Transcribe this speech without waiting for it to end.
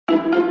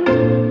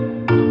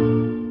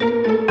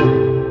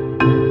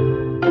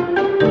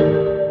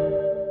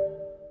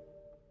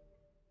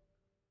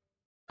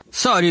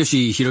さあ、有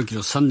吉弘行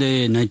のサン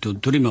デーナイト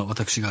ドリームは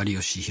私が有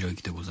吉弘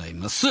行でござい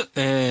ます。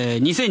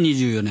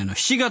2024年の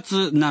7月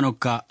7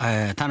日、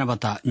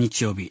七夕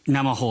日曜日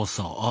生放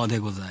送で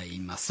ござい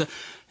ます。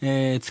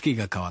月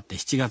が変わって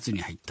7月に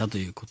入ったと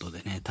いうことで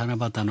ね、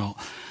七夕の、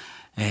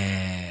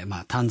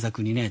短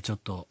冊にね、ちょっ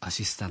と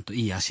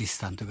いいアシス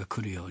タントが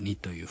来るように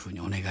というふうに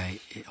お願い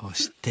を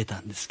してた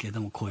んですけれ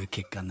ども、こういう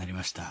結果になり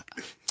ました。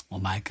お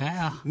前か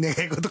よ。願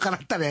い事叶っ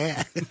たね。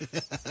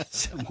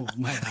もう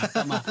お前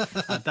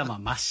頭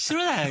真っ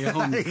白だよ、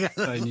本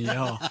当に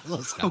よ。も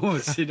う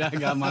白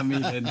髪ま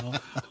みれの、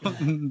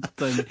本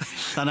当に。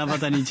七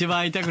夕に一番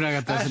会いたくなか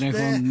ったですね、こ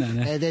んな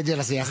ね。デンジャ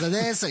ラス安田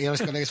です。よろ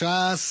しくお願いし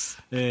ま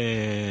す。と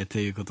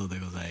いうことで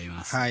ござい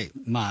ます。はい。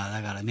まあ、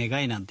だから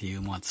願いなんていう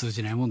ものは通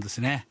じないもんで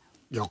すね。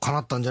いや、叶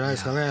ったんじゃないで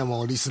すかね。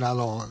もうリスナー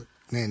の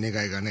ね、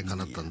願いがね、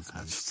叶ったんです。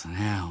ちょっ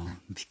とね、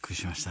びっくり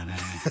しましたね。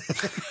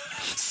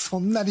そ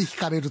んなに惹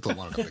かれると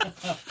思わなかっ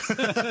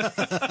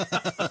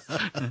た。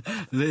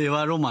令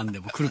和ロマン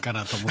でも来るか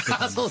なと思ってた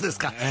んです。そうです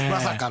か。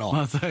まさかの。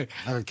なんか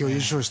今日優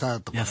勝し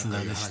たとか。安田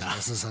でした。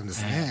安田さんで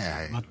す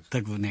ね。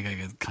全く願い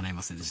が叶い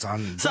ませんでした。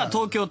さあ、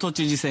東京都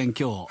知事選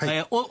今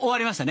日、終わ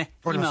りましたね。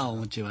今を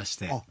もちまし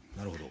て。な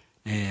るほど。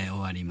終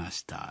わりま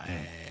した。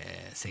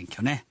選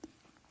挙ね。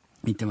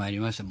行ってまいり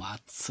ました。もう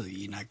暑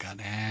い中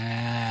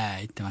ね、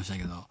行ってました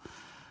けど。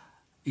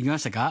行きま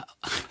したか？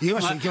行き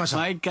ました、行きました。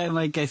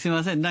毎回すい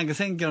ません。なんか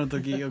選挙の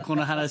時、こ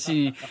の話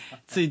に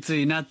ついつ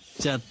いなっ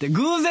ちゃって、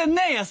偶然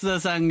ね、安田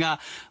さんが、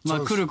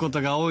来るこ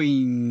とが多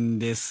いん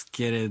です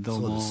けれど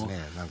も。そうです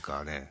ね、なん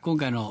かね。今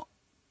回の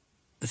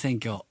選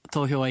挙、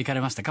投票は行か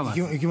れましたか？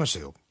行きました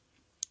よ。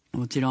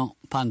もちろん、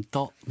パン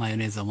とマヨ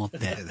ネーズを持って。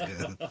行か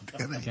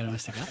れま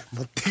したか？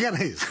持っていか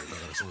ないですよ、だ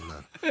からそんな。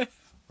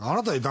あ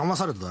なたに騙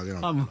されただけな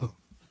んだ。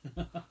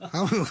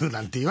ハム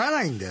なんて言わ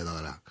ないんだよ、だ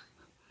から。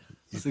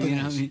杉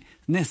並、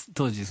ね、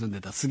当時住ん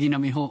でた杉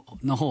並の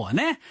方は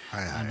ね、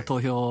投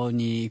票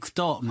に行く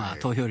と、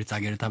投票率上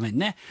げるために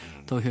ね、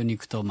投票に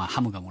行くと、ハ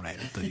ムがもらえ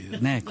るとい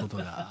うね、こと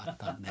があっ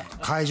たんで。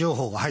会情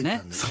報が入っ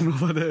たんで。その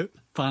場で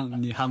パ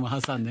ンにハム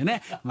挟んで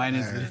ね、マヨ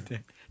ネーズ入れ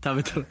て食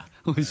べたら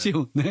美味しい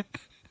もんね。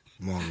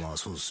まあ、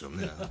そうですよ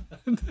ね。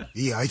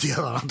いいアイディア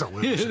だなと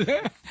思いました。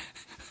だ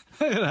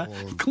から、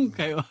今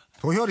回は。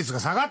投票率が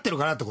下がってる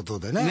からってこと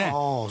でね。ああ、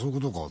そういうこ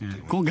とかって。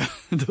今回、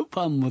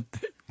パン持っ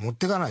て。持っ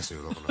てかないです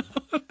よ、だか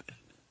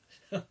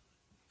ら。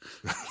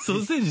ソ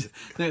ーセージ、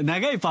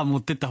長いパン持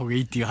ってった方がい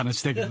いっていう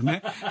話だけど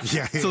ね。い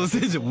やソーセ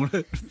ージをもらえ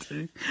るっ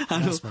て。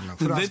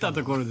出た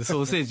ところで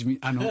ソーセージ、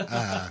炭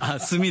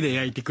で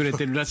焼いてくれ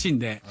てるらしいん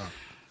で、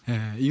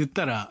言っ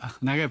たら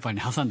長いパン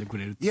に挟んでく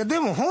れる。いや、で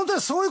も本当は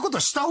そういうこと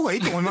した方がい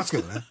いと思いますけ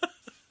どね。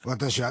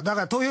私は。だ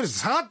から投票率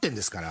下がってん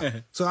ですから。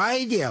そういうア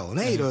イディアを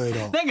ね、いろい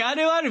ろ。なんかあ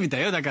れはあるみた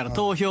いよ。だから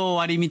投票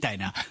割みたい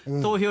な。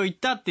投票行っ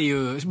たってい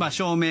う、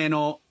証明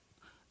の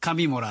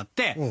紙もらっ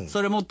て、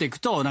それ持っていく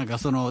と、なんか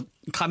その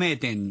加盟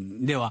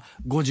店では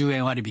50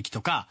円割引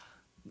とか、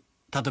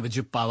例えば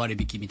 10% 割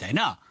引みたい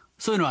な、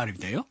そういうのはあるみ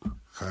たいよ。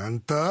本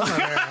当また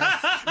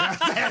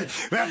や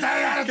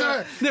ると。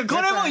でも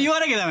これも言わ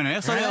なきゃダメなの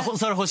よ。それ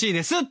欲しい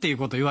ですっていう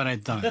ことを言わない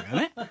とダメだか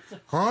らね。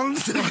本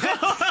当も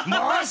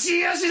う信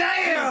用しな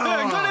いよ。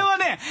これは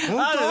ね、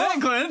ある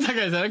ね。これね、高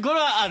橋さん。これ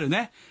はある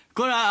ね。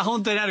これは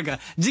本当にあるから。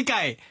次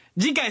回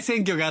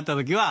選挙があった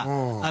時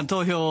は、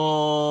投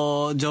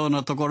票所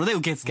のところで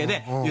受付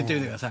で言って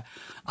みてください。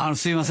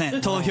すいません。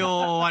投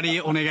票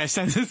割お願いし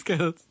たいんですけ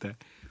ど、つって。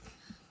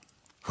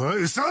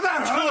嘘だ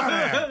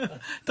ろ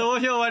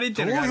投票割っ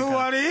てのがあるから。投票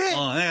割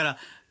だから、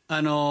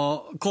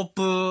コッ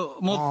プ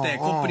持って、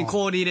コップに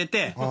氷入れ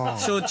て、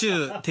焼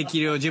酎適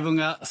量自分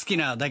が好き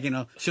なだけ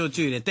の焼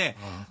酎入れて、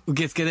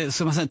受付で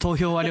すいません、投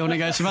票割お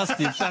願いしますっ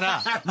て言った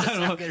ら、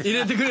入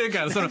れてくれる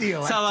から、その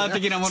サワー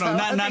的なもの、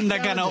何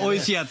らかの美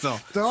味しいやつを、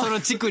その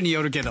地区に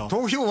よるけど。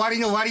投票割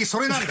の割、そ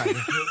れなんだね。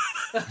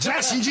じゃ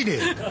あ信じねえ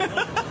よ。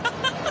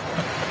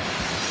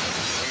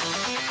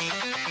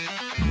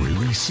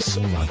Release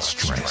all that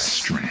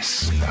stress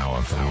with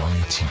our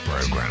variety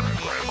program.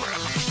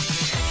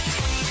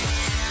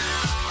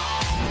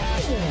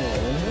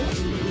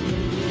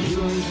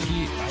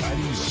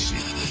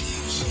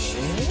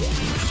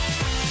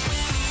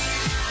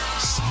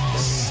 Sunday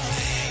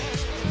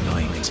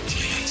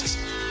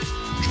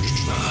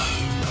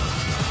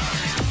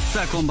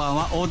さあこんばん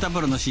は。太田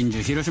プロの真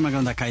珠、広島が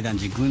生んだ快男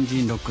児、軍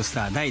人ロックス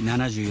ター第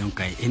74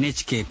回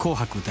NHK 紅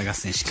白歌合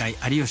戦司会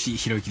有吉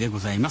弘行でご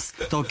ざいます。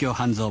東京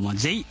半蔵門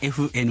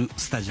JFN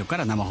スタジオか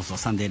ら生放送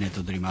サンデーネッ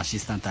トドリームアシ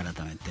スタント改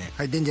めて、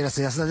はい、デンジャラ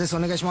ス安田です。お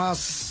願いしま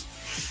す。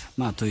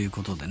という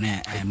ことで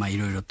ね、い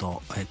ろいろ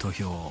と、投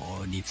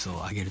票率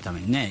を上げるため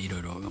にね、いろ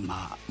いろ、も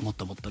っ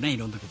ともっとね、い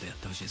ろんなことやっ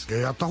てほしいですけ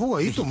ど。やった方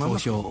がいいと思いま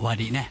す。投票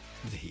割ね、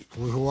ぜひ。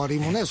投票割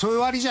もね、そういう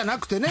割じゃな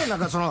くてね、なん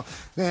かその、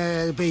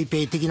ペイ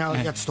ペイ的な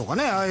やつとか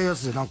ね、ああいうや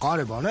つでなんかあ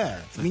ればね、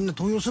みんな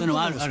投票すると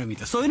思います。そういうのもあるみ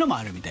たい。そういうのも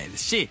あるみたいで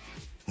すし、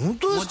本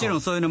当ですか？もちろ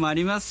んそういうのもあ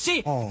ります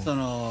し、コ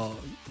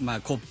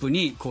ップ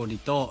に氷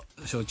と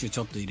焼酎ち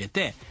ょっと入れ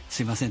て、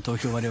すいません、投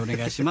票割お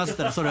願いしますっ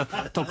て言ったら、そ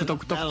れをトクト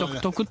クトクト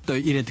クトクっと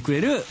入れてく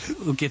れる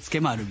受付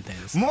もあるみたい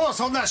です。もう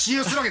そんな信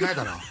用するわけない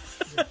だろ。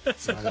い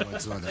つまでもい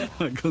つまでも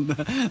こんな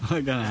バカ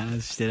な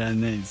話してらん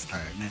ないんですけど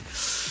ね、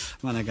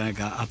まあなかな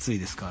か暑い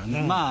ですから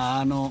ね、ま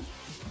あい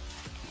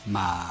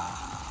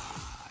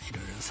ろ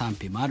いろ賛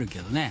否もあるけ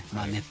どね、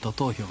まあ、ネット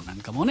投票なん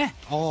かもね、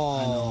ま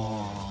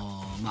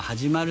あ、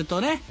始まる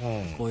とね、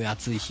こういう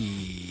暑い日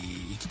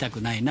行きたく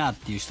ないなっ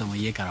ていう人も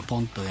家からポ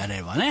ンとや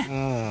れば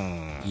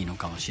ね、いいの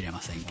かもしれ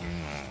ませんけど、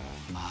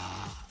まあ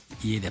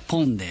家で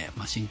ポンで、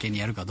まあ、真剣に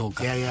やるかどう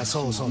か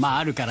まあ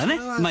あるからね、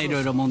まあいろ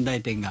いろ問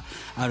題点が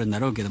あるんだ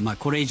ろうけど、まあ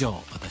これ以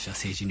上私は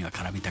政治には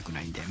絡みたく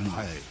ないんで、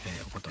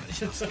お断り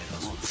しますけれど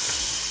も。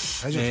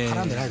大丈夫です、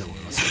絡んでないと思い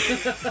ます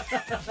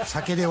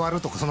酒で割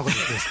るとかそんなこと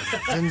言ってるんです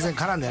けど全然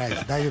絡んでないで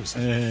す大丈夫です、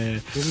全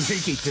然意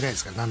見言ってないで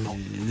すから何の、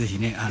ぜひ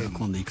ね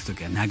今度行く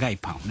時は長い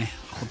パンをね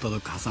ホットドッ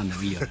グ挟んで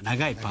もいいような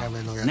長いパンを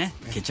ね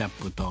ケチャッ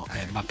プと、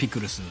まあ、ピク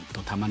ルス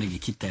と玉ねぎ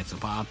切ったやつを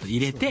バーッと入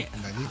れて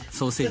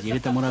ソーセージ入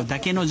れてもらうだ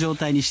けの状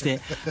態にし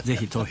てぜ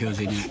ひ投票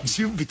所に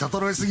準備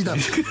整えすぎだろ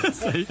有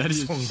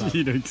吉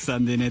弘行さ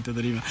んでネット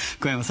ドリーマー、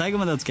今夜も最後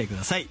までお付き合いく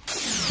ださい。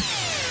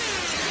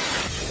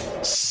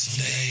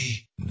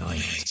Stay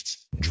Night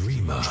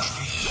Dreamer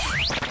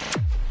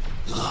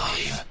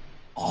Live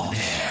on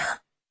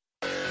air.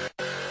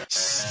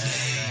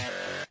 Stay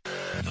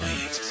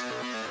Night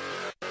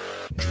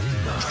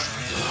Dreamer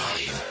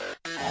Live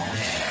on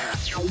air.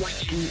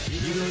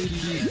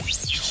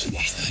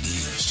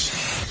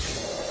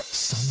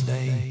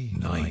 Sunday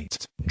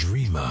Night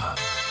Dreamer.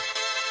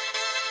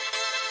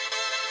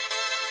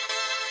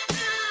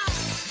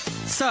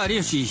 さあ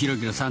有吉弘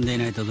行のサンデー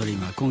ナイトドリー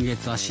マー、今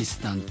月アシス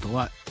タント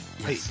は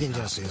はい、デンジ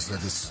ャラス安田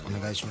です。お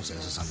願いします。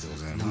安田さんで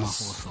ございま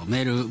す。生放送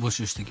メール募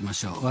集していきま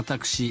しょう。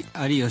私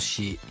有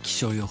吉気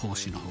象予報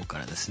士の方か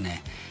らです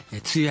ね、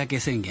梅雨明け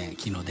宣言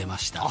昨日出ま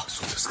した。あ、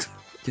そうですか。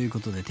という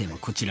ことでテーマ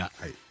こちら、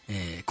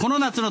この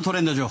夏のト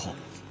レンド情報。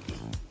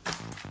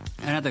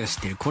あなたが知っ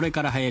ているこれ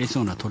から流行り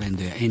そうなトレン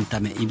ドやエンタ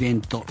メイベ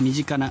ント、身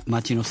近な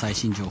街の最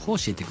新情報を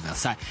教えてくだ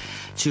さい。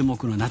注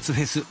目の夏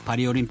フェス、パ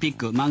リオリンピッ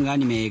ク、漫画ア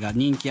ニメ映画、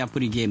人気ア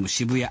プリゲーム、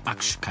渋谷握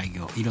手開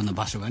業、いろんな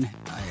場所がね、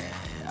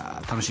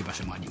楽しい場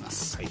所もありま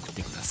す、送っ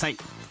てください。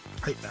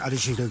はい、有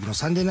吉弘行の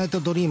サンデーナイト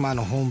ドリーマー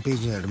のホームペー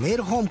ジにあるメー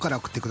ルフォームから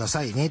送ってくだ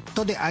さい。ネッ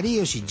トで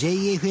有吉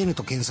JFN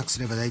と検索す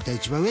れば大体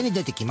一番上に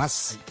出てきま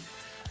す。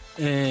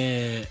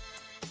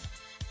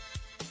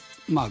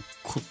まあ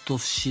今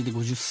年で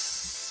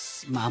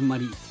まああんま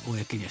り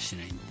公にはして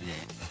ないんで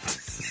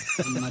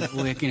あんまり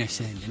公にはし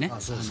てないんでね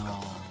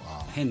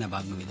変な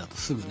番組だと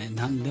すぐね、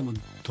何でも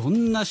ど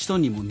んな人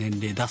にも年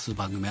齢出す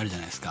番組あるじゃ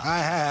ないですか。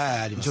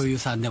あります。女優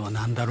さんでも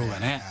なんだろうが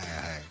ね、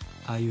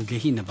ああいう下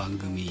品な番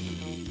組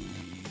に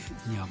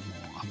はもう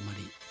あんま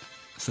り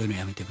そういうの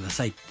やめてくだ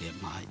さいって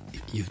まあ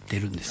言って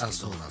るんですけど、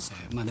そうなんですか。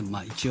まあでもま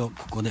あ一応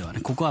ここではね、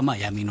ここはまあ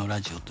闇の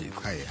ラジオという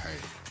ことで、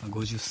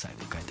50歳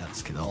迎えたんで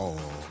すけど、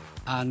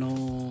あ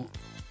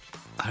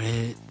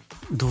れ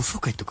同窓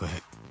会とか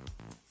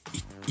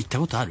行った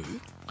ことある？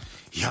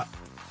いや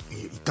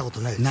行ったこと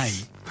ないです。ない？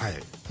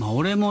まあ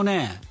俺も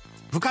ね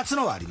部活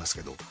のはあります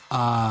けど、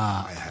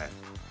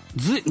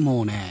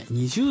もうね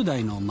20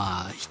代の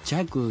まあヒッチ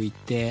ハイク行っ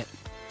て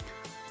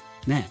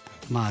ね、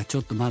まあちょ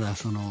っとまだいわ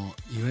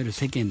ゆる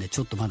世間でち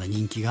ょっとまだ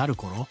人気がある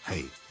頃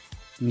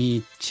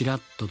にちら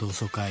っと同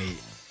窓会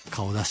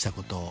顔出した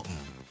こと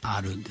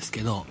あるんです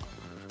けど、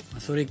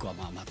それ以降は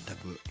まあ全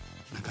く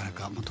なかな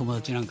か、友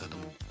達なんかと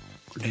も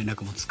連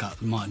絡も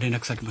まあ連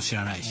絡先も知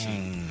らないし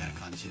みたいな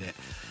感じで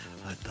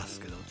あれたんです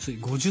けど、つい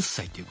50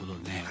歳ということで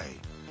ね、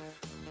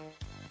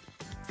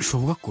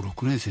小学校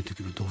6年生の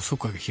時の同窓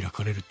会が開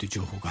かれるっていう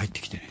情報が入っ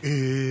てきて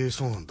ね。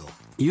そうなんだ。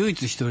唯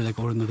一一人だ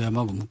け俺の電話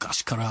番号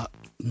昔から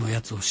の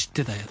やつを知っ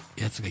てた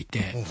やつがい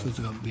て、そい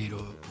つがメールを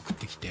送っ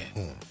てきて、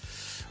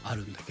あ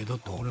るんだけど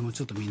と、俺も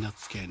ちょっとみんな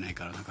付き合えない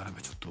からなかな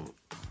かちょっと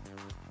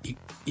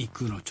行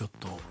くのちょっ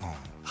と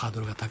ハー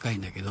ドルが高い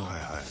んだけど、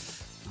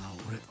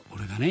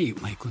俺がね、行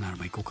くなら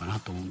ば行こうかな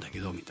と思うんだけ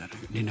どみたいな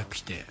連絡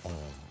来て、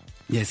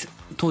で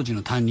当時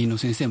の担任の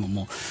先生も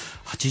もう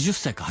80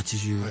歳か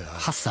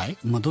88歳、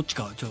まあどっち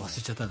かはちょっと忘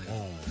れちゃったんだけど、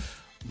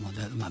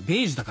まあベ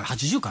ージュだから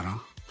80か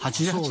な、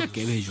88だっ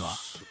けベージュは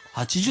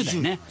80だ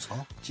よね、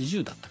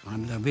80だったかな。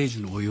だからベージ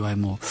ュのお祝い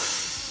も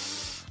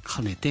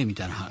兼ねてみ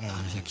たいな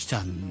話が来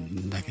た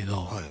んだけ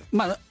ど、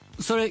まあ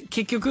それ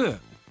結局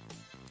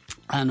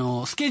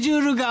スケジュ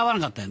ールが合わ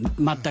なかったよ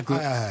全く。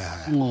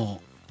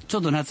もうちょ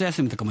っと夏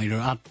休みとかもいろい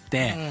ろあっ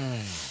て、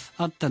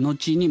あった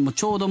後にもう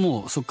ちょうど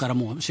もうそこから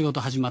もう仕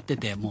事始まって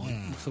て、も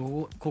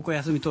うここ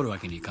休み取るわ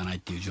けにいかないっ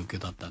ていう状況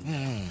だったんで、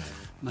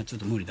まあちょっ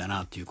と無理だ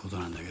なっていうこと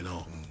なんだけ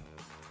ど、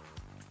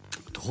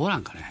どうな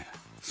んかね、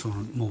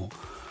もう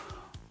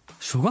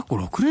小学校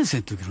6年生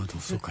の時の同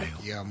窓会よ。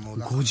いやもう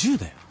50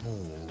だよ。もう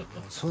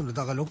そういうの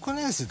だから6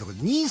年生とか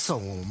人相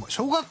も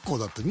小学校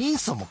だと人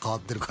相も変わ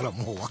ってるから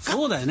もう分かんない。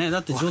そうだよね。だ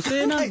って女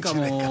性なんか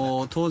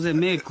も当然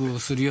メイクを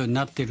するように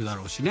なってるだ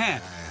ろうし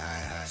ね。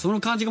その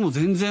感じがもう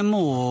全然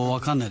もう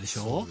分かんないでし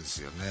ょ。そうです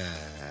よね。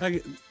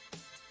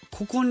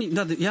ここに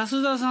だって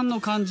安田さん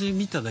の感じ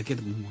見ただけ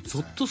でももうゾ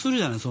ッとする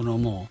じゃない。その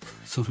もう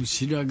その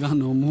白髪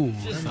のも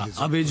うさ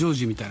安倍ジョー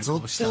ジみたいなゾ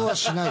ッとは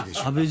しないでし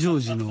ょ。安倍ジョー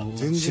ジの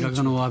白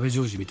髪の安倍ジ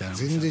ョージみたいな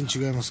全然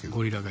違いますけど。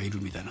ゴリラがい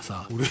るみたいな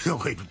さ。ゴリラ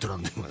がいるってな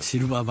んだよ。シ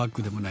ルバーバッ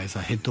クでもないさ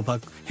ヘ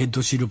ッ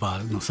ドシル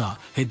バーのさ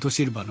ヘッド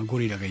シルバーのゴ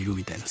リラがいる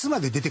みたいな。いつま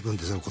で出てくるん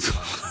ですよ言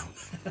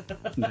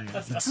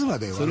葉。いつま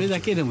でそれ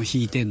だけでも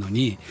引いてんの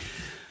に。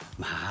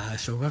まあ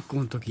小学校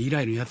の時以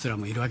来のやつら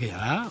もいるわけじゃ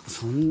な。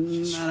そ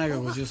んななんか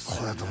50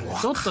歳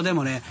ちょっとで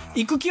もね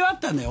行く気はあっ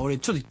たんだよ。俺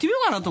ちょっと行ってみよ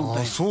うかなと思った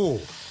よ。そう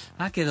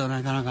だけど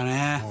なかなか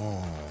ね。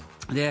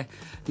で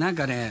なん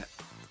かね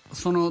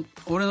その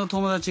俺の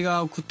友達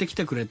が送ってき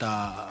てくれ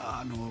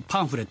た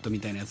パンフレットみ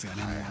たいなやつが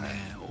ね、もうね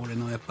俺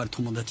のやっぱり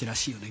友達ら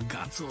しいよね。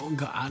画像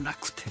が荒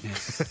くてね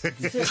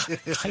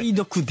解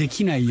読で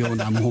きないよう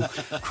なもう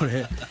こ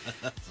れ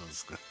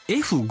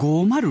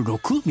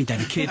F506 みたい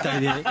な携帯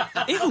で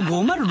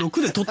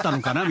F506 で撮った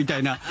のかなみた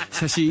いな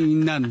写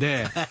真なん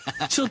で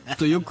ちょっ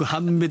とよく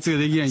判別が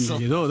できないんだ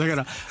けど、だか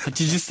ら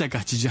80歳か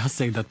88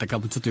歳だったか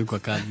もちょっとよくわ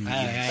かん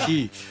ない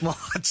し、もう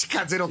8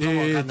か0か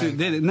もわかんない、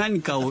で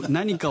何か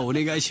をお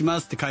願いしま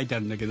すって書いてあ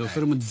るんだけど、そ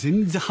れも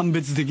全然判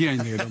別できないん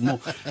だけど、も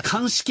う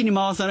鑑識に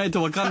回さない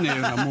とわかんない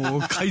ようなも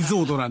う解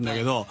像度なんだ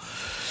けど、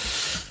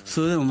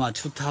それでもまあ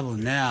ちょっと多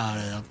分ねあ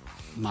れ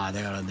まあ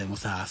だからでも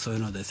さそういう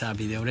のでさ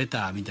ビデオレタ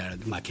ーみたいな、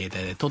まあ携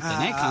帯で撮って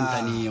ね簡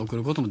単に送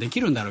ることもでき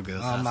るんだろうけ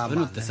どさ、そういう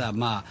のってさ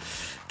まあ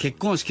結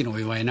婚式のお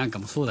祝いなんか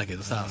もそうだけ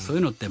どさ、そうい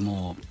うのって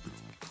も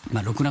う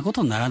まあろくなこ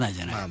とにならない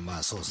じゃない。まあま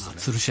あそうっすね、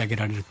吊るし上げ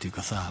られるっていう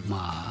かさ、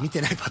まあ見て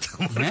ないパタ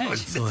ーンもね、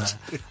そうだ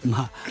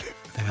まあ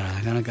だから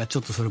なかなかちょ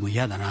っとそれも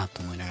嫌だな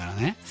と思いながら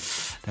ね、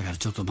だから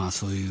ちょっとまあ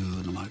そうい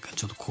うのもあるから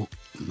ちょっと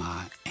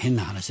まあ変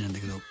な話なんだ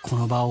けどこ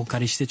の場をお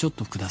借りしてちょっ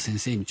と福田先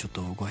生にちょっ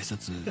とご挨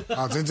拶。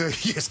全然い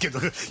いですけど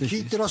聞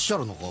いてらっしゃ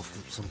るのか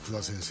その福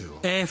田先生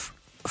は。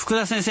福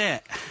田先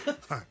生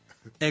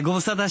ご無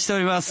沙汰してお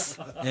ります。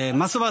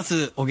ますま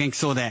すお元気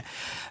そうで、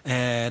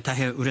大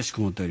変嬉しく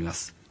思っておりま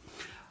す。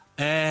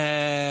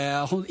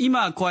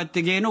今こうやっ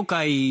て芸能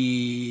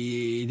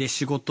界で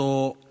仕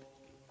事を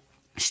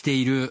して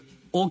いる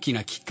大き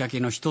なきっかけ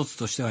の一つ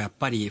としてはやっ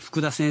ぱり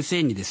福田先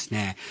生にです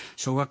ね、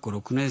小学校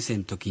6年生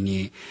の時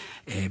に、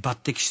抜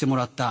擢しても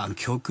らった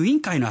教育委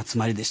員会の集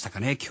まりでしたか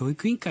ね、教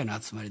育委員会の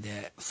集まり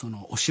でそ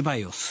のお芝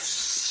居を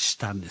し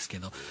たんですけ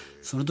ど、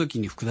その時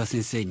に福田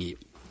先生に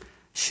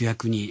主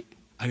役に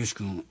有吉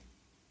君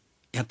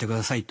やってく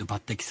ださいと抜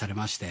擢され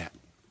まして、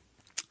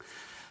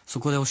そ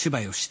こでお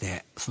芝居をし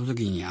て、その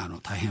時に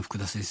大変福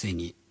田先生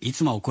にい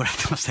つも怒られ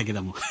てましたけ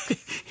ども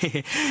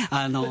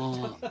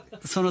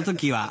その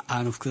時は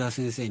福田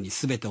先生に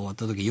全て終わっ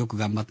た時よく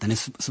頑張ったね、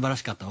素晴ら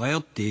しかったわよ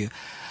っていう、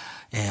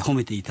褒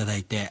めていただ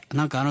いて、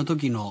なんか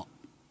時の、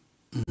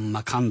ま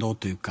あ、感動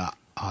というか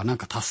なん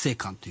か達成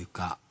感という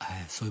か、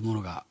そういうも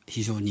のが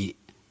非常に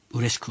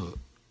嬉しく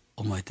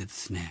思えてで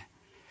すね、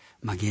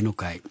まあ、芸能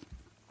界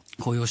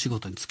こういうお仕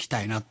事に就き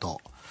たいなと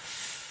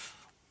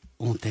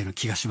思ったような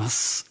気がしま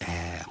す。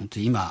本当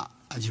に今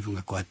自分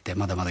がこうやって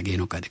まだまだ芸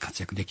能界で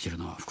活躍できている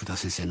のは福田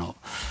先生の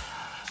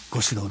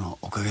ご指導の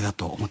おかげだ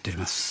と思っており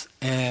ます。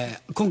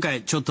今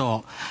回ちょっ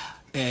と、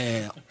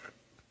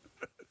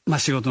まあ、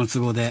仕事の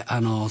都合で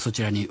そ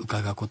ちらに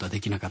伺うことは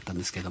できなかったん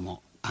ですけど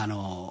も、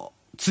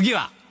次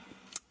は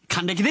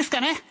還暦です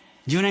かね。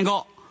10年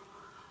後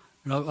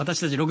私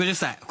たち60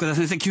歳、福田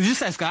先生90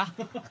歳ですか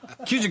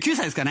99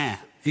歳ですか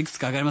ね、いくつ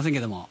か分かりませんけ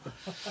ども、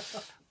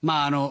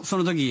まあそ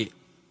の時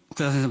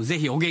福田先生もぜ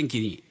ひお元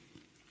気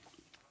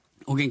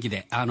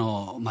で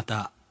ま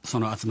たそ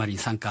の集まりに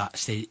参加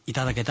してい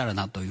ただけたら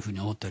なというふう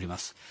に思っておりま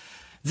す。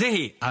ぜ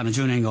ひ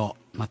10年後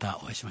また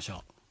お会いしまし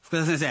ょう。福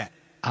田先生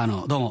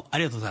どうもあ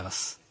りがとうございま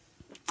す。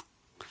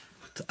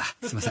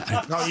すいません。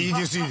いい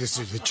ですいいで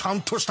す、ちゃ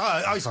んとした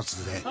挨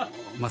拶で、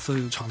まあそう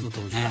いうちゃん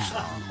とね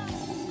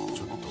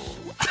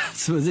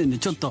すいませんね、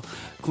ちょっと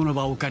この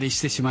場をお借りし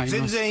てしまいました。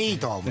全然いい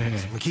とは思いま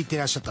す、聞いて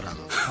らっしゃったら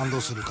感動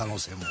する可能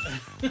性も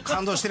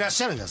感動してらっ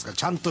しゃるんじゃないですか、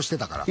ちゃんとして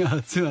たから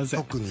すいませ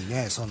ん、特に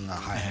ねそんな、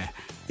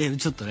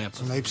ちょっとねやっぱ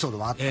そんなエピソード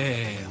もあった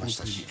まし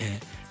たし、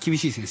厳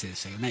しい先生で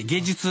したけどね。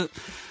芸術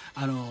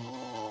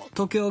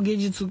東京芸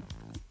術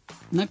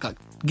なんか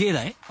芸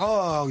大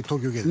東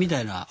京芸大み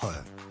たいな、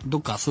ど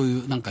っかそうい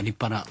うなんか立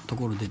派なと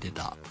ころで出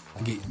た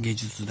芸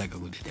術大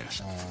学出てらっ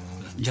しゃった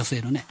女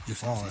性の先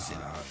生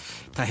で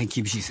大変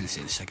厳しい先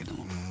生でしたけど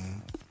も、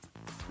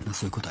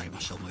そういうことありま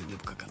した。思い出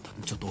深かった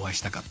んでちょっとお会い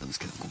したかったんです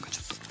けど、今回ち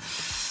ょっと、ま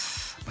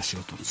あ、仕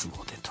事の都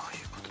合でとい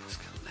うことです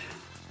けどね、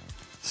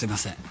すいま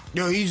せん。い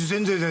やいい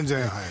全然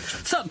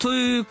さあと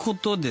いうこ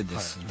とでで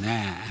す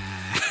ね、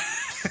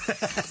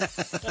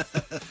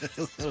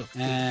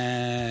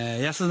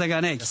安田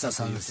がね来た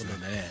ということ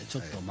で、ちょ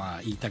っとま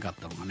あ言いたかっ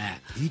たのが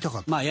ね、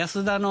まあ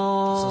安田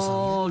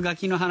のガ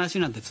キの話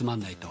なんてつま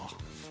んないと。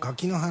ガ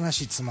キの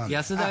話つまんない。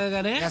安田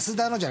がね、安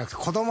田のじゃなくて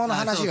子供の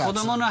話が、子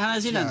供の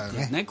話なん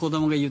てね、子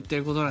供が言って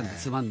ることなんて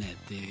つまんねえっ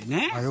ていう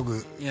ね、よ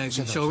く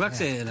小学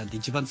生なんて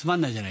一番つま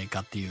んないじゃない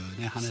かっていう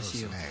ね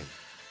話を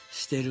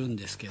してるん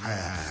ですけど、そ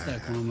したら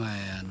この前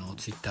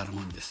ツイッターの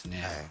方にです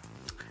ね、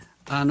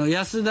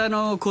安田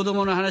の子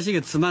供の話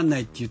がつまんな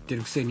いって言って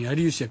るくせに有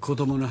吉は子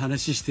供の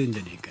話してんじ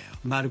ゃねえかよ、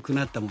丸く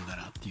なったもんだ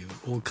なっていう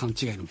大勘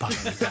違いのバカ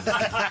みたい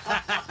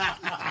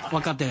な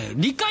分かってない。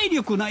理解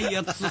力ない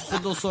やつほ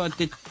どそうやっ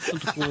てちょっ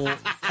とこう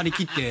張り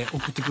切って送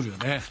ってくるよ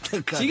ね。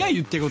違う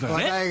言ってることは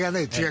ね、話題が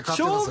ね違う、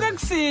小学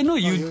生の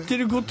言って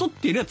ることっ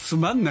ていうのはつ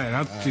まんない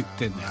なって言っ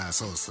てんだよ。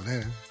そうです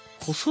ね。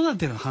子育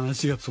ての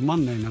話がつま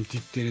んないなんて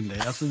言ってるんだ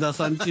よ。安田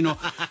さんちの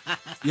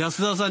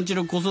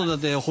子育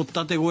て、掘っ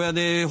たて小屋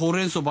でほう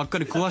れん草ばっか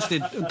り食わして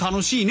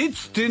楽しいねっ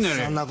つってんだよ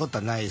ね。そんなこと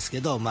はないですけ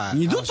ど、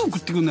二度と送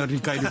ってくんなら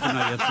理解力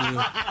ないやつ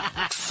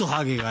クソ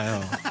ハゲがよ。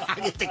ハ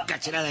ゲてるか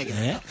知らないけど、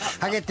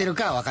ハゲてる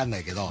かは分かんな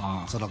いけど、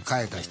その帰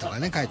ってきた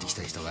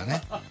人が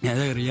ね。いや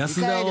だから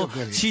安田を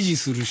支持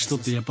する人っ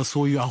てやっぱ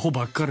そういうアホ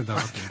ばっかりだ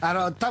なって。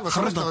多分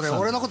その人ね、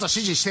俺のこと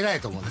支持してない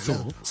と思うんです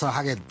よ。その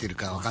ハゲてる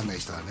か分かんない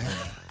人はね。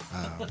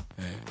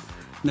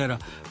だから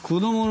子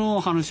供の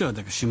話は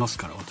だけします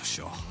から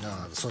私は。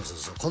そう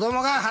子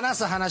供が話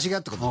す話が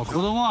ってこと。子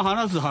供が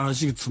話す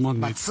話がつまん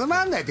ない、つ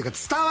まんないっていうか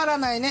伝わら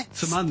ないね。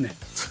つまんね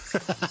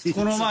え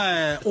この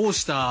前大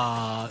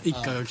下一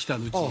家が来た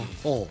時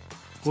子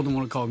供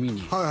の顔見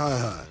に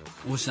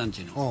大下ん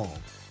ちの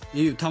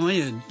たまに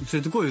連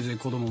れてこいよ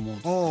子供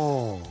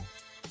も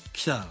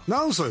来た。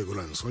何歳ぐ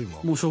らいですか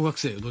今。もう小学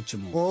生よどっち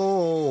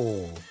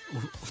も。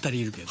2人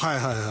いるけど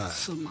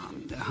つま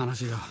んで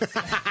話が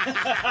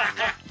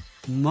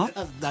全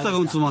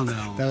くつまんだ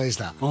よ。ダメでし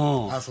た。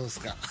そうです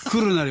か。来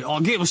るなりゲ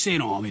ームしていい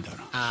のみたい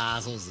な。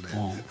そうですね。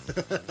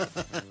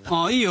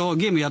いいよ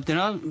ゲームやって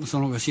な、そ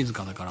の方が静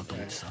かだからと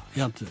思ってさ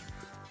やって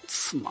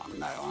つまん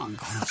ないよなん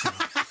か話が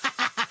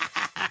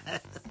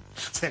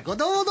子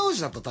供同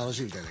士だと楽し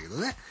いみたいだけど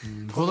ね。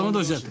子供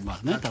同士だってま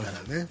あね、だから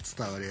ね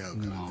伝わり合う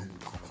からね。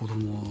子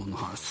供の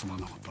話つまん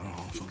なかったな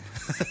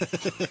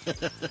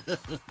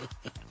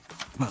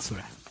まあそ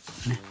れね、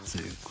そ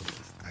ういうことで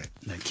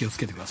す。気をつ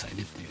けてください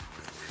ねっていう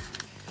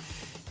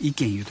意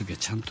見言うときは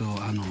ちゃんと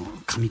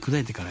噛み砕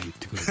いてから言っ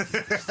てくれる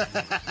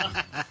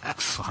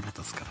クソ腹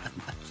立つから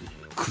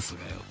クソ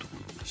がよと思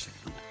いました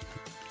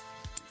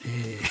けど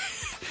ね。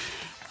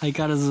相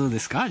変わらずで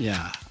すか。じゃ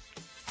あ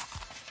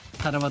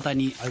七夕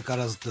に相変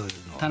わらずという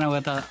の七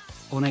夕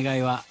お願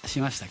いはし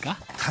ましたか。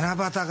七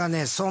夕が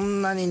ねそ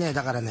んなにね、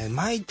だからね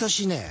毎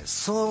年ね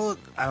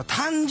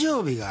誕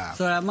生日が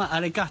それはまああ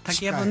れか、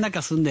竹やぶの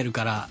中住んでる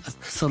から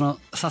その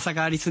笹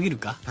がありすぎる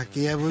か。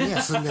竹やぶに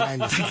は住んでない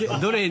んですけど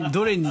どれ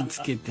に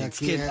つけた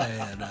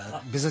や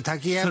ら別に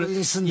竹やぶ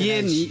に住ん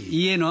でないし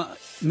家の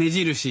目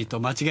印と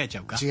間違えち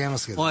ゃうか。違いま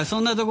すけど、おいそ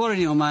んなところ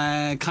にお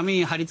前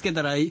紙貼り付け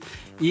たら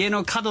家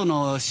の角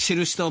の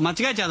印と間違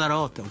えちゃうだ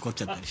ろうって怒っ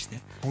ちゃったりして、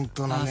本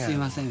当のねすい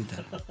ませんみた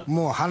いな、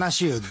もう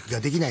話が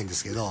できないんで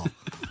すけど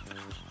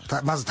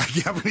まず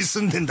竹やぶに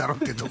住んでんだろっ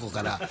てとこ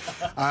から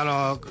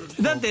だ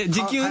って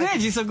自給ね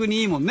自足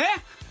にいいもんね。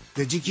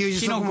で自給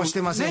自足もし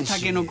てませんし、タ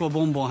ケノコ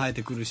ボンボン生え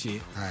てくる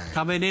し、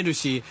食べれる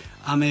し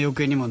雨よ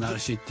けにもなる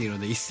しっていうの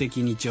で一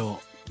石二鳥。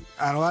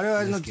我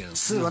々の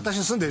私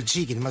の住んでる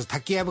地域にまず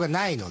竹やぶが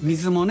ないので、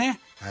水もね、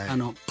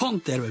ポンっ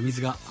てやれば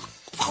水が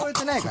聞こえ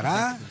てないか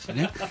な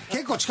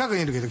結構近く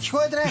にいるけど聞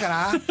こえてないか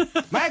な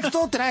マイク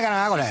通ってないか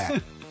なこれ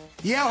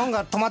イヤホン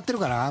が止まってる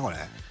かなこれ。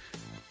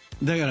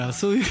だから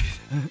そういう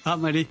あ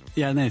んまり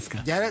やらないですか。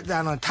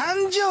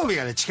誕生日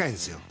がね近いんで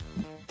すよ。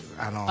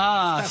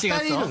2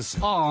人いるんです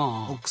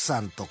よ。奥さ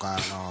んとか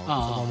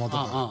子供と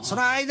か、そ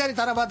の間に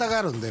七夕が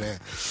あるんでね、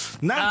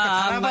なん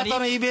か七夕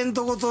のイベン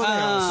トごとね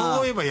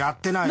そういえばやっ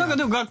てない。なんか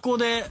でも学校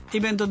でイ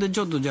ベントで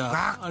ちょっとじゃ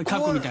あ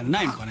書くみたいなの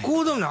ないのかね。学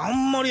校でもねあ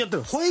んまりやって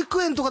る。保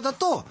育園とかだ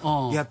と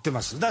やって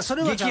ます。だからそ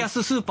れは激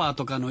安スーパー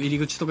とかの入り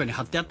口とかに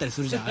貼ってあったり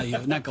するじゃん、ああい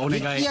うなんかお願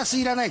い。激安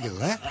いらないけど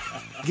ね。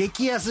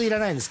激安いら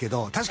ないんですけ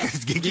ど、確かに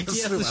激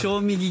安賞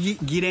味期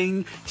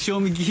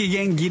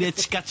限切れ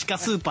チカチカ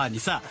スーパーに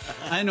さ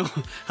ああいうの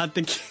貼って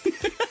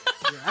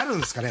ある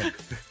んですかね。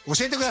教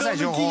えてください。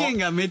賞味期限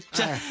がめっ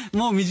ちゃ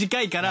もう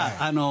短いから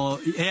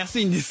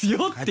安いんです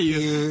よって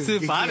いうス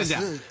ーパーあるじ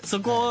ゃん。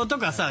そこと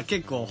かさ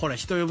結構ほら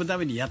人呼ぶた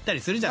めにやった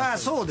りするじゃん。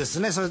そうです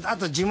ね。あ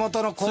と地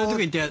元のそういうとこ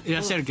行ってい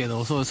らっしゃるけ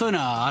ど、そういうの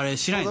はあれ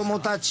知らないんですか。子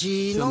供た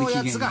ちの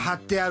やつが貼っ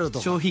てあると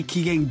か。消費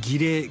期限切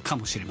れか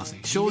もしれませ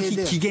ん。消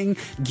費期限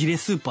切れ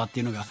スーパーって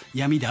いうのが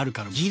闇である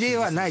から。切れ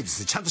はないで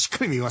すね。ちゃんとしっ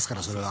かり見ますか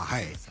らそれは。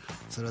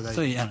それは大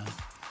丈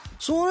夫。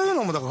そういう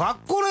のもだから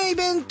学校のイ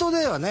ベント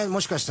ではねも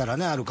しかしたら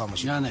ねあるかも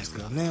しれないです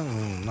けどね。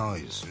な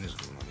いですね。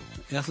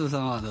安田さ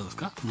んはどうです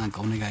か。なん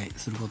かお願い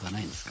することはな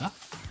いんですか。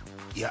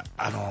いや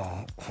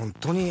本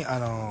当に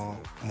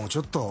もうちょ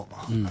っと、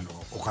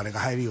お金が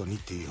入るようにっ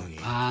ていうふうに。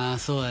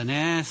そうだ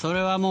ね。それ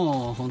は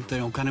もう本当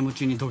にお金持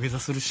ちに土下座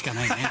するしか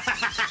ないね。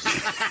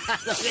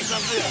土下座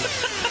するよね。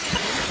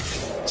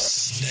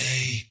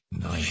Sunday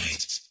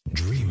Night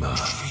Dreamer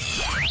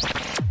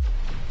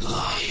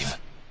Live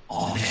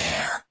on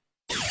air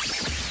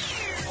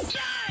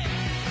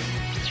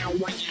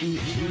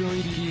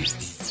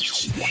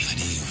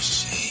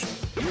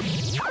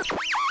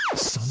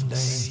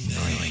Sunday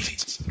Night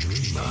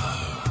Dreamer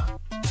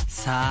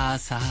さ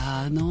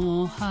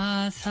の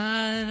葉さ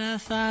ら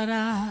さ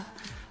ら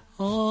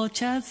お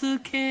茶漬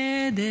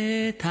け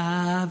で食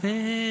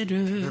べ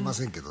る。食べま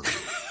せんけどね。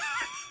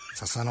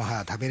笹の葉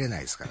は食べれな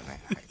いですから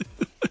ね。はい、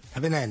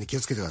食べないように気を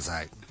つけてくだ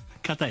さい。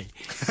硬い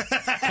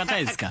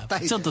ですか？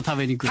ちょっと食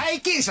べにくい。体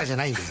験者じゃ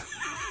ないんだよ。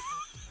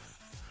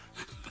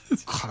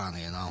から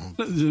ねえな、本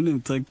当に。10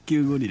年卓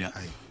球ゴリラ、は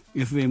い、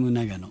FM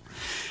長野。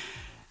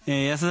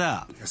安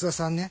田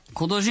さんね。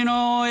今年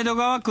の江戸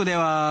川区で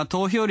は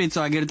投票率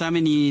を上げるた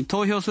めに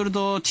投票する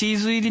とチー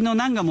ズ入りの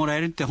ナンがもら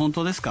えるって本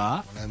当です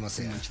か？もらえま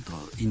せん。ちょ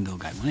っとインド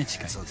街もね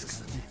近いですからね。そ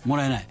うですね。も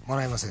らえない。も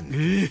らえません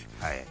ね。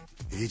はい。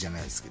じゃな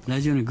いですけど。ラ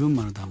ジオに群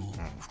馬の玉を、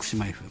福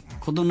島 F、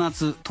この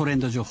夏トレン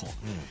ド情報、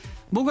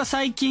僕は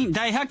最近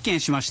大発見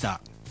しました。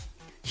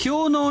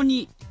氷嚢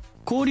に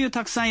氷を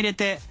たくさん入れ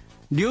て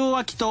両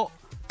脇と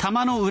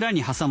玉の裏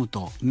に挟む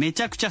とめ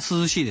ちゃくちゃ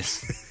涼しいで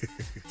す。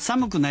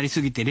寒くなり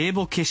すぎて冷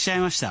房消しちゃい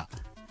ました。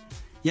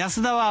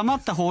安田は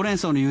余ったほうれん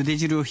草の茹で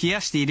汁を冷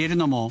やして入れる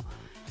のも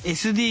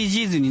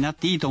SDGs になっ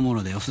ていいと思う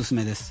のでおすす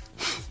めです。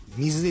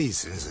水でいいで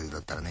すよね。それだ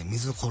ったらね、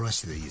水を凍らし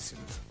てでいいですよ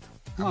ね。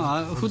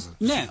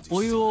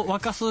お湯を沸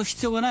かす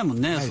必要がないもん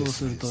ね。そう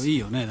するといい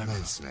よね。だからな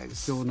いで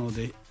す。氷嚢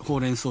でほう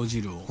れん草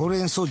汁を。ほう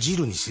れん草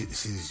汁に必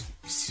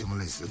要も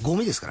ないですよ。ゴ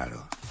ミですからあれ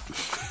は。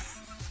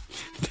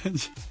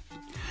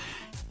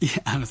い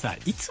やさ、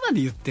いつま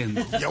で言ってん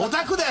の？いやオ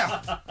タクだよ。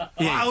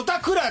オタ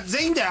クら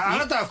全員だよ。あ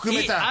なたは含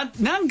めた。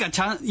なんか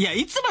いや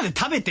いつまで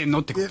食べてんの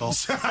ってこと？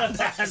そ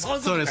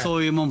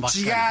ういうもんばっか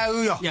り。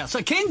違うよ。いやそ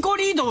れ健康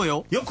にいいと思う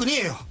よ。よくね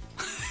えよ。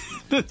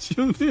ラジ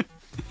オね。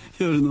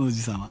夜のお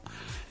じさま。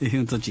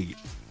栃木。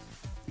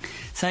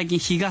最近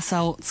日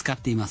傘を使っ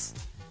ています。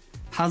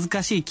恥ず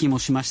かしい気も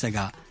しました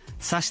が、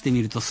差して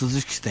みると涼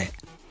しくて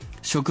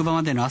職場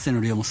までの汗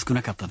の量も少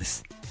なかったで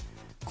す。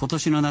今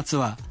年の夏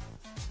は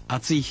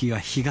暑い日は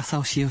日傘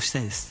を使用し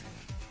たいです。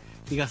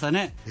日傘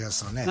ね。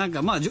なん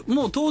かも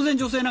う当然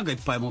女性なんかいっ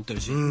ぱい持って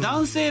るし、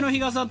男性の日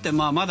傘って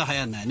まだ流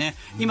行んないね。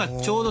今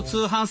ちょうど通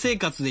販生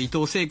活で伊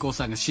藤聖子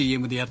さんが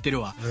CM でやってる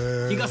わ。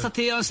日傘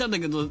提案したんだ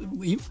けど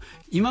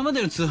今ま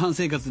での通販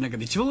生活の中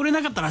で一番売れ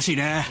なかったらしい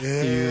ねって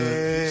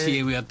いう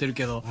CM やってる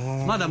けど、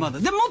まだまだ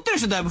でも持ってる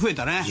人だいぶ増え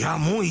たね。いや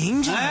もういい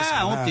んじゃないです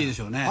かね。持っていいで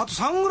しょうね。あと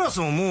サングラス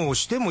ももう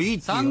してもいいっ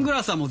ていう。サング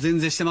ラスはもう全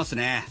然してます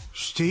ね。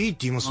していいって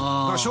言いますよ。だ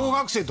から小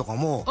学生とか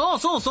も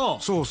そう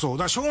だ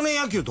から少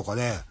年野球とか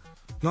で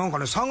なんか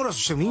ねサングラス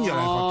してもいいんじゃ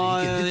ないか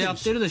って意見出てるんですよ。や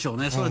ってるでしょう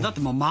ね。それだって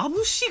もう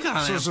眩しいか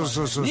らね。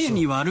目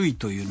に悪い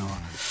というのは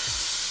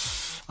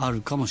あ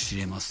るかもし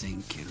れませ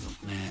んけれども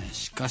ね。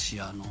しかし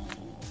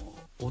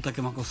大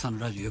竹誠さん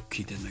のラジオよく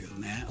聞いてるんだけど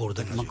ね。大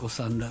竹誠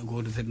さんゴ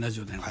ールデンラジ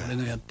オで俺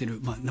のやって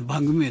る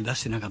番組名出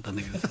してなかったん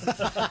だけど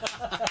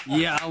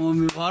いやも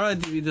うバラエ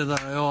ティ見て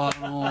たらよ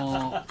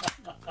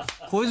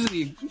小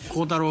泉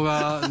孝太郎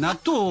が納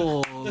豆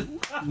を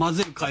混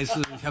ぜる回数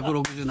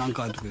160何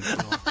回とか言っ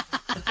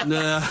てで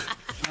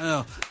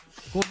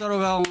孝太郎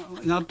が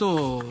納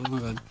豆を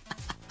なんか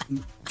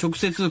直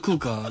接食う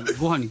か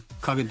ご飯に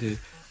かけて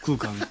食う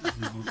か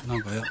なん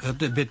かやっ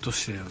てベット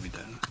してよみた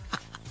いな。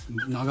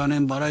長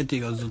年バラエテ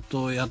ィがずっ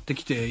とやって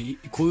きて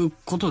こういう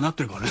ことになっ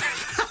てるからね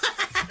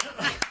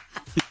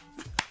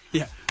い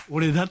や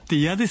俺だって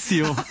嫌です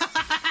よ。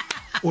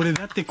俺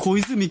だって小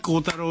泉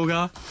孝太郎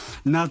が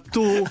納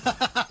豆を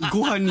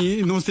ご飯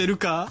にのせる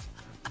か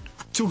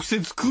直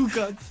接食う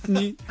か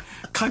に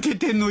かけ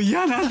てんの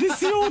嫌なんで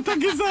すよ。大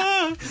竹さん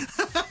助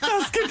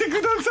けて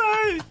くださ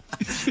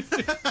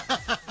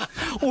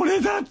い俺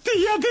だって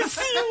嫌で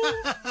す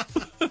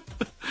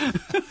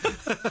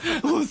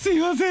よもうすい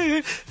ませ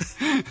ん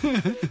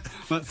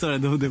それは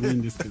どうでもいい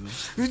んですけど。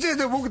うち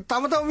で僕た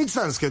またま見て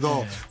たんですけ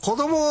ど、子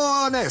供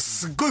はね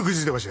すっごいぐ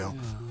じってましたよ。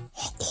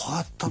こう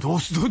やったど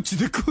っち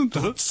で食うん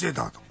だ。どっちで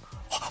だと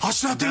明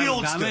日やってみよ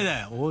うっつって。ダメ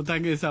だよ大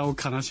竹さんを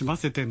悲しま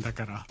せてんだ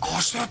から。明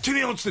日やってみ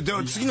ようっつって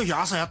で次の日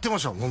朝やってま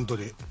した本当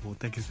に。大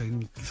竹さん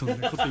にそん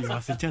なこと言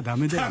わせちゃダ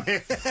メだよ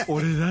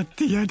俺だっ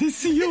て嫌で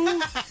すよ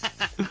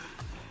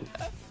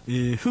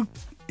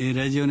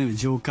ラジオネーム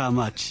ジョーカー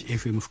マーチ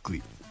FM 福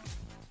井。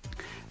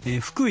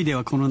福井で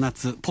はこの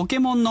夏ポケ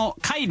モンの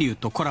海竜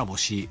とコラボ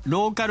し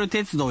ローカル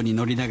鉄道に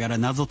乗りながら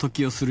謎解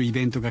きをするイ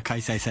ベントが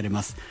開催され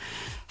ます。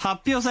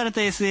発表され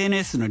た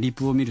SNS のリ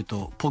プを見る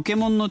とポケ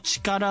モンの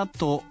力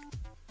と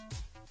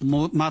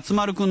松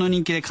丸くんの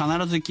人気で必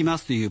ず行きま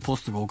すというポ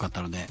ストが多かっ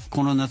たので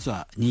この夏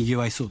はにぎ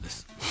わいそうで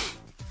す。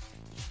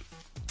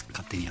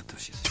勝手にやってほ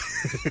しいで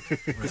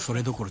す俺そ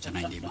れどころじゃ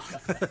ないんで今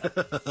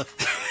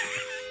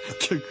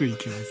曲い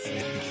きます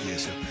ね。いきま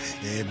しょ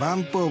う。バ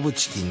ンプオブ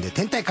チキンで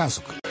天体観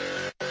測。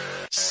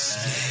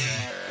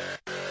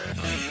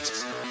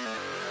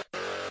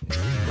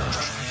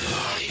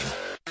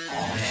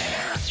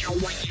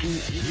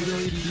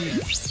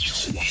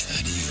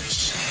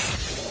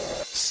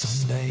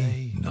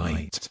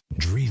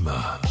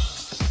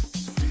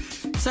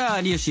さ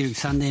あ有吉弘行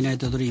サンデーナイ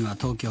トドリームは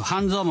東京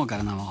半蔵門か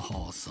ら生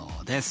放送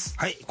です。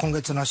はい、今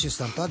月のアシス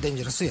タントはデン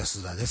ジャラス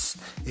安田です。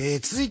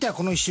続いては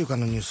この1週間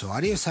のニュースを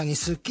有吉さんに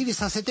スッキリ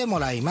させても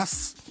らいま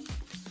す。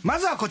ま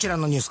ずはこちら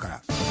のニュースか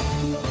ら。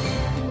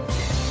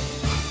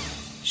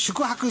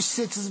宿泊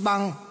施設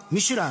版ミ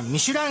シュラ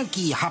ン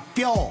キー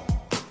発表。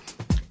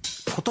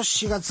今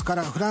年4月か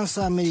らフラン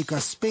ス、アメリ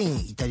カ、スペイン、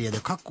イタリアで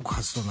各国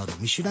初となる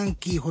ミシュラン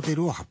キーホテ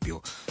ルを発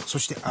表。そ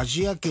してア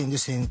ジア圏で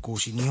先行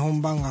し日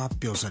本版が発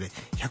表され、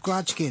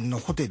108件の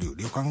ホテル、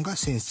旅館が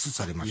選出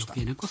されました。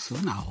余計なことす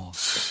るな、アホ。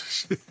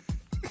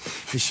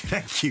ミシュラ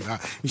ンキーは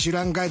ミシュ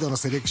ランガイドの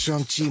セレクショ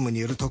ンチームに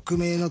よる匿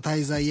名の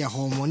滞在や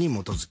訪問に基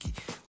づき、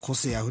個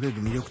性あふれ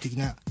る魅力的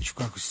な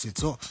宿泊施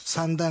設を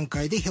3段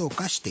階で評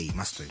価してい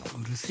ますというの。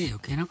うるせえ、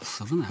余計なこと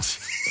するな。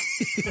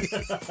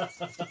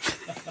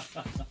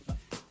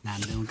何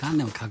でもかん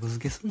でも格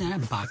付けすんじゃない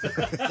バカ。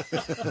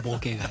ボ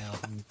ケがよ、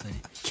本当に。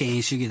権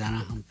威主義だな、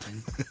本当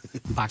に。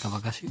バカ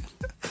バカしいよ。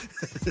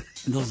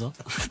どうぞ。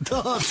ど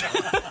うぞ。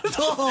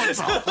どう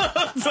ぞ。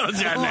そう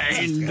じゃな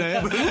いんだ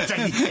よ。ぶった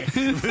切っ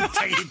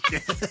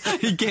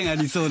て。意見あ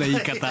りそうな言い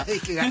方。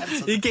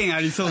意見あ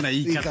りそうな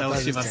言い方を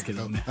しますけ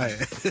どね。はい。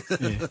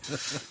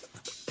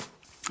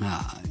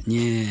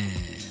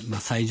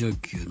最上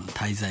級の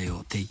滞在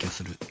を提供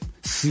する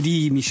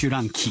3ミシュ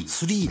ランキー。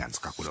3なんで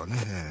すか、これはね。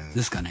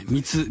ですかね。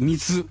三つ。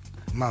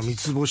まあ三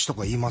つ星と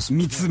か言いますも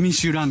んね。三つミ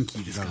シュランキ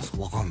ーですか。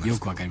わかんない。よ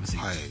くわかりません。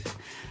はい。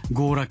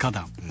強羅花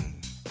壇、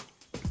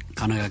神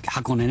奈川県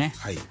箱根ね。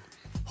はい。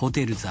ホ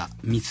テルザ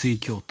三井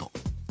京都、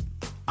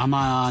ア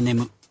マネ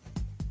ム、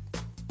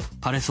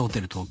パレスホ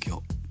テル東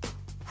京、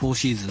フォー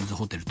シーズンズ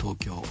ホテル東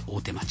京大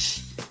手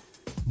町、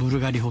ブル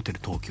ガリホテル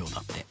東京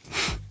だって。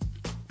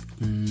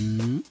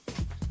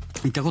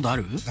行ったことあ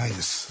る？ない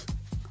です。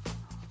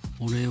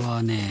俺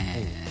は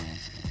ね、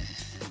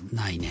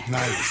ないね。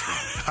ないです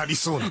か。あり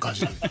そうな感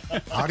じ。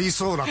あり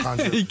そうな感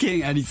じ。意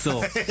見あり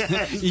そう。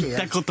行っ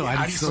たこと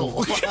ありそ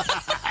う。あ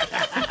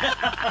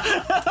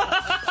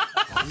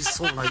り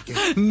そうな意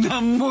見。な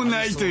んも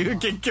ないという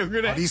結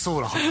局ね。ありそ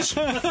うな話。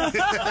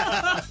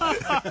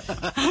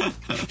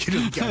ひ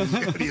ろゆき有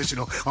吉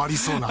のあり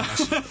そうな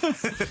話。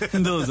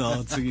どう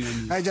ぞ次のニ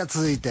ュース。はい、じゃあ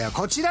続いては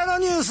こちらの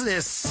ニュースで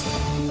す。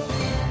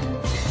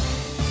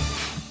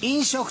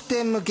飲食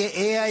店向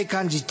け AI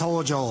漢字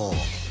登場。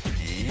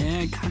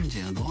AI 漢字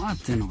はどうなっ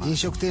てんのかな。飲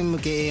食店向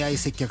け AI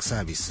接客サ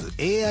ービス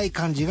AI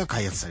漢字が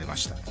開発されま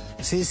した。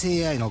生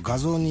成 AI の画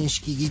像認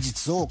識技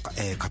術を、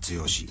活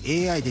用し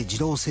AI で自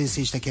動生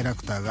成したキャラ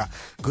クターが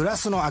グラ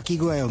スの空き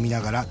具合を見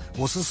ながら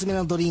おすすめ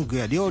のドリンク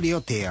や料理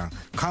を提案、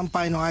乾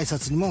杯の挨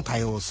拶にも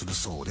対応する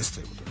そうですと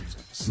いうことでござい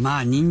ます。ま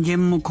あ人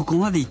間もここ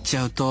まで行っち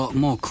ゃうと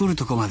もう来る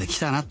とこまで来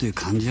たなという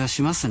感じは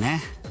します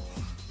ね。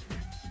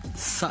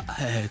さあ、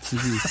次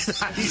あ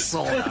り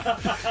そうな、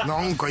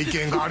なんか意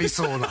見があり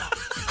そうなな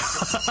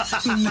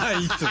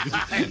いとい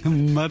う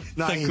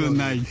全く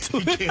ないと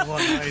意見は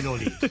ないの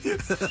に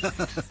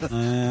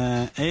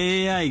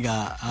AI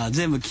が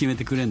全部決め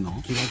てくれん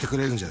の？決めてく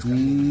れるんじゃないです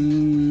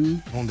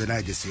か。飲んでな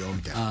いですよ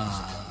みたい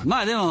な。ま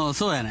あでも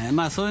そうやね。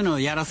まあそういうの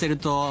をやらせる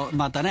と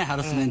またねハ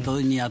ラスメン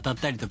トに当たっ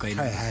たりとかい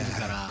ろいろする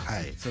から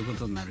そういうこ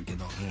とになるけ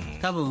ど、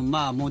多分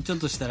まあもうちょっ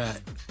としたら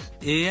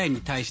AI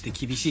に対して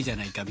厳しいじゃ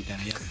ないかみたい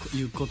ない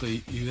うこと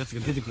言うやつ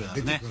が出てくるだ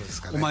ろうね。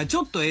お前ち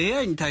ょっと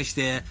AI に対し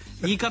て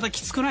言い方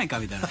きつくないか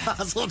みたいな。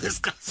そうで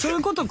すか。そうい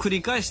うことを繰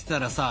り返してた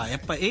らさ、やっ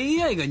ぱ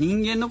AI が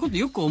人間のこと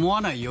よく思わ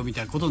ないよみ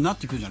たいなことになっ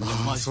てくるじゃん。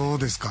そう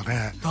ですか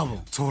ね。多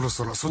分そろ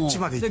そろそっち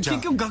までいっちゃう。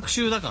結局学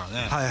習だから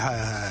ね。はいはい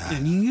は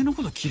い。人間の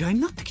こと嫌いに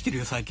なってきてる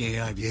よ最近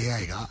AI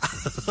が。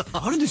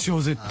あるでし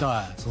ょ絶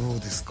対。そう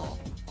ですか。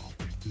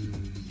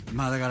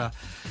まあだから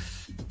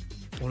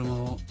俺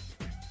も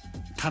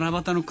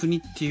七夕の国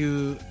って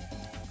いう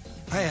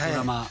ド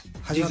ラマ、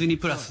ディズニ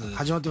ープラス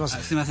始まってま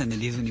す。すいませんね、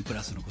ディズニープ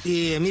ラスのこと。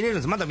いや見れるん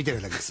です。まだ見て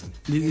るだけです。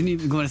ディズニ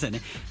ーごめんなさい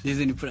ね。ディ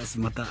ズニープラス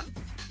また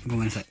ご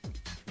めんなさい。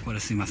これ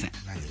すいません。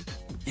何？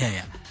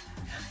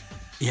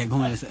いやご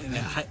めんなさい。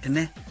はい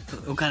ね。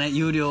お金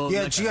有料。い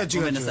や違う。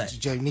ごめんなさい。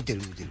じゃ見て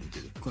る。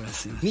これ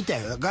すいません。見た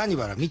よ。ガーニ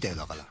バル見たよ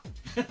だから。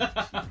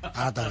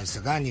あなたのです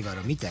よ。ガーニバ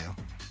ル見たよ。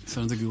そ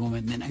の時ご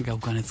めんね、なんかお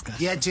金使う。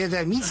いや違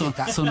う見て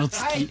た。その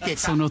月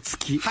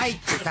入っ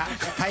てた。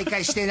大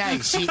会してな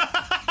いし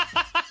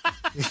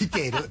見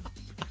てる。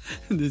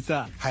で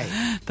さ、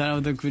七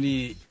夕の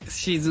国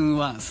シーズン3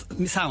話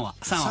全3話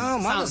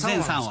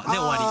で終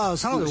わり。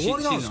3話で終わ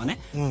りなんですか。ね。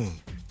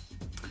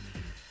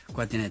こう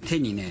やってね手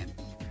にね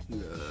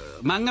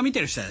漫画見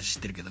てる人は知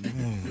ってるけどね、う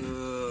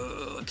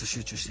ーっと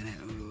集中してね、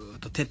うーっ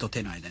と手と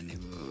手の間にねう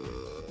ーっ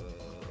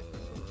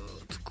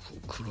とこう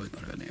黒い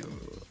丸がね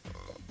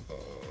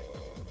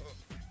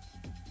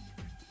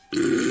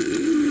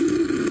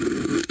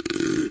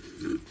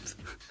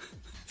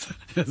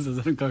そ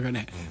の顔が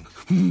ね、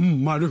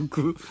丸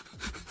く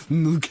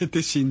抜け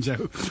て死んじゃ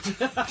う。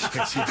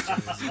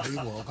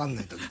今わかん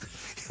ないと思って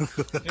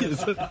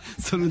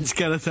その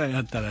力さえ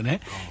あったら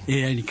ね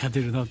AI に勝て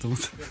るなと思っ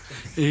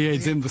て AI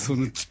全部そ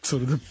れでポン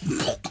って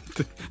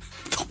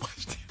飛ば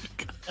し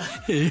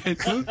てやる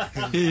から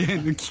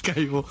AI の機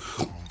械を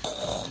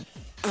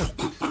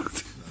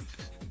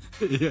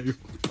AI を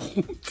ポ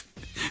ンって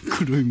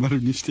黒い丸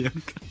にしてや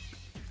るから。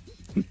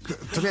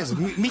とりあえず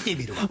見て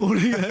みるわ。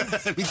俺が見てみ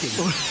る。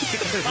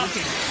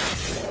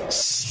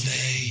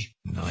Stay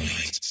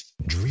Night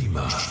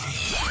Dreamer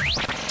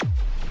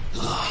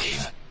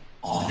Live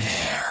on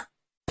air.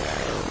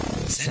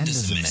 Send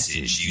us a message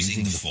message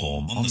using the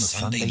form on the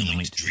Sunday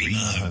Night Dreamer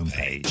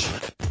homepage.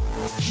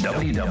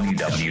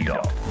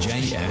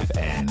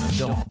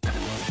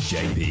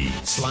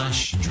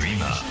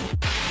 www.jfn.jp/dreamer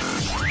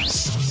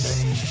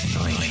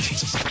Sunday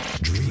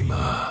Night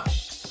Dreamer。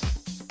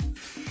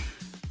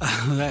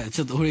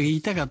ちょっと俺言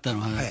いたかったの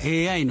は、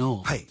AI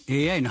の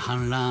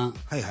反乱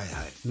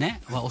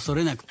ねは恐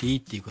れなくていい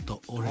っていうこ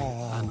と。俺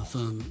そ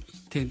の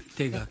手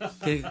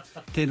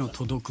の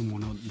届くも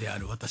のであ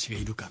る私が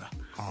いるから、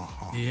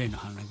AI の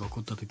反乱が起こ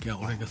った時は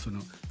俺がそ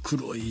の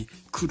黒い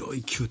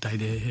球体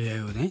で AI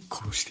をね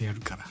殺してや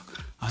るから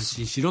安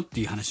心しろって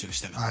いう話をし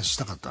たかった。し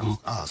たかった。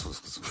そうで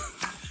すか。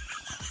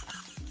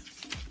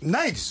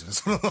ないですよね、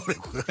その能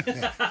力が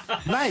ね。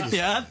ないです。い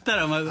や、あった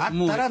らあっ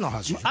たらの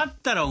話。あっ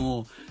たら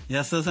もう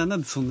安田さんな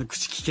んてそんな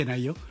口聞けな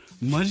いよ。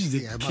マジ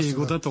で敬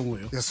語だと思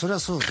うよ。いや、そりゃ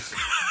そうですよ。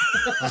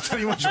当た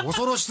り前でしょ。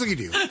恐ろしすぎ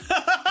るよ。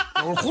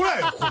俺来ない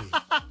よ、ここに。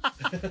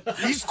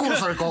いつ殺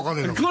されるか分かん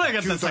ねえの。来なか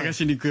ったら探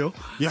しに行くよ。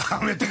や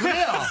めてく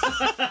れよ。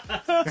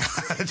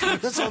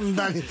そん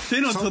なに。手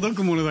の届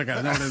くものだか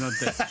らね、俺だっ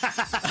て。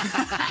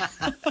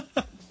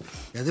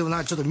いや、で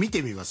もちょっと見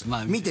てみます。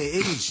見て絵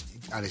に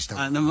あれした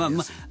方がいい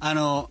です。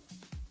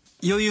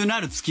余裕の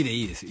ある月で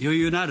いいです。余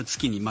裕のある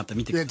月にまた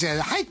見てください。い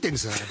や、入ってんで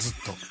すよ、ずっ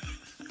と。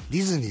デ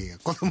ィズニーが、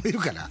子供いる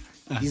から、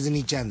ディズ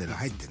ニーチャンネル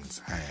入ってるんで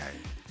す。はいはい。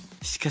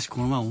しかし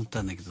この前思っ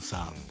たんだけど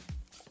さ、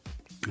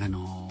三井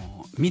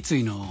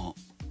の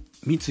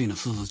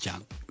すずちゃ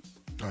ん、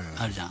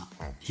あるじゃん。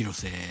広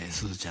瀬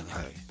すずちゃんだっ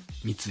け。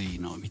三井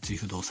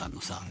不動産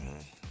のさ、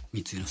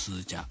三井のす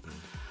ずちゃん。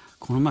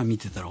この前見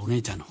てたらお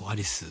姉ちゃんの方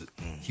広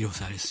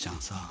瀬アリスちゃん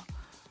さ、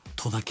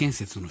戸田建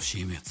設の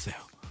CM やってたよ。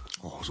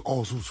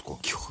そうですか。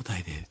兄弟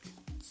で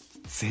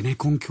ゼネ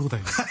コン兄弟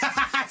で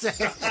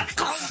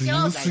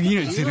強すぎ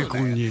ないゼネコ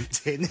ンに。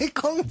ゼネ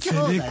コン兄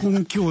弟。ゼネコ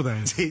ン兄弟。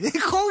ゼネ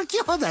コン兄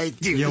弟っ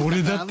ていう。いや、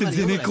俺だって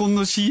ゼネコン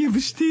の CM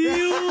してよ。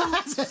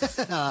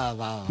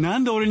な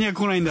んで俺には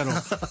来ないんだろう。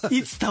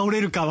いつ倒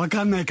れるか分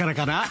かんないから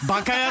かな。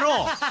バカ野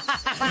郎。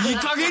いい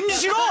加減に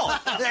しろ。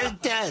言っ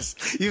てないです。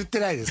言って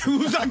ないです。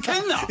ふざけ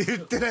んな。言っ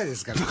てないで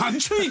すから。何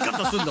ちゅう言い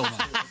方すんだお前。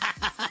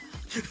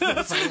不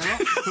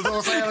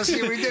動産屋の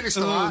CM に出る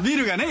人はビ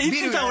ルがねい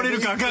つ倒れ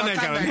るか分かんない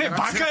からね。バ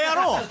カ野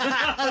郎。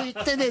言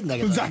ってねえんだ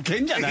けど。ふざけ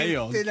んじゃない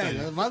よ。言ってない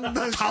よ。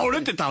倒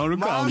れて倒れる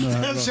か。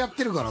漫談しちゃっ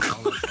てるから。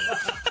漫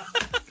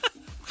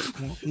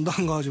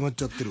談が始まっ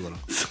ちゃってるから。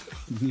も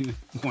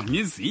うニ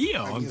ュースいい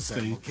よ本当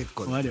に。結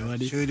構終わ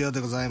り終了で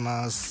ござい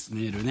ます。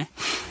メールね。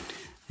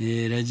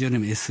ラジオネ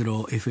ーム S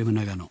ロー FM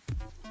長野。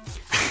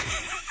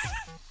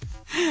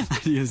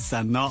有吉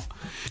さんの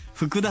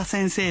福田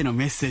先生の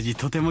メッセージ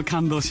とても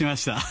感動しま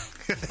した。な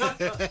ん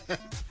で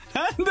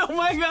お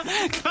前が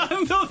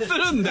感動す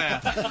るんだよ。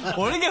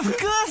俺が福田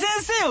先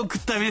生を送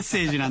ったメッ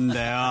セージなん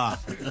だよ。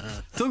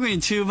特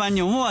に中盤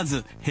に思わ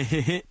ずへ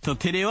へへと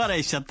照れ笑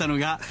いしちゃったの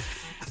が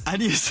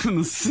有吉さん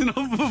の素の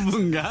部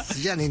分が素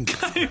じゃねえんだよ。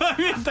垣間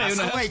見えたよう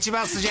なそこが一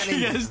番素じゃねえん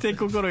だよ。気がして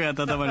心が温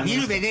まりました。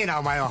見るべねえな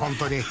お前は本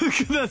当に。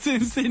福田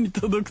先生に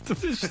届くと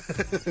嬉しい。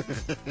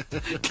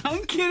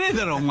関係ねえ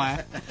だろお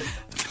前。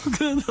福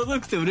田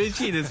届くと嬉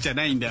しいですじゃ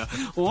ないんだよ。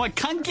お前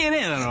関係ね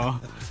えだろ。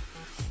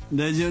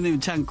ラジオネーム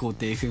ちゃんこう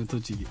て FM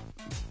栃木。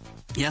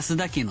安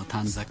田家の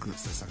短冊。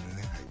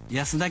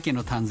安田家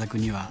の短冊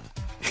には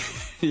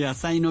野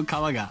菜の皮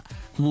が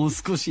もう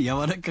少し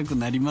柔らかく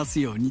なります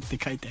ようにって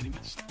書いてあり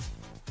ました。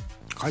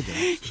書いてな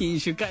い。品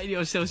種改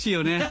良してほしい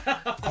よね。皮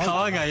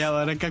が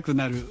柔らかかく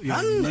なるよ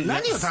うに、ね、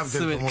何を食べ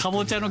てるの。か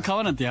ぼちゃの皮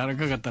なんて柔ら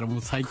かかったらも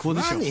う最高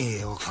でしょ。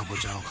何よかぼ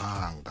ちゃの皮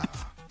なんか。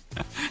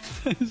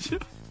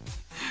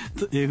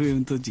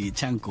FM 栃木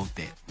ちゃんこう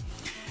て。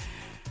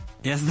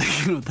安田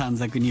家の短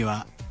冊に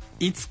は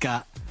いつ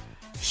か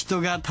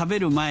人が食べ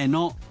る前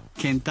の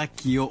ケンタッ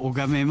キーを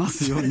拝めま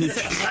すように。ふ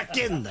ざ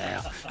けんな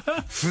よ。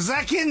ふ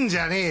ざけんじ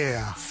ゃねえよ。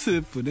ス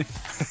ープね。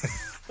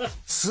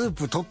スー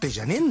プ取って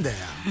じゃねえんだよ。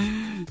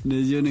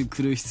ラジオネーム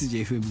黒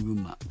羊 FM 群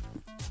馬。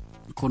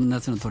この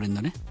夏のトレン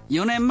ドね。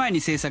4年前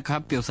に制作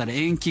発表され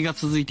延期が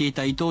続いてい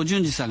た伊藤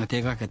潤二さんが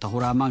手掛けた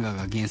ホラー漫画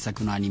が原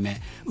作のアニメ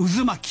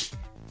渦巻き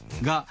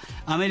が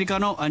アメリカ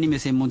のアニメ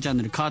専門チャン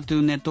ネルカートゥ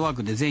ーンネットワー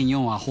クで全4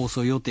話放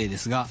送予定で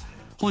すが、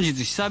本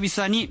日久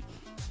々に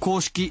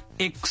公式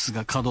X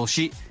が稼働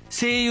し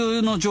声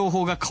優の情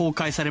報が公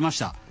開されまし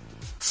た。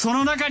そ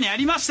の中にあ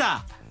りまし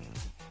た、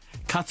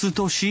勝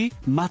利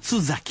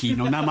松崎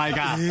の名前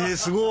が。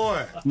すごい。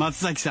松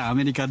崎さんア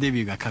メリカデ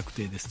ビューが確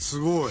定です。す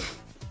ごい。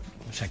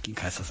借金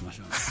返させまし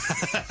ょう、ね、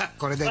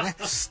これで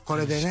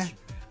ね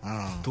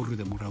ドル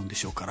でもらうんで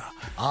しょうから。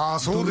ああ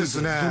そうで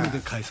すね。ドルで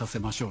返させ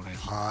ましょうね。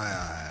は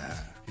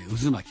いはい。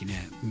渦巻き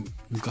ね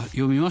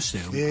読みました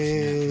よ。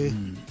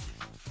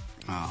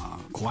ああ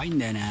怖いん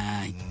だよ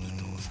ね伊藤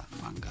さん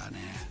の漫画ね。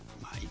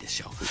まあいいで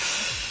しょう。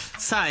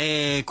さあ、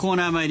コー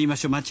ナー参りま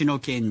しょう。町の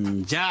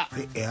賢者。あ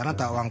な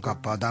たはワンカッ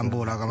パーダン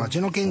ボーラーが町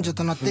の賢者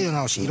となって世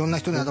直しいろんな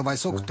人にアドバイ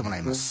スを送ってもら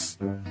います。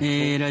ラ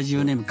ジ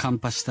オネームカン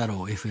パシ太郎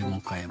FM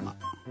岡山。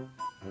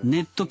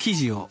ネット記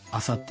事を漁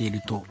っている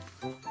と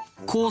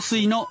香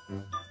水の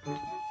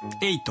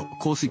8、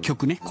香水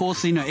曲ね、香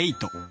水の8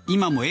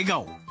今も笑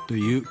顔と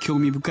いう興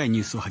味深いニ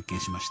ュースを発見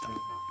しました。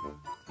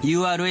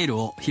URL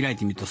を開い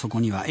てみると、そこ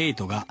にはエイ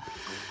トが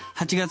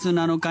8月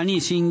7日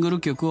にシングル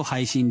曲を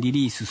配信リ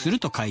リースする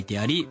と書いて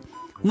あり、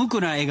無垢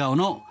な笑顔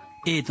の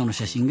エイトの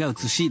写真が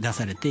写し出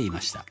されてい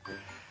ました。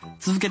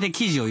続けて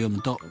記事を読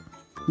むと、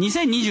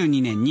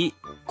2022年に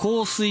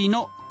香水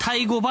のタ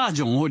イ語バー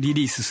ジョンをリ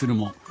リースする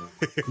も、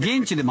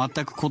現地で全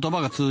く言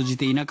葉が通じ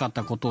ていなかっ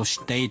たことを知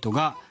ったエイト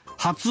が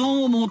発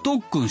音を猛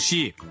特訓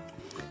し、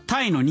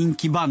タイの人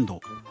気バン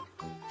ド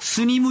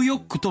スニムヨッ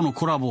クとの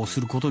コラボをす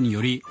ることに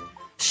より、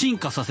進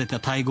化させた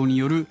タイ語に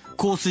よる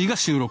香水が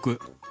収録。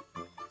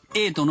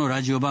エイトの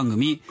ラジオ番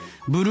組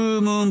ブル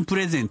ームーンプ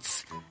レゼン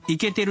ツイ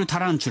ケてるタ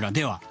ランチュラ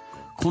では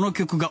この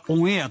曲が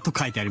オンエアと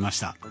書いてありまし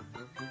た。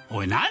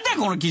おい、なんだよ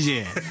この記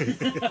事。香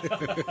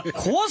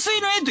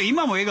水のエイト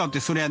今も笑顔って、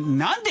そりゃ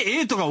なんで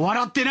エイトが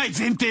笑ってない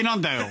前提な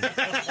んだよ。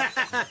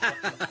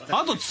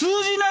あと通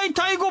じない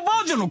タイ語バ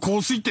ージョンの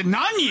香水って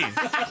何？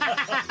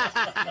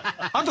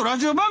あとラ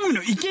ジオ番組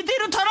のイケて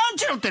るタラン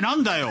チュラってな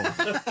んだよ。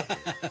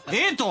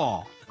エイ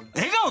ト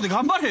笑顔で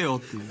頑張れ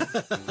よっていう。確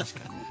かにね、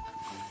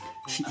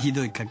ひ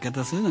どい書き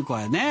方するの、こ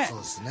れね。そう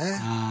ですね。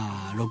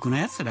ああ、ろくな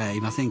やつら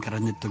いませんから、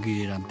ネット記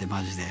事なんて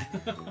マジで。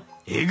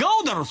笑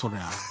顔だろそり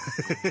ゃ。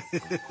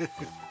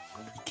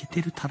イケ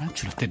てるタラン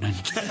チュラって何？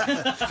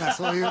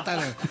そういうタ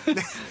ラン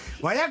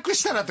和訳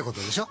したらってこと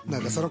でしょ。な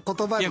んかその言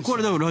葉に。いや、こ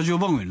れだからラジオ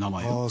番組の名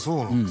前よ。ああ、そ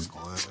うなんですか。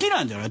好き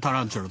なんじゃない、タ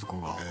ランチュラとか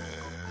が。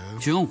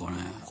違うんかね。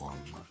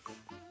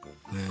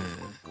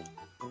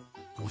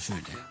面白い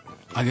ね。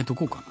あげと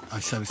こうかな、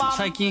久々。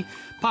最近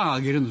パンあ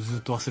げるのず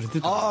っと忘れて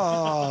た。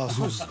ああ、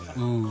そうですね。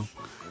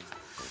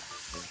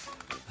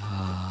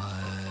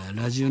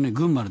ラジオね、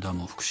群馬のダ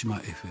ム福島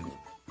FM。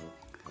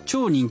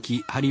超人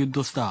気ハリウッ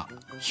ドスタ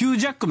ーヒュー・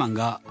ジャックマン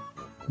が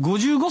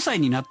55歳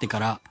になってか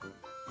ら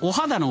お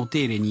肌のお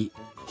手入れに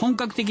本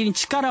格的に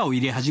力を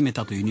入れ始め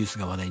たというニュース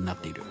が話題になっ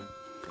ている。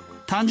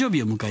誕生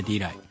日を迎えて以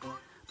来、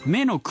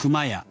目のク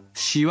マや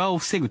シワを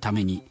防ぐた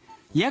めに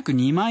約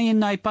2万円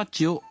のアイパッ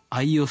チを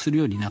愛用する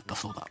ようになった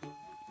そうだ。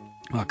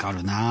わか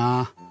る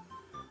な。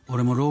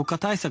俺も老化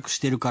対策し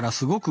てるから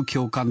すごく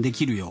共感で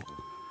きるよ。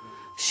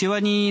シ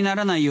ワにな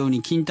らないよう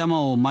に金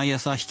玉を毎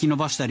朝引き伸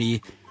ばした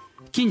り、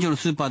近所の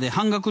スーパーで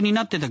半額に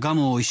なってたガ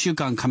ムを1週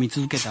間噛み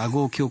続けて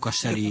顎を強化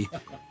したり、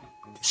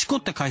しこ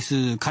った回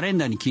数カレン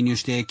ダーに記入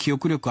して記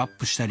憶力アッ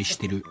プしたりし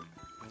てる。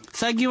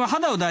最近は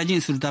肌を大事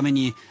にするため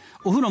に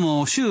お風呂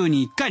も週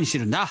に1回にして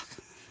るんだ。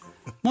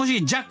も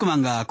しジャックマ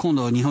ンが今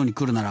度日本に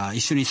来るなら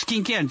一緒にスキ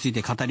ンケアについ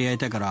て語り合い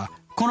たいから、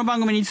この番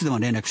組にいつでも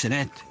連絡して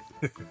ねって。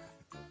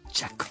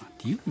ジャックマンって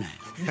言うなよ。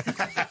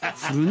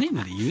フルネー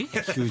ムで言えよ、ヒ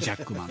ュー・ジャ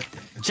ックマンって。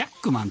ジャッ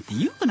クマンって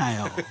言うな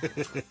よ。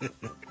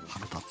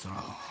腹立つ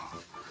な。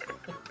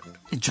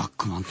ジャッ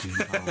クマンって言うん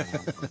だろ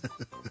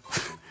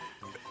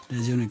う。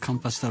ラジオにカン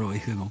パチ太郎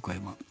FM 岡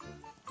山。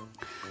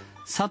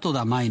里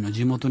田舞の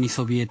地元に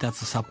そびえ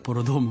立つ札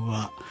幌ドーム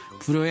は、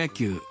プロ野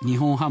球日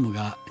本ハム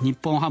が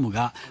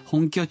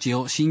本拠地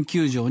を新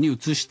球場に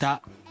移し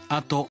た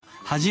後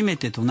初め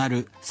てとな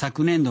る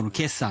昨年度の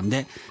決算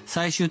で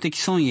最終的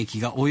損益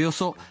がおよ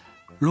そ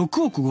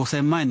6億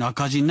5,000万円の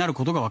赤字になる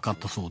ことが分かっ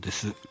たそうで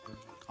す。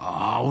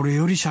ああ、俺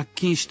より借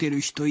金して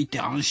る人いて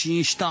安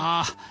心し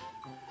た。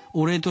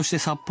お礼として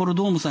札幌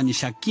ドームさんに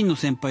借金の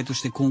先輩と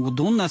して今後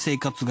どんな生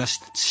活が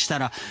した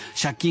ら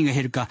借金が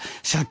減るか、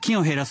借金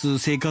を減らす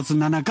生活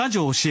7か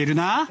条を教える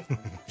な。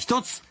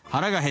一つ、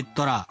腹が減っ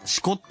たら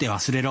しこって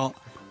忘れろ。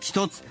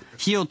一つ、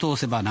火を通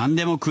せば何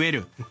でも食え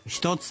る。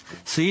一つ、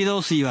水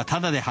道水はタ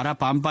ダで腹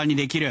パンパンに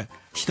できる。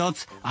一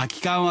つ、空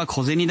き缶は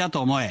小銭だ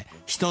と思え。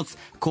一つ、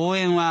公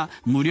園は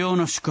無料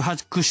の宿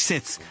泊施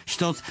設。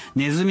一つ、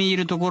ネズミい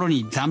るところ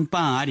に残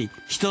飯あり。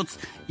一つ、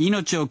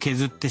命を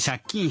削って借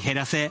金減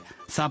らせ。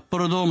札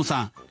幌ドーム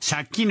さん、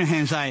借金の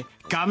返済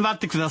頑張っ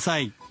てくださ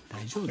い。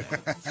大丈夫だよ、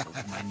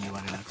お前に言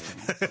われなくて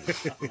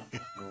も。本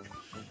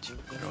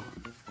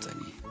当に。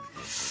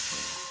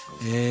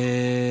ラ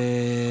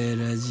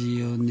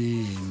ジオネ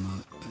ーム、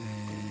ど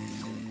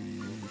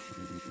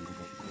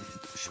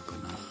うしようか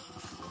な。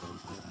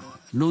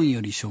論よ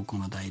り証拠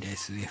の大レー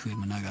ス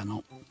FM 長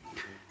野。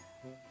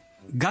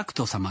ガク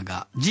ト様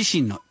が自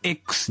身の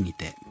X に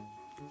て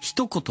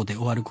一言で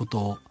終わること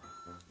を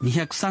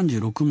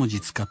236文字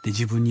使って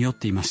自分に酔っ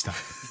ていました。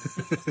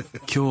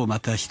今日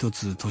また一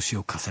つ年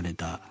を重ね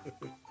た。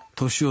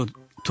年は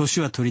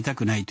取りた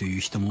くないという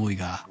人も多い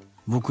が、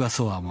僕は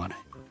そうは思わない。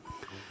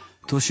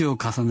年を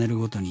重ねる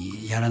ごと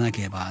にやらな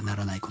ければな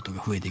らないこと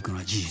が増えていくの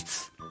は事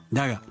実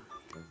だが、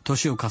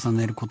年を重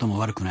ねることも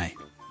悪くない。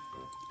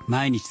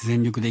毎日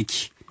全力で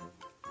生き、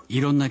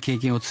いろんな経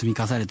験を積み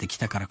重ねてき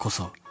たからこ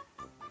そ、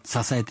支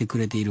えてく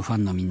れているファ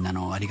ンのみんな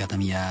のありがた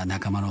みや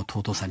仲間の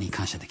尊さに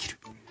感謝できる。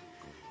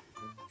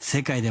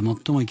世界で最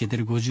もイケて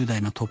る50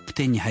代のトップ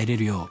10に入れ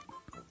るよう、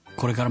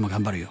これからも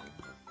頑張るよ。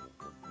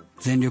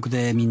全力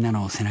でみんな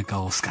の背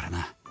中を押すから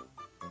な。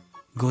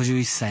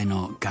51歳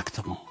のガク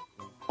トも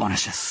同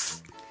じで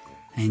す。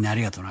みんなあ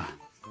りがとうな。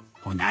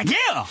おい、投げよ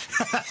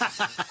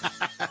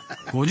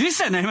51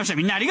歳になりました。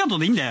みんなありがとう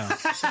でいいんだよ。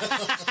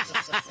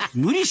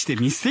無理して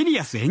ミステリ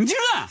アス演じる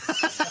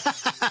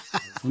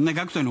な。そんな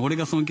ガクトに俺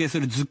が尊敬す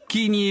るズッ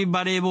キーニ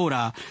バレーボー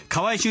ラー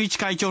河合俊一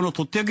会長の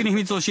とっておきの秘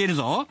密を教える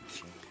ぞ。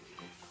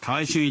河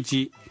合俊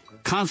一、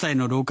関西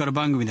のローカル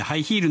番組でハ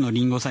イヒールの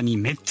リンゴさんに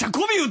めっちゃ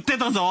媚び売って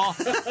たぞ。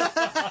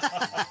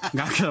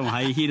ガクトも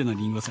ハイヒールの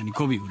リンゴさんに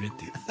媚び売れっ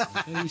ていう。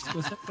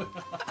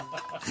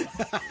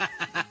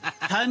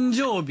誕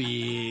生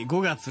日、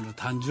5月の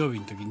誕生日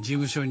の時に事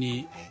務所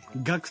に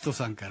ガクト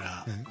さんか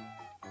ら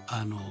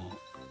誕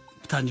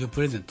生日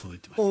プレゼント届い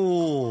てました。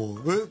お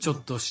ー、ちょ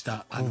っとし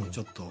た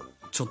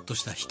ちょっと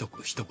した一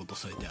言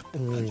添えてあって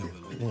誕生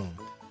日の上で、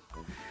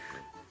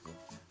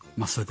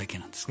まあそれだけ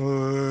なんですけ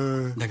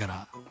ど、だか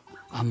ら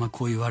あんま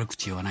こういう悪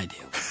口言わないで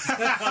よ。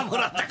も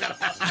らったから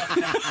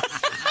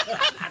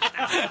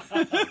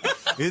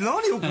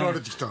何送ら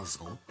れてきたんです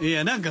か？い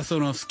や、なんかそ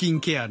のスキン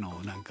ケアの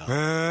なんか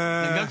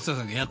ガクト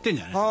さんがやってん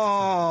じゃない？あ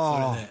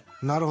あ、それで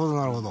なるほど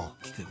なるほど。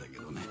来てたけ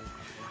どね。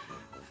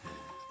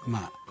ま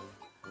あ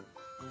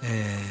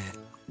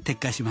撤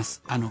回しま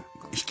す。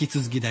引き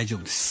続き大丈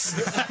夫です。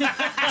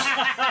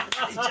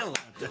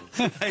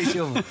大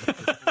丈夫。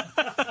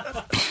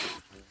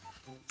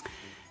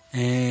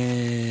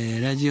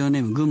ラジオネ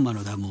ーム群馬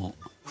のダモ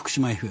福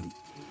島 FM。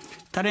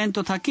タレン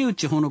ト竹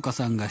内ほのか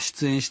さんが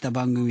出演した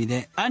番組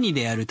で兄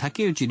である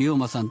竹内涼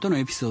真さんとの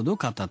エピソードを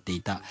語って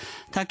いた。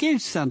竹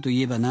内さんと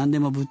いえば何で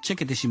もぶっちゃ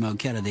けてしまう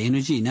キャラで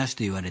NG なし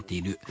と言われて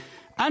いる。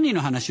兄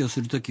の話を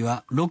するとき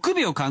は6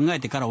秒考え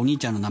てからお兄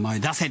ちゃんの名前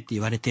を出せって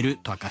言われてる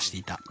と明かして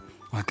いた。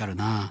わかる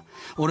な。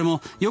俺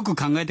もよく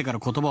考えてから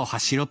言葉を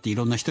発しろってい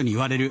ろんな人に言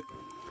われる。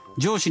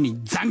上司に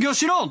残業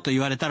しろと言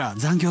われたら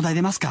残業代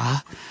出ます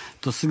か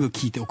とすぐ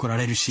聞いて怒ら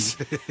れるし、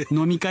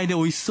飲み会で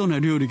美味しそうな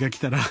料理が来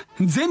たら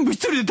全部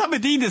一人で食べ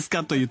ていいです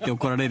かと言って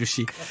怒られる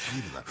し、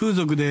風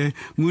俗で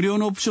無料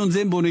のオプション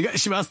全部お願い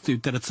しますと言っ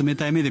たら冷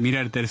たい目で見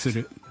られたりす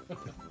る。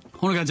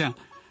ほのかちゃん、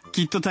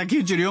きっと竹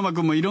内涼真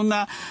君もいろん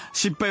な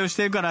失敗をし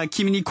てるから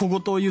君に小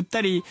言を言っ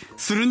たり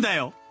するんだ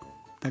よ。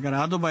だか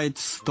らアドバイ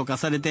スとか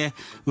されて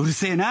うる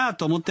せえな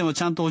と思っても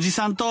ちゃんとおじ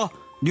さんと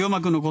龍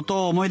馬くんのこ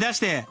とを思い出し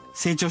て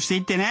成長してい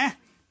ってね。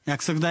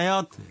約束だ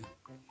よ。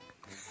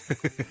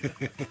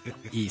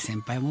いい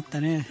先輩持った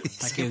ね、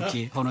竹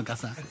内ほのか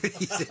さん。い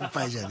い先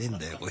輩じゃねえん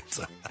だよこい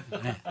つは、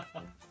ね、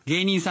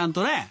芸人さん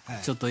とね、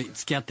ちょっと付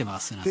き合ってま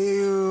すなんて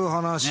いう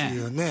話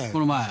をね、こ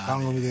の前番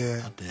組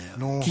で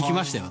聞き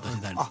ましたよ、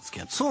私誰と付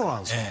き合って。そうな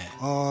んです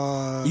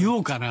か。言お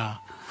うか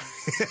な。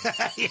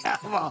いや、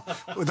ま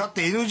あだっ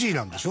て NG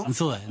なんでしょ。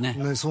そうだよね。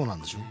そうな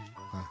んでしょ。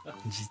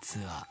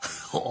実は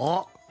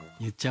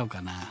言っちゃおう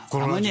かな。た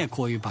まには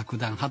こういう爆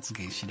弾発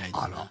言しない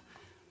とな。な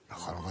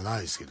かなかな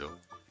いですけど。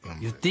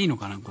言っていいの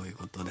かな、こういう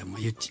ことでも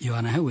言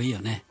わない方がいいよ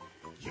ね。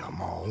いや、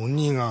まあ本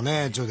人が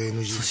ねちょっと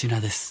NG。粗品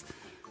です。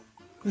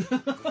本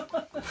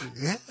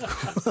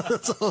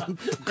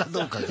当か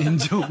どうか。炎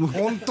上も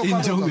本当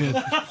かどう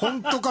か。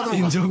本当かどうか。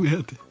炎上目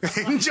当て。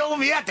炎上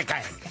目当てか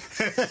い。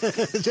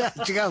じゃ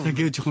あ違う。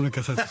竹内ほの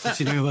かさんと粗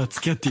品は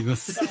付き合っていま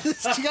す。違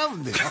う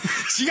んでしょ。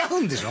違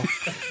うんでしょ。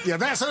いや、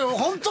だからそれ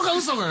本当か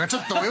嘘かがちょ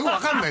っとよくわ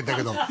かんないんだ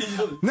けど。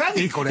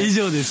何これ。以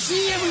上です。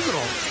CM 袋。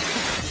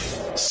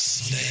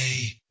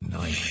Stay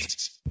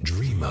night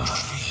dreamer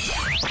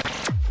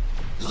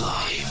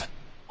live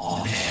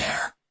on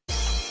air。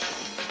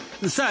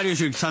さあ、有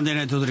吉弘行サンデー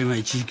ナイトドリームは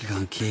1時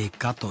間経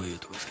過という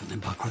ところですけど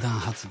ね、爆弾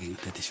発言が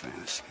出てしまい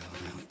ましたけどね、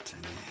本当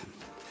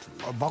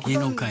にね。芸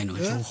能界の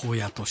情報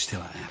屋として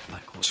はね、やっぱ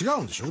りこう。違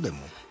うんでしょ、でも。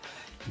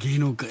芸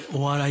能界、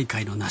お笑い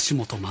界の梨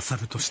本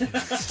勝として。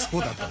そ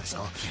うだったんです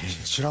か。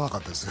知らなか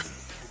ったです。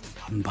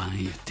バンバン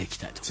言っていき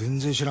たいと。全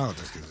然知らなかっ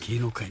たですけど。芸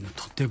能界の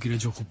とっておきの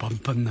情報バン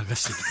バン流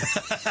してい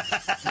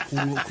き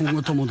たい。今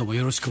後ともども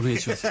よろしくお願い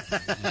します。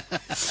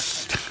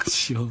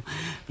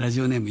ラ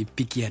ジオネーム一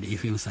匹やり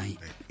FM さん。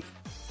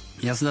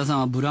安田さん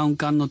はブラウン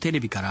管のテ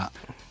レビから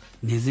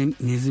ネズ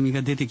ミ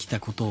が出てきた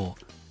ことを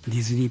デ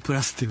ィズニープ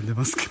ラスって呼んで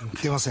ますか？言っ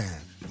てません。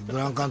ブ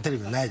ラウン管テレ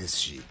ビないです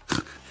し、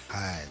は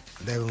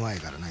い、だいぶ前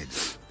からないで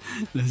す。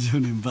ラジオ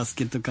ネームバス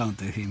ケットカウン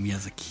ト FM 宮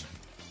崎。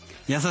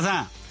安田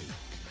さん、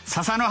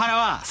笹の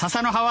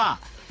葉は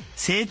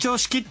成長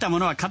しきったも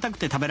のは硬く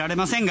て食べられ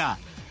ませんが、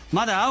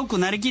まだ青く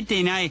なりきって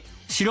いない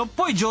白っ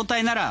ぽい状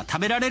態なら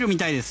食べられるみ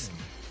たいです。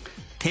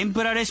天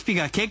ぷらレシピ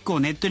が結構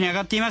ネットに上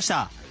がっていまし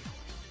た。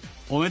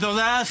おめでとうご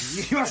ざいます。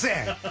いりませ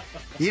ん。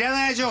いら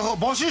ない情報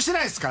募集して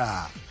ないですか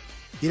ら。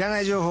いらな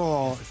い情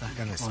報をい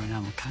らないです。俺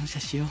らも感謝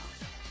しよう。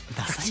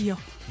ダサいよ。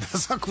ダ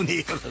サくねえ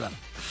よだから。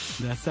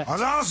ダサい。あ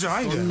ざーすじゃ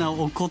ないんだよ。そんな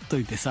怒っと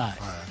いてさ、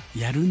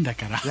やるんだ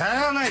から。や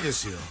らないで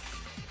すよ。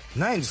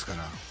ないんですか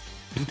ら。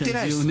売って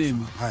ないです。ラジオネー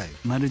ム、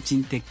マルチ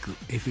ンテック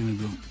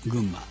FM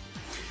群馬。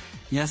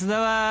安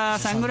田は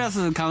サングラ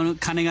ス買う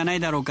金がな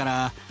いだろうか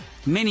ら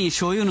目に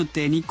醤油塗っ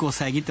て日光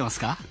遮ってます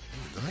か？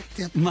どうやっ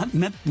てやって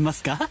なってま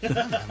すか？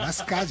マ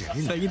スカーじゃね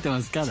えんだよ。遮って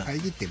ますか？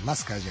遮ってマ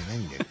スカーじゃない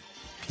んだよ。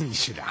手に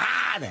しろ。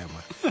あーだよ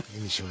お前。手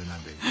にしろな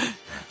んだよ。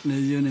ラ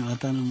ジオネーム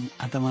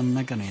頭の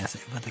中の野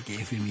菜畑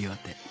FM 岩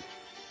手。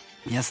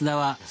安田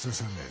は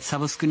サ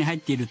ブスクに入っ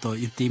ていると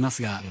言っていま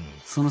すが、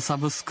そのサ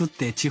ブスクっ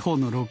て地方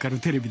のローカル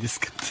テレビです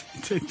か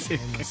って。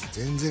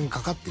全然か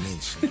かってね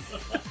えし。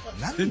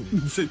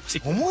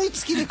思い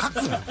つきで書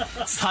くの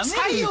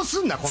採用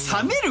すんな、こん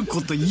な冷める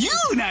こと言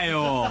うな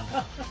よ。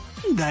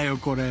なんだよ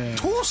これ。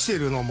通して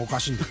るのもおか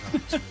しいんだか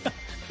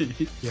ら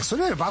いや、そ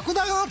れより爆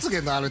弾発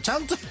言のちゃ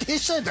んと否定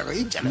しといた方がい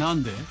いんじゃない？な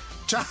んで？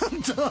ちゃん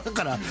とだ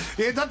から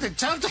だって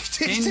ちゃんと否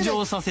定して炎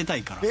上させた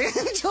いから。炎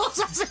上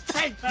させ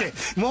たいって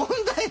問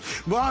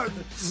題は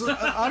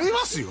ありま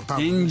すよ、多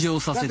分。炎上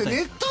させたい。だって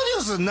ネットニ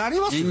ュースになり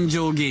ますよ。炎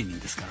上芸人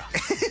ですから。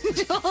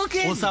炎上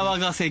芸人。お騒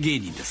がせ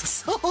芸人で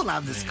すから。そうな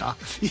んですか。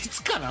い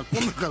つから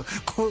こんなから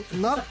こう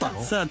なった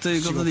の？さあ、とい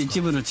うことで一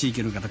部の地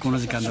域の方この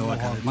時間でお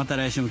別れ。また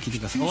来週も聞いて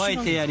ください。お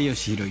相手有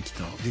吉弘行と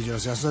デンジャラ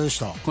ス安田でし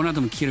た。この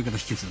後も聞ける方引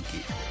き続き。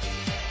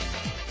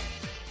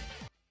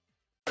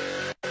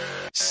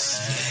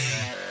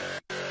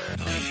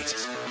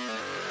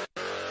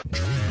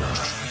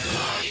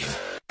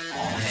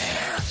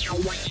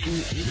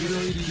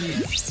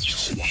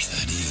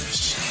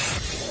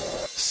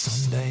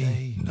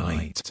Sunday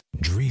Night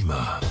Dreamer。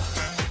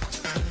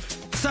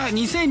 さあ、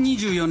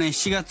2024年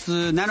7月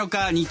7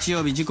日日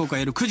曜日、時刻は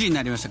夜9時に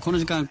なりました。この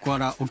時間か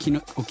ら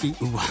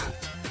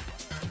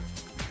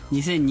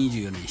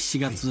2024年7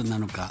月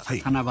7日、は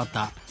い、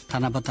七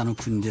夕の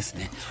国です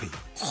ね、はい、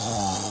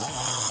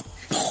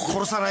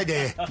殺さない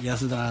で。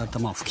安田の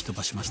頭を吹き飛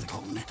ばしましたけ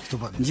どもね。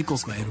時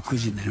刻は夜9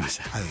時になりまし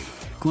た、はい、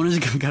この時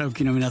間からお聞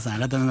きの皆さ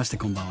ん、改めまして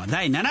こんばんは。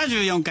第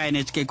74回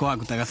NHK 紅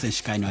白歌合戦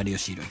司会の有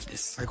吉弘行で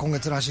す、はい、今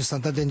月のアシスタ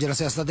ントはデンジャラ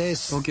ス安田で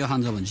す。東京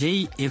半蔵門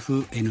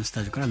JFN ス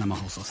タジオから生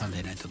放送サンデ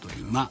ーナイトドリ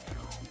ーマ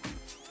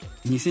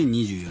ー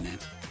2024年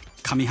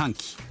上半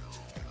期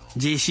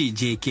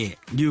JCJK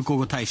流行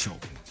語大賞。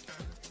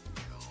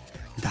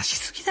出し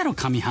すぎだろ、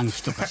上半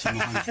期とか下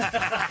半期とか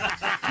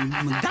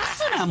もう出す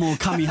な、もう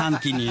上半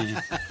期に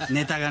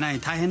ネタがない。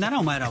大変だな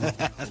お前らも。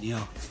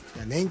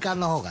年間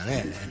の方が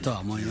ね、と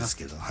は思います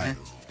けど、はい、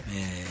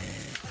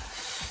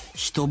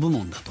人部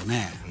門だと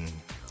ね、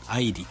ア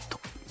イリット、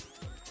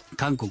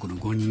韓国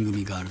の5人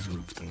組ガールズグ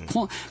ループと、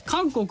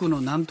韓国の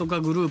なんと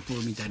かグループ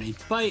みたいないっ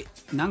ぱい、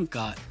なん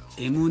か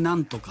M な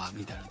んとか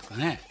みたいなとか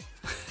ね。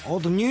あ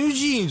とニュー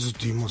ジーンズっ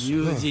て言いますよ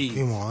ね。ニュージーンズ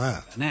今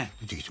はね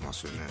出てきてま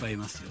すよね。いっぱいい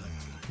ますよ、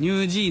ニ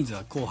ュージーンズ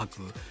は紅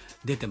白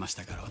出てまし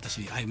たから、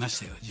私会いまし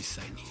たよ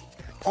実際に。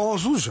ああ、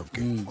そうでしたっけ、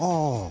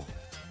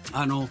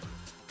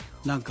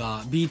なん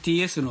か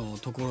BTS の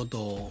ところ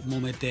と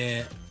揉め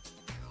て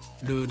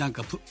るなん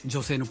か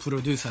女性のプロ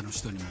デューサーの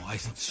人にも挨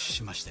拶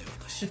しましたよ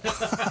私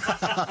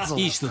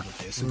いい人だっ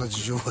たよ。そんな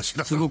事情は知ら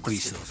なかった。すごくいい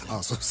人だったよ。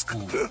あ、そうですか、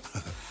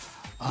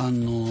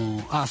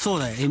そう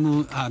だよ、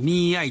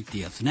ミーアイってい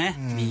うやつね、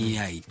ミ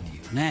ーアイって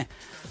いうね、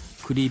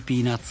クリー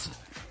ピーナッツ、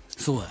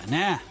そうだよ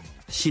ね、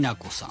しな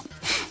こさん、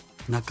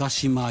中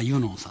島ゆ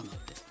のんさんだっ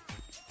て。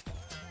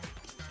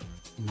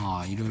ま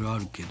あいろいろあ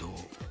るけど、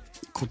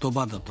言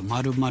葉だと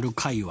〇〇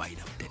界隈だっ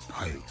て、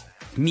はい、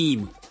ミ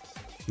ーム、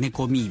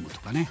猫ミームと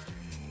かね、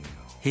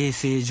平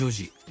成女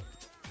児、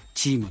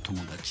チーム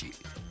友達、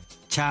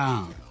チ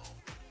ャ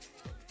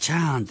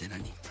ーンって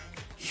何？い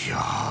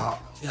や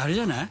あれ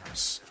じゃない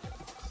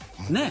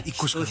ね、一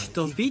個しかない。し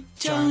とぴっ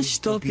ちゃん、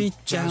しとぴっ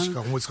ちゃん、し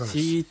か思いつかない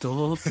です。し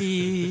と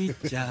ぴっ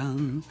ちゃ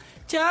ん、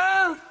ち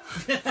ゃん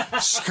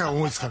しか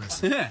思いつかないで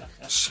す。ね、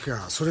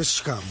それ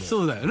しかもう。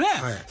そうだよね、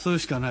はい、それ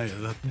しかない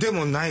よ。だってで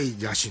もない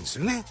らしいんです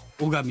よね。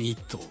小上一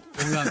頭、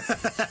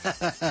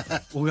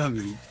小上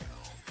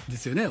で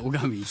すよね、小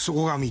上一頭。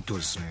小上一頭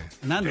ですね。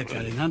なんだっけ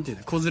あれ、なんていう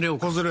の、子連れ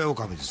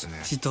狼ですね。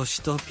しと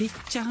しとぴっ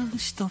ちゃん、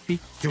しとぴっ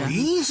ちゃん、でも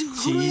イン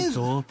フルエンし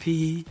と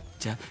ぴっ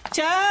ちゃん、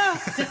ちゃ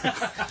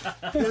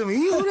ーんいやでもイ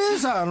ンフルエン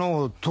サー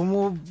のと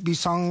もび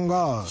さん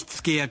が火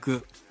付け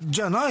役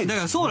じゃないです、ね、だ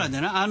からそうなんだ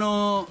よな。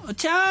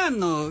チャーン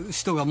の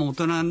人がもう大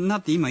人にな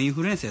って今イン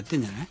フルエンサーやって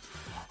んじゃない？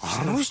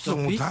あの人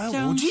もだい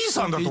ぶおじい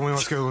さんだと思いま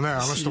すけどね。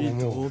あの人も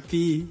もう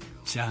ピー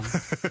ちゃん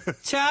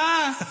ち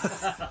ゃ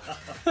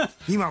ーん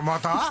今ま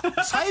た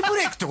再ブ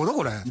レイクってこと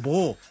これ。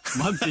もう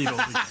待っていろ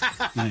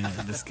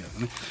ですけど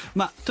ね。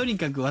まあとに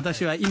かく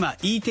私は今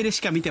E テレ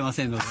しか見てま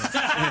せんので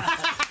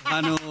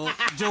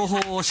情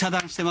報を遮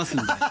断してますん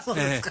で、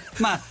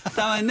まあ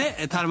たまにね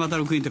七夕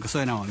の国とかそ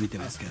ういうのは見て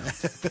ますけ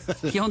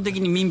ど基本的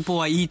に民放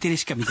は E テレ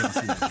しか見てま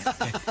せんの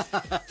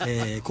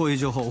で、こういう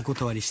情報をお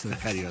断りしており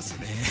ます。わかります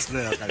ね。そ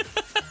れはわかる。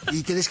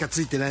E テレしか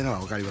ついてないのは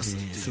わかります。そ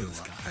うで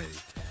すか。はい。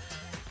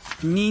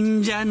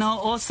忍者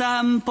のお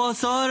散歩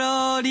そ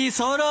ろり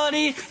そろ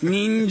り、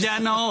忍者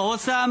のお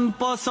散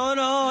歩そ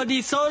ろ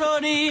りそろ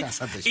り、いざとなっ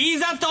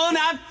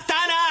た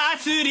らア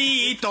ス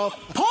リート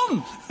ポ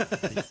ン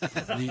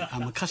あ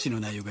んま歌詞の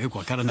内容がよく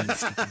わからないで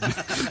すけどね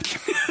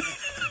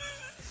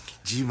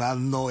自慢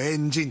のエ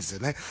ンジンですよ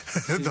ね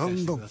ど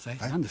んどん、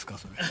何ですか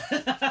それ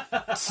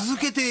続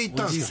けていっ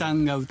たんですよ。おじさ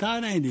んが歌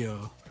わないで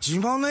よ。自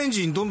慢のエン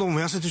ジンどんどん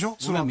燃やせでしょ。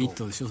それはミッ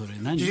トでしょ。それ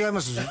何？違い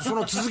ます。そ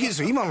の続きで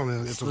すよ。今の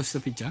やつ。人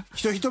ピッチャ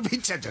ー？人ピ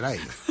ッチャーじゃない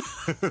よ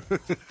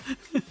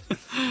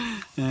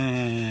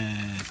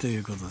とい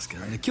うことですけ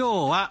どね、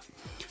今日は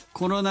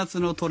この夏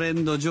のトレ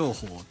ンド情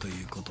報と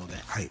いうことで、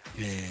はい、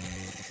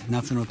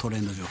夏のトレ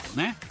ンド情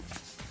報ね、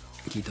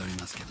聞いており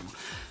ますけども、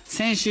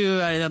先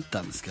週あれだっ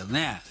たんですけど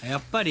ね、や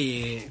っぱ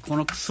りこ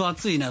のクソ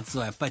暑い夏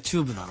はやっぱりチ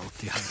ューブだろうっ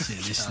ていう話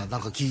でした。な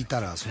んか聞いた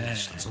らそうで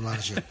した、その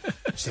話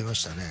してま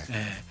した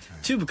ね。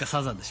チューブか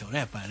サザンでしょうね、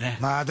やっぱりね。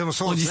まあでも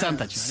そうですね、おじさん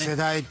たちはね、世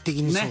代的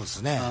にそうで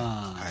すね。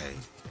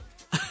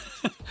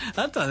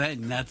あとは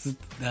何、夏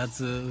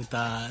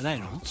歌ない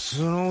の？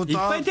夏の歌いっ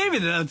ぱいテレビ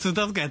で夏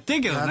歌とかやって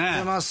るけどね。やっ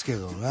てますけ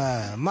ど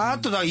ね。まああ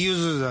とだゆ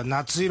ずだ、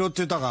夏色っ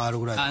て歌がある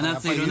ぐらいだから。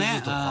夏色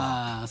ね。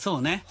ああ、そ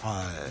うね。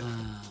は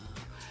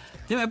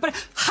い。でもやっぱり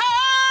夏休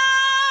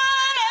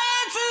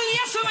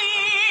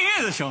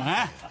みでしょう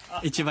ね。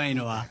一番いい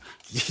のは。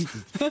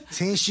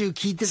先週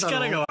聞いてたの。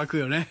力が湧く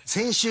よね。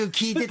先週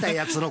聞いてた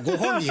やつのご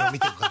本人を見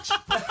てる感じ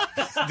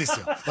です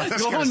よ。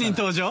ご本人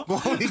登場？ご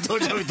本人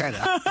登場みたいな。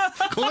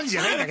ご本人じ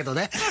ゃないんだけど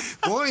ね。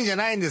ご本人じゃ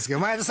ないんですけ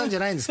ど、前田さんじゃ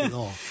ないんですけ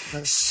ど。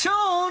湘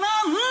南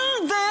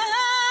で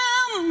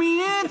見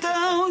え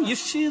た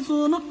吉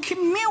津の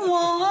君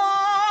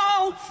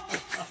は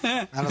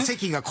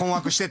関が困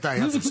惑してた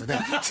やつですよね。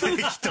関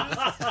と。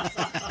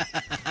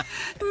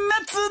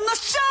夏の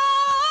少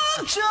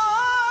女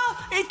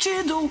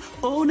一度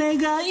お願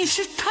い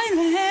したい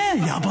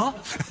ね。やば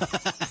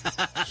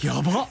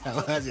やば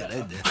じゃな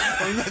いんだよ。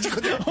同じこ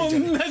とやって同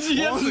じ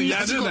やつや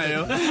るな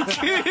よ。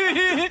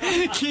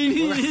気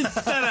に入っ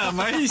たら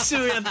毎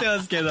週やって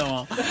ますけど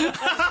も。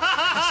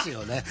歌詞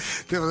をね。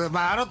でもね、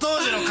まあ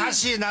当時の歌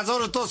詞なぞ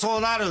るとそ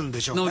うなるん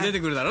でしょうね。の出て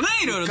くるだろうね。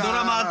いろいろド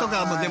ラマと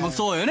かもでも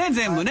そうよね、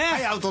全部ね。は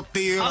い、アウトって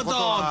いうようなこと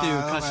はアウトっていう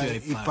歌詞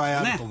がいっぱい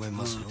あると思い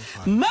ますよ。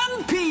マ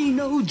ンピー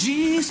の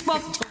G スポッ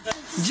ト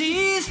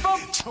G スポ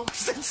ット直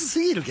接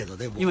すぎるけど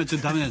ね。今ちょ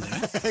っとダメなんじゃな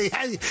い？いや、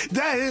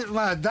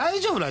まあ大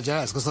丈夫なんじゃ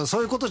ないですか。そ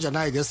ういうことじゃ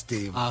ないですって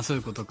いう。ああ、そう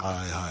いうことか。はい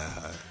はいはい。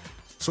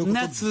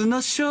夏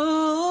の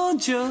少女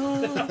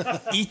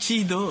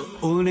一度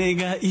お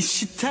願い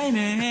したい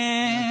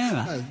ね。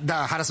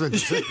ハラスメント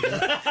ですね。これ違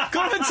うっ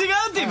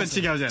て言えば違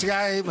うじ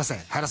ゃん。違いません。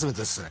ハラスメント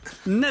です。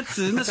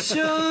夏の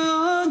少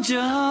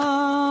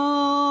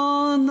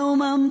女の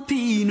マン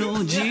ピー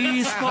の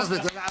G スポ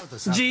ット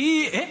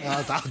G ア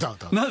ウ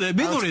トなんで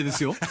メドレーで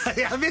すよ。い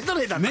やメド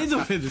レーだった。メド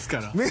レーですか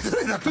ら。メド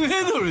レーだった。メド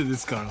レーで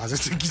すから。全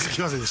然気づ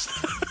きませんでした。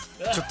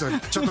ちょっ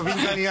と敏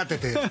感になって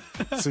て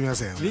すみま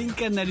せん。敏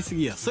感になりす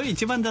ぎや。それ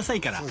一番ダサい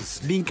から。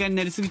敏感に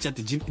なりすぎちゃっ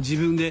て自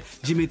分で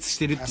自滅し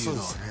てるっていう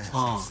の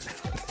は。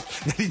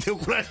何で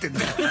怒られてんだ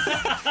よ。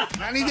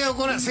何で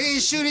怒られて、先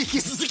週に引き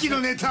続き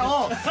のネタ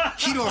を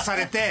披露さ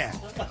れて、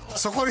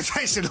そこに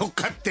対して乗っ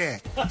かっ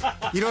て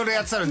いろいろ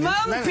やってたのに。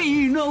マンピ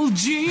ーの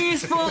G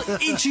スポッ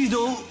ト一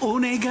度お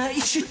願い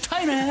し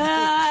たい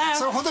な。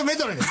それ本当にメ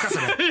ドレーですかそ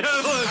れ？いや、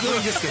そう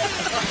ですけど。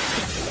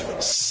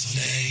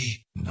Sunday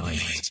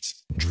Night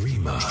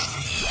Dreamer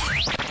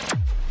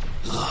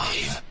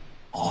Live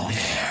on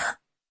air.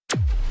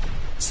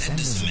 Send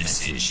us a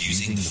message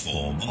using the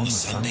form on the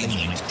Sunday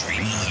Night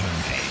Dreamer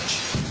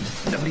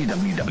homepage.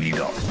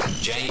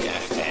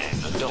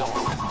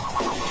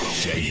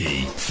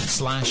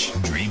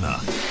 www.jfn.jp/dreamer.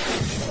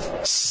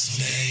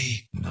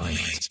 Sunday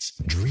Night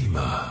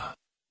Dreamer.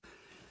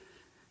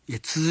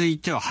 続い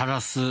てはハ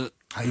ラス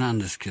なん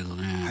ですけど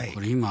ね、こ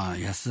れ今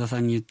安田さ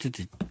んに言って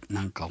て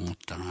なんか思っ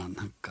たな。な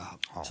んか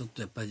ちょっ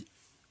とやっぱり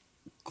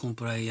コン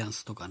プライアン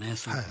スとかね、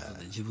そういうこと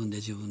で自分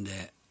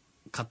で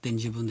勝手に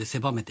自分で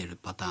狭めてる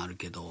パターンある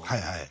けど、ち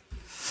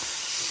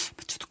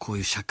ょっとこう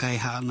いう社会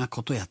派な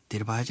ことやって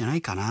る場合じゃな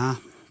いかな。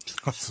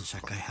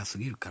社会派す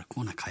ぎるから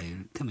コーナー変え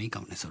てもいい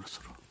かもね、そろ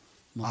そろ。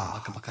もう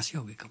バカバカしい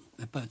方がいいかも。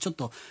やっぱりちょっ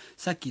と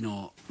さっき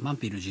のマン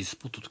ピーの G ス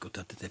ポットとか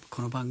やってて、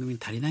この番組に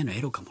足りないの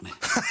エロかもね。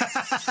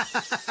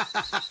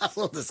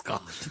そうです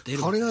か。ちょっとエ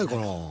ロ、足りないか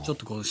な。ちょっ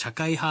とこう社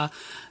会派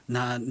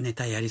なネ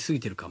タやりすぎ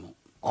てるかも。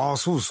ああ、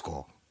そうです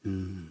か。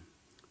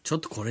ちょっ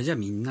とこれじゃ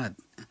みんな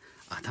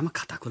頭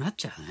固くなっ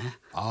ちゃうね。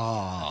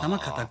頭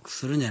固く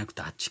するんじゃなく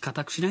てあっち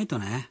固くしないと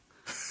ね。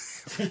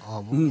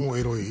もう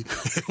エロい。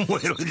もう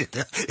エロいで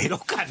エロ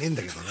かねえん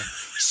だけどね。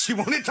下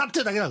ネタっ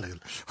てだけなんだけど。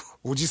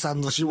おじさん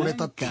の下ネ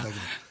タってだ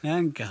け。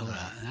なんかほら、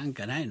なん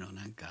かないの、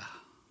なん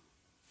か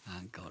ほ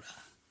ら、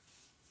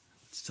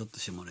ちょっと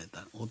下ネ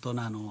タ、大人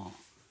の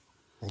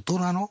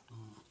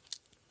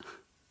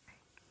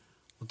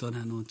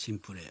チン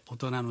プレー。大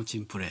人のチ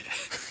ンプレー。い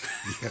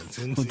や、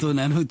全然。大人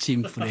のチ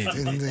ンプレー。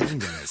全然いいん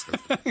じゃないですか。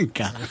なん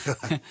か。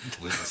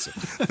思いますよ。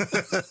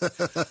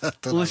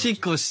おしっ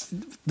こ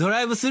ド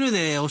ライブスルー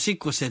でおしっ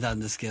こしてた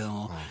んですけど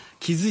も、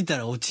気づいた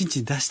らおちん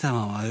ちん出した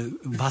まま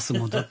バス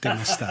戻って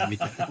ました、み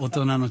たいな。大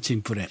人のチ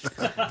ンプレ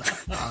ー。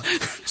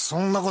そ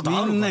んなこと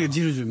あるの？みんなが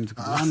ジルジル見て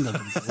なんだろ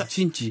う、お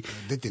ちんち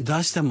出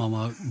したま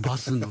まバ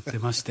ス乗って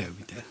ましたよ、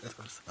みたいな。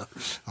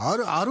あ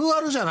るある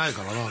じゃない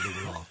からな、でも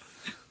な。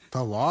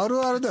多分あ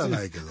るあるでは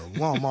ないけど、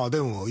まあで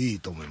もいい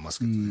と思います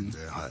けど、全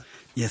然。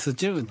いや、そっ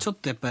ちのちょっ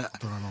とやっぱ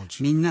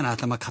みんなの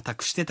頭固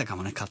くしてたか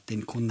もね。勝手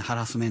にこんなハ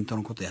ラスメント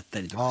のことやっ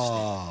たりとかし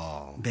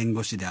て、弁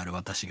護士である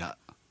私が。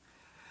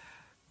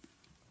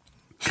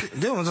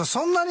でも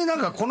そんなになん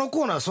かこの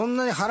コーナーそん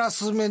なにハラ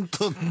スメン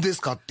トで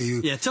すかってい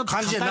う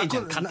感じでな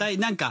く、硬い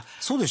なんか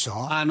そうでした？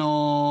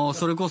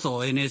それこ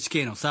そ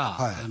NHK のさ、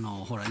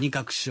ほら二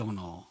角師匠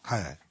の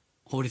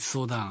法律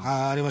相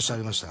談。ありました、あ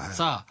りました。はい、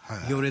さ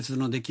あ、行列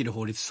のできる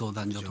法律相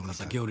談所とか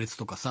さ、行列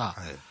とかさ、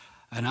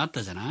あっ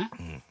たじゃない？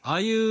ああ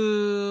い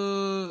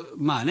う、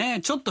まあ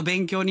ね、ちょっと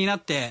勉強にな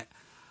って、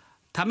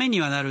ため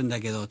にはなるんだ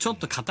けど、ちょっ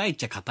と硬いっ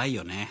ちゃ硬い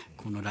よね。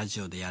このラジ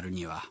オでやる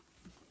には。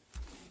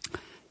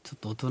ちょっ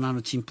と大人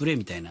のチンプレー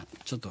みたいな、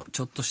ちょっ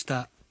とし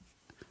た、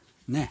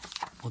ね、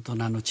大人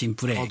のチン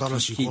プレー新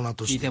しいコーナー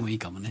として聞いてもいい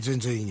かもね。全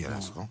然いいんじゃない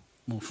ですか。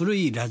もう古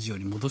いラジオ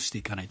に戻して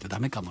いかないとダ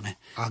メかもね。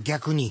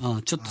逆に。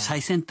ちょっと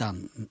最先端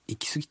行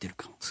き過ぎてる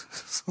かも。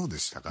そうで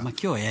したか。まあ今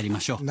日はやりま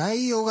しょう。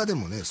内容がで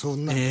もね、そ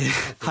んな。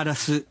ハラ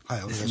スですね。は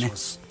い、お願いしま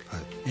す。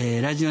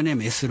ラジオネー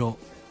ムエスロ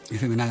ー、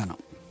FM 長野。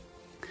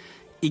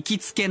行き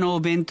つけのお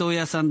弁当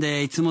屋さん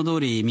でいつも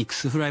通りミック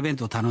スフライ弁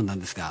当を頼んだん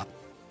ですが、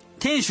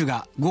店主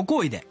がご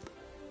厚意で、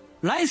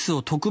ライス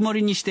を特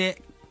盛りにし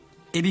て、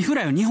エビフ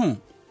ライを2本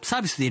サ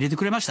ービスで入れて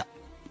くれました。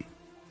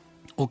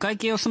お会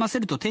計を済ませ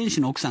ると店主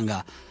の奥さん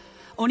が、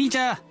お兄ち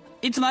ゃん、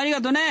いつもあり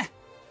がとね。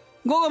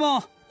午後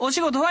もお仕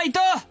事ファイト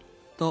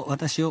と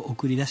私を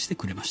送り出して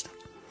くれました。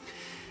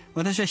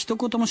私は一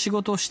言も仕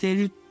事をしてい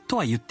ると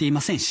は言ってい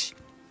ませんし、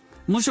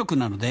無職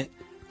なので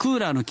クー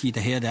ラーの効い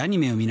た部屋でアニ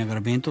メを見なが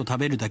ら弁当を食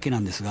べるだけな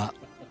んですが、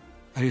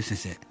有吉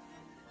先生、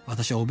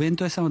私はお弁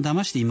当屋さんを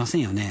騙していませ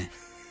んよね。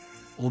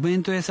お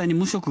弁当屋さんに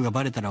無職が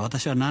バレたら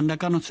私は何ら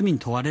かの罪に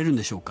問われるん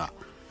でしょうか。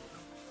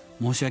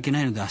申し訳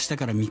ないので明日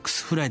からミック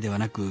スフライでは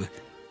なく、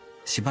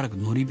しばらく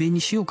のり弁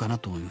にしようかな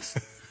と思います。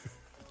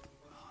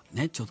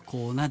ね、ちょっと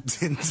こうなって。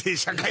全然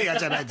社会派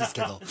じゃないです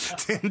けど、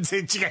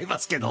全然違いま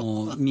すけど。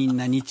もうみん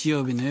な日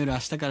曜日の夜明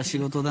日から仕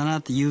事だな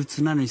って憂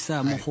鬱なのに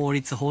さ、もう法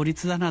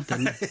律だなって、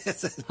ね、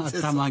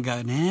頭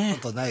がね。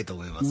ことないと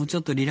思います。もうち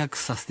ょっとリラック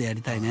スさせてや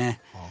りたいね。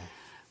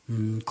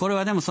これ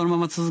はでもそのま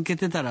ま続け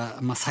てたら、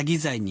まあ詐欺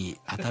罪に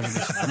当たるでし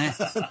ょうね。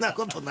そんな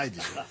ことないで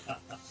し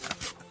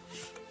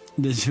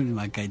ょ。で、10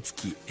年赤い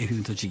月、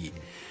FM 栃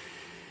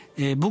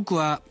木。僕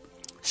は、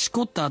し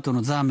こった後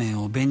のザーメ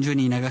ンを便所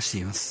に流して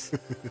います。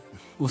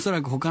おそ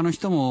らく他の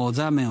人も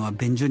ザーメンは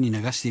便所に流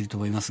していると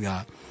思います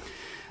が、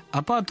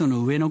アパート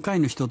の上の階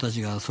の人た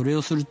ちがそれ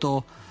をする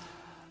と、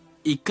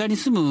1階に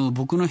住む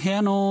僕の部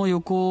屋の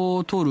横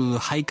を通る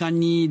配管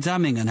にザー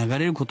メンが流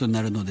れることに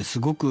なるので、す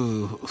ご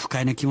く不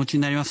快な気持ち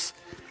になります。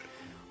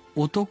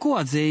男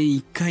は全員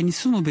1階に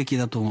住むべき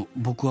だと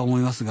僕は思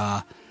います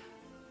が、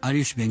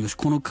有吉弁護士、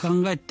この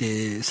考えっ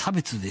て差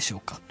別でしょう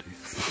か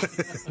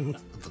という。こ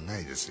とな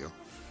いですよ。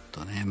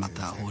とね、ま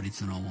た法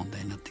律の問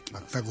題になってきま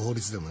す。全く法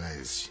律でもない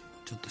ですし、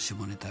ちょっと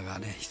下ネタが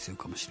ね必要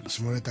かもしれま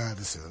せん。下ネタ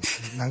ですよ。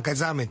何回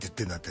ザーメンって言っ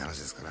てんだって話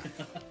ですから。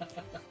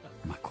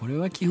まあこれ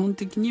は基本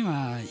的に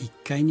は1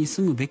階に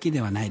住むべき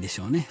ではないで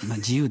しょうね。まあ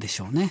自由でし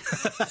ょうね。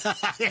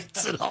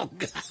結論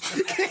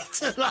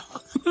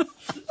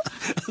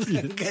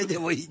何回で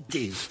もいいって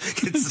いう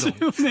結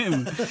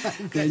論。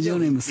ラジオ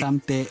ネーム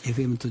三平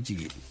FM 栃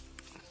木。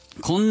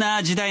こん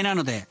な時代な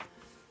ので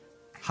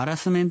ハラ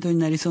スメントに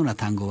なりそうな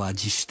単語は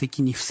自主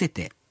的に伏せ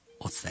て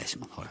お伝えし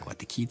ます。ほら、こうやっ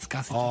て気使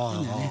わせてるん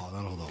だよね。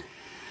なるほ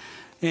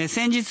ど。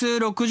先日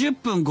60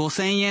分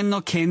5000円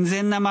の健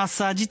全なマッ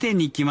サージ店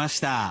に行きまし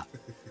た。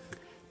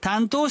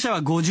担当者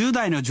は50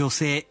代の女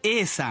性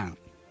A さん。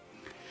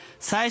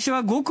最初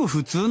はごく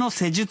普通の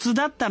施術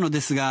だったの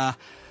ですが、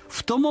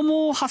太も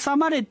もを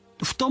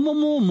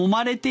揉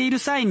まれている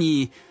際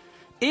に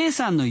A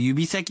さんの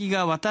指先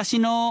が私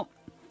の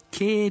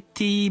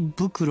KT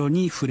袋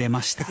に触れ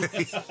ました。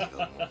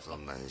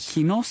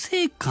気の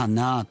せいか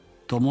な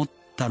と思っ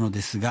たの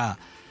ですが、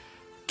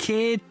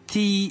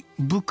KT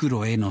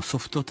袋へのソ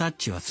フトタッ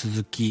チは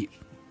続き、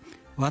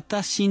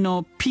私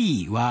の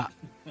P は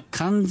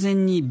完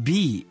全に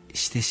B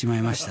してしま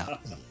いまし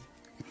た。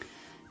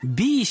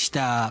B し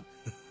た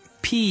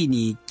P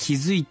に気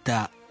づい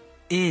た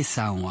A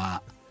さん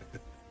は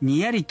に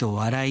やりと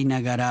笑い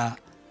ながら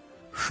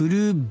フ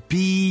ル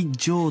B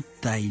状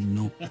態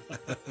の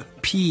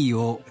P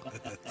を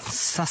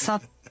ささ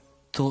っ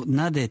と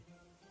撫で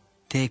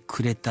て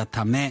くれた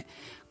ため、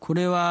こ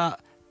れは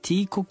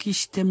T こき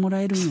しても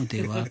らえるの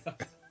では、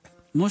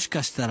もし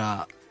かした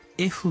ら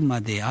F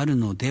まである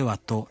のでは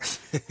と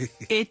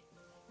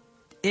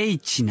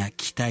H な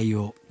期待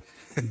を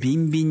ビ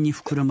ンビンに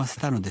膨らませ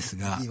たのです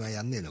が、今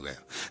やんねえのかよ。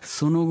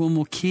その後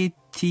も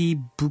KT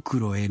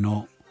袋へ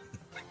の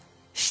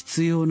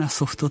必要な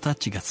ソフトタッ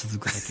チが続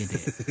くだけで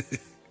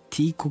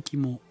T こき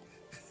も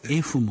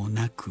F も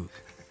なく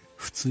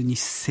普通に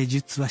施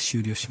術は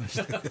終了しま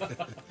し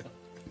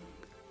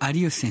た。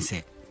有吉先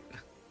生、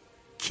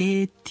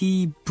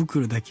KT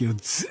袋だけを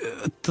ず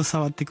っと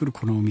触ってくる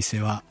このお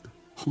店は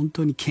本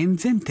当に健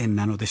全店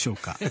なのでしょう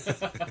か。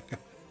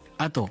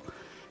あと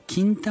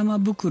金玉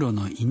袋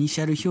のイニ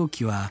シャル表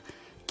記は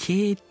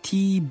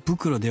KT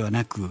袋では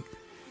なく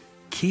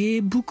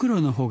K 袋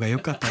の方が良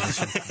かったで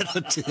しょうか。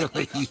どっちでも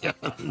いいよ。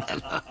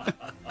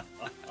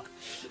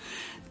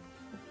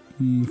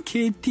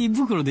KT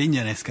袋でいいんじ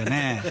ゃないですか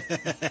ね。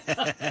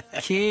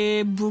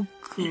K 袋、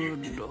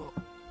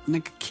な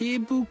んか K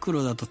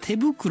袋だと手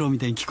袋み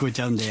たいに聞こえ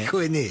ちゃうんで、聞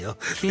こえねえよ。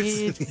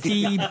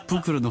KT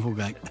袋の方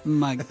が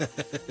まあ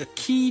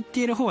聞い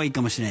てる方はいい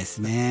かもしれないです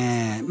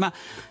ね。まあ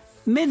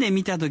目で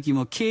見た時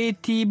も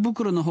KT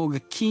袋の方が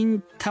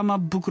金玉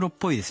袋っ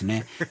ぽいです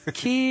ね。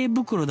K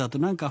袋だと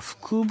なんか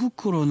福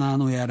袋な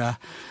のやら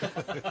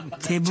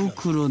手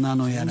袋な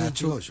のやら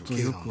ちょっと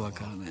よくわ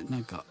からない。な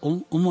んか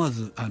思わ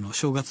ず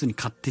正月に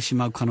買ってし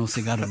まう可能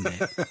性があるんで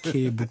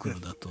K 袋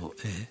だと、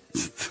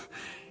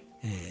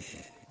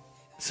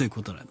そういう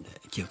ことなんで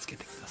気をつけ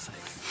てください。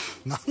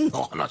何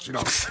の話な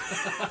んですか。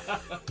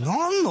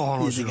何の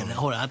話なの。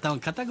ほら頭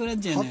硬くなっ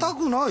ちゃうね。硬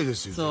くないで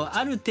すよ。そう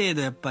ある程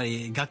度やっぱ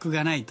り額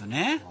がないと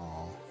ね。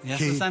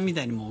安田さんみ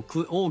たいにも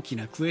う大き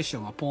なクエスチ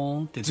ョンがポ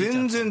ーンって出ち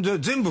ゃう。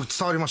全部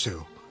伝わりました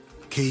よ。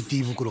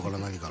KT 袋から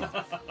何か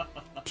ら。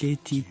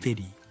KT ペ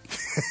リー。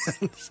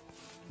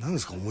何で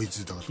すか思いつ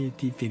いたから。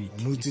KT ペリ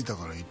ー。思いついた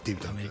から言ってみ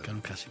た。アメリカの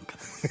歌手の方。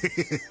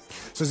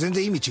それ全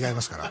然意味違い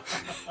ますから。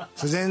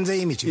それ全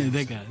然意味違いま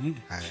す。だからね、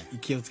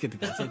気をつけて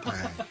くださいと。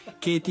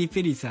KT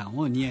ペリーさん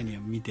をニヤニヤ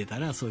見てた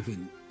らそういうふう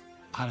に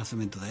ハラス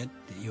メントだよっ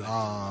て言わ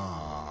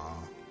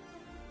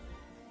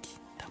れて。金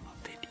玉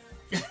ペ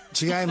リ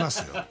ー。違います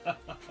よ。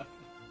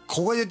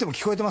小声で言っても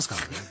聞こえてますか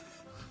らね。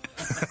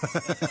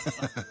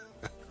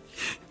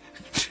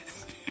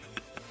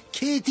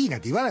KT な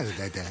んて言わないで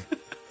大体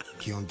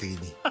基本的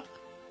に。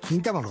金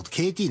玉のこと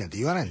KT なんて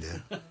言わないんだよ。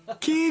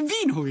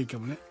KB の方がいいか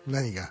もね。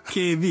何が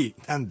KB。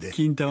なんで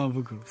金玉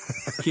袋。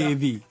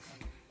KB。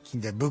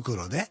金玉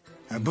袋で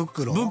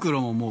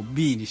袋ももう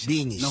B にして。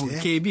B にし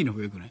て。KB の方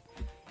がよくない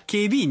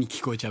 ?KB に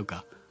聞こえちゃう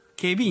か。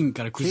KB 員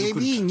から苦情来るか。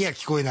KB 員には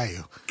聞こえない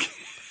よ。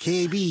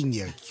KB 員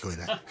には聞こえ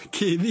ない。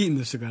KB 員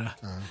の人から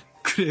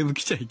クレーム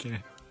来ちゃいけな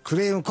い。ク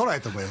レーム来な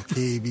いと思うよ。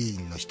警備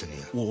員の人に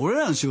は。もう俺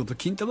らの仕事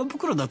金玉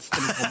袋だっつって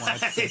る子も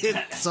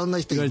そんな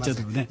人いませ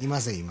ん。ね、いま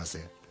せんいませ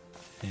ん。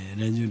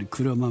ラジオに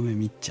黒豆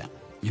みっちゃん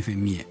FM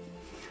三重。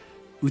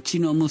うち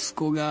の息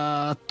子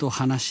がと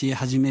話し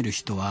始める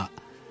人は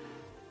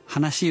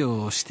話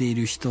をしてい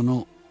る人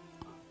の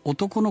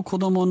男の子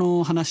供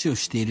の話を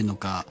しているの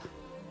か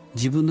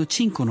自分の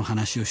チンコの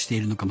話をしてい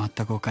るのか全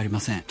く分かりま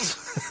せん。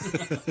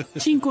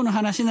チンコの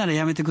話なら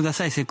やめてくだ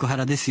さいセクハ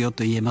ラですよ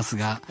と言えます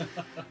が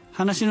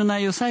話の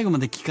内容を最後ま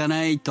で聞か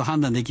ないと判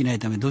断できない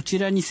ためどち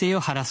らにせよ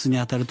ハラスに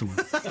当たると思い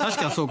ます。確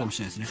かにそうかも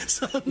しれないで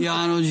すね。い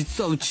や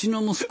実はうち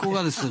の息子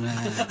がですね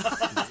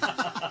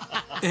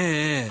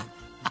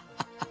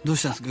どう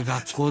したんですか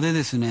学校で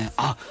ですね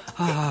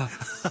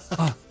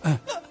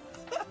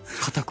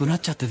硬くなっ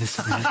ちゃってで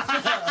すね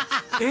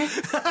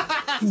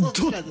どっ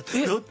ちだ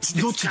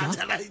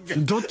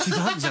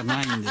じゃ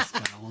ないんですか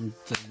ら本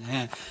当に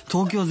ね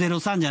東京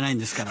03じゃないん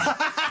ですから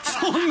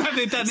そんな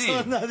ネタね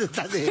そんなネ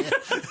タね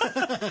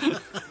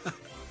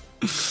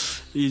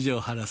以上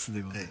ハラス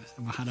でございまし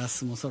た、ハラ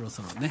スもそろ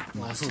そろね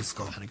そうです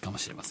かあれかも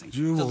しれませんけ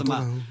どちょっと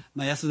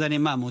安田に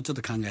もうちょっ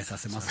と考えさ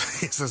せま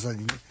す安田さん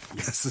にね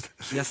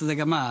安田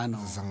が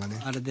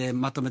あれで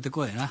まとめて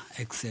こいな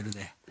エクセル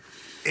で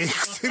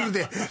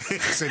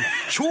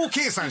表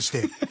計算し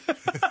て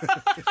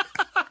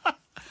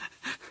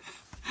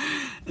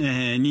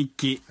日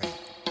記、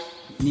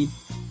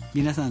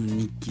皆さんの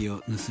日記を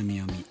盗み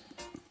読み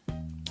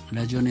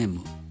ラジオネー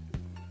ム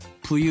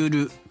プユ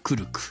ルク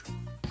ルク。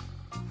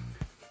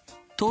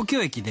東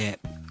京駅で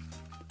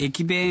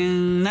駅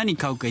弁何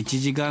買うか1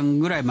時間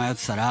ぐらい迷っ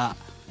てたら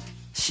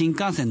新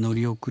幹線乗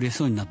り遅れ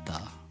そうになっ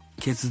た。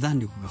決断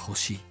力が欲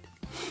しい。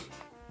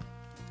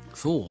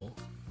そう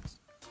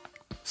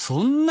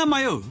そんな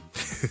迷う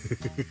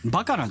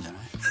バカなんじゃ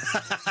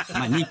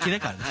ない日記だ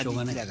からねしょう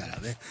がない。日記だか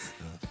らね、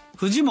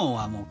フジモン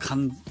はもう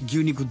牛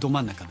肉ど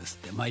真ん中です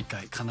って毎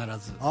回必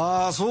ず。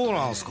ああそう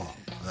なんですか、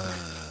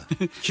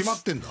決ま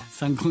ってんだ。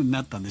参考に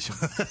なったんでしょう。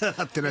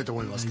なってないと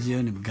思いますけど。ラジ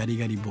オネームガリ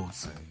ガリ坊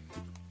主、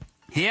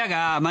部屋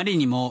があまり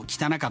にも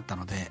汚かった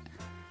ので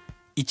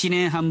1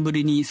年半ぶ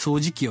りに掃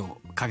除機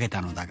をかけ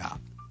たのだが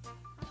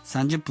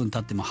30分経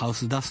ってもハウ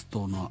スダス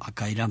トの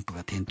赤いランプ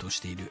が点灯し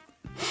ている。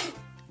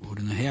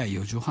俺の部屋は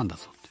4畳半だ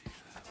ぞというで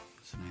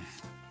すね。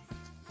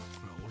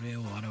これ俺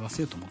を笑わ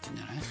せようと思ってん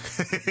じゃない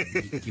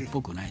日記っ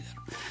ぽくないだ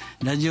ろ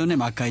う。ラジオネー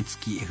ム赤い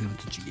月 FM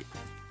栃木。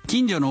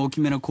近所の大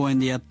きめの公園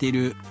でやってい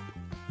る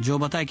乗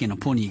馬体験の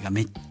ポニーが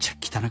めっちゃ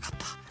汚かった。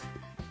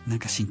なん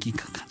か親近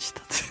感感じ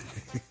た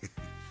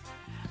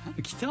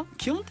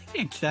基本的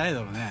には汚い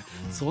だろうね、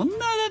そんな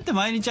だって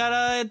毎日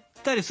洗え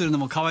たりするの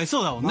もかわい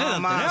そうだもんね、だって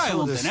ねああいう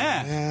もんって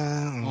ね。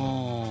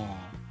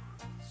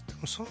で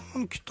もそん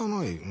なに汚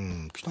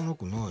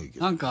くないけ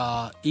ど、なん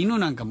か犬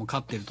なんかも飼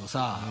ってると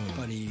さ、やっ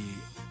ぱり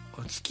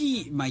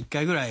月1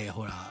回ぐらい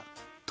ほら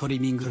トリ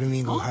ミングはい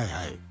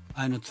はい、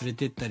ああいうの連れ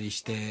てったり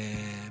して、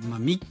3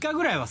日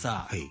ぐらいは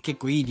さ、結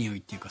構いい匂い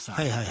っていうかさ、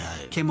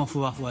毛もふ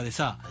わふわで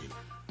さ、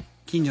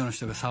近所の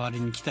人が触り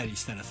に来たり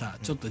したらさ、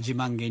ちょっと自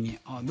慢げに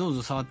「どう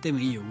ぞ触っても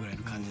いいよ」ぐらい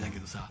の感じだけ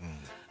どさ、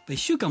1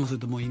週間もする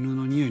ともう犬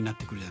の匂いになっ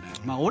てくるじゃな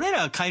い。俺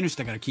らは飼い主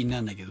だから気にな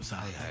らないけど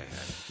さ、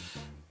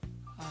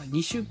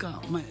2週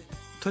間前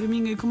トリ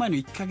ミング行く前の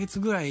1ヶ月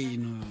ぐらい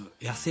の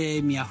野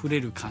生味あふ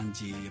れる感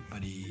じ、やっぱ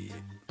り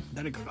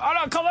誰かが「あ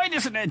ら可愛いで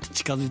すね」って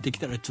近づいてき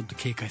たらちょっと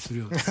警戒す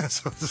るような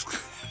そうですか。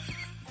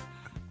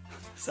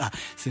さあ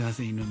すいま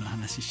せん、犬の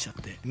話しちゃっ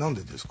て。なん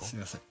でですか。すい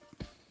ません、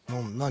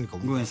何か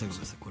ごめんなさい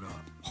これは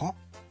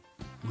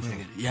申し訳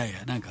ない。いやい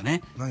や、なんか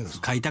ね、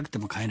買いたくて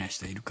も買えない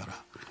人いるから。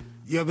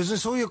いや別に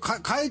そういう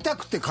買いた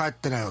くて買っ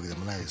てないわけで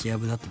もないです。や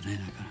ぶだとね、な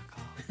かなか。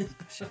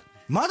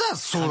まだ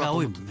そうだと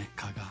思う。蚊が多いもんね、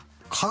蚊が。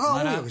蚊が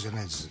多いわけじゃ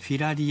ないです。フィ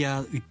ラリ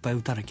アいっぱい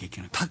打たなきゃい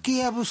けない。竹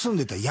やぶ住ん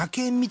でたら野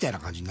犬みたいな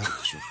感じになる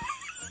でしょ。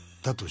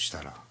だとし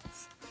たら。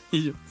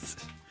以上です。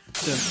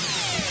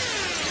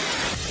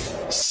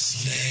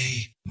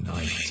Sunday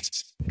Night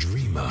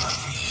Dreamer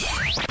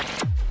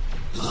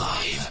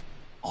Live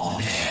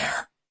on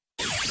air.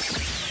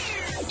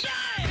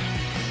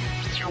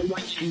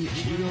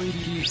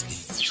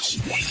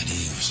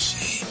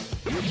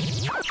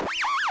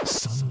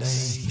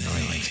 Sunday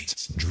Night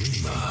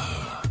Dreamer。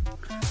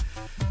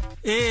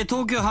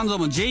東京半蔵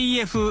門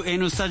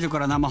JFN スタジオか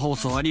ら生放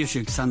送、有吉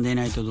弘行サンデー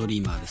ナイトド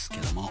リーマーですけ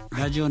ども、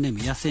ラジオネー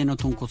ム野生の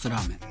豚骨ラ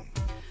ーメン。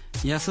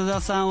安田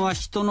さんは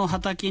人の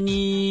畑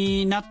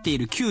になってい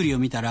るキュウリを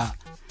見たら、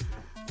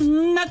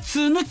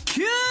夏の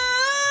キュウ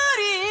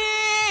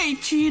リ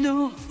一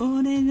度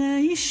お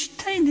願いし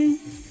たいねっ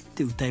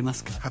て歌いま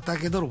すか？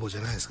畑泥棒じ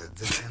ゃないですから、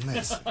絶対やんない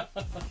です。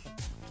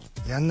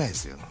やんないで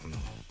すよ。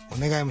お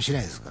願いもしな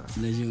いですから。ラ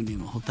ジオネー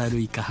ムホタル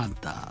イカハン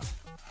タ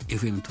ー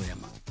FM 富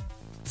山。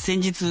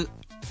先日フ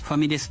ァ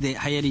ミレスで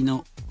流行り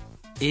の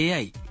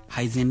AI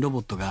配膳ロボ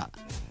ットが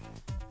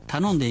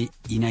頼んで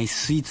いない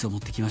スイーツを持っ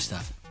てきました。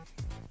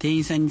店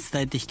員さんに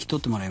伝えて引き取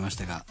ってもらいまし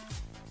たが、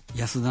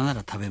安田な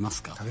ら食べま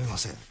すか？食べま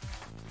せん。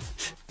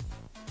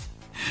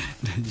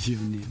ラジオ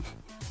ネーム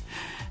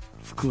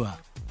福は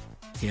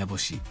部屋干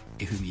し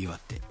FM 岩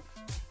手。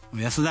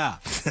安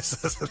田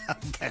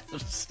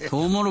ト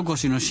ウモロコ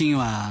シの芯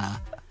は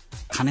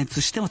加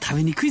熱しても食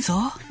べにくいぞ。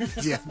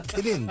やっ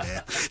てねえんだ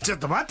よ。ちょっ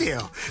と待て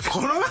よ、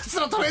この夏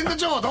のトレンド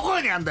情報どこ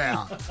にあんだ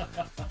よ。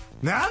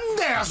なん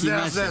だよ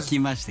安田。来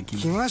ま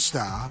し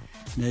た。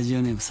ラジ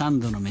オネームサン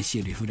ドの飯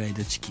よりフライ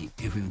ドチキン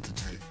FM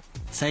栃木。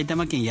埼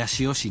玉県八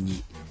潮市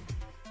に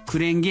ク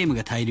レーンゲーム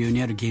が大量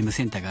にあるゲーム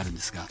センターがあるん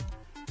ですが、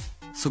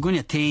そこに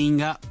は店員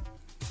が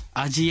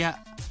味や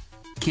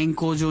健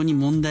康上に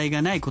問題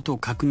がないことを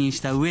確認し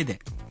た上で、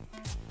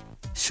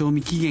賞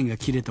味期限が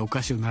切れたお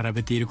菓子を並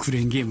べているクレ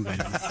ーンゲームがあり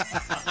ます。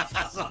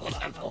そう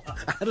なの？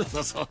ある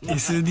の？そんな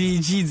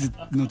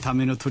SDGs のた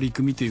めの取り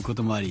組みというこ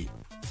ともあり、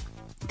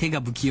手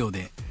が不器用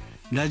で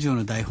ラジオ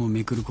の台本を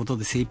めくること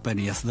で精一杯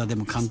の安田で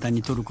も簡単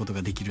に取ること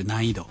ができる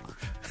難易度、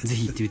ぜ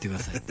ひ行ってみてくだ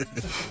さい。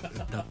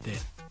だって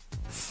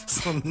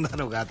そんな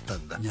のがあった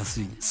んだ。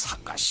安いね。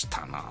探し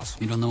たな。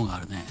いろんなものがあ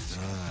るね。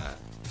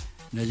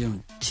ラジオの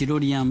チロ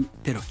リアン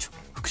ペロチョ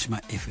福島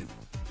FM。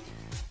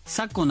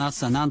昨今の暑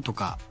さなんと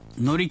か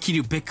乗り切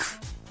るべく、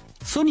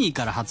ソニー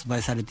から発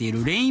売されてい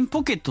るレイン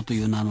ポケットと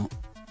いう名の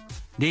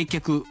冷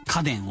却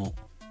家電を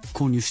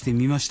購入して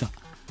みました。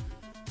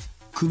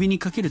首に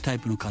かけるタイ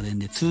プの家電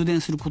で通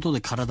電すること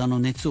で体の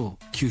熱を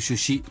吸収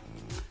し、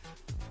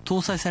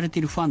搭載されて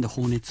いるファンで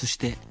放熱し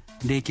て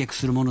冷却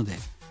するもので、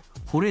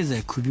保冷剤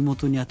や首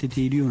元に当て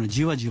ているような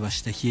じわじわ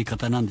した冷え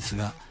方なんです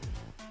が、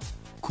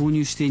購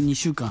入して2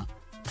週間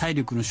体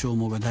力の消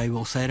耗がだいぶ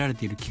抑えられ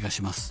ている気が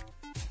します。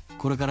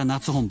これから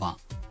夏本番、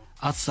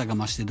暑さが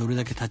増してどれ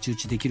だけ太刀打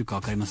ちできるか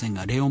分かりません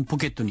が、レオンポ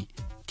ケットに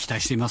期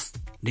待しています。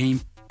レイ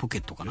ンポケ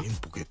ットかな。レイン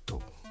ポケッ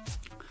ト、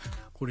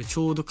これち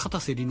ょうど片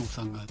瀬里乃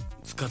さんが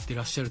使って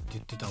らっしゃるって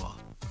言ってたわ。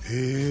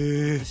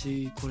へえ。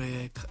私こ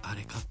れあ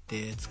れ買っ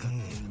て使って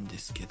るんで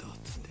すけど、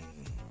つって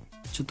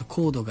ちょっと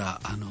コード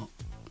が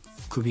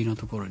首の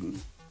ところに、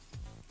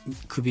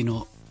首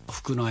の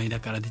服の間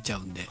から出ちゃ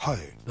うんで、はい、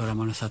ドラ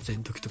マの撮影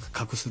の時と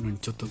か隠すのが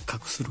ちょっ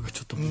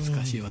と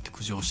難しいわって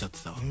苦情おっしゃっ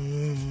てたわ。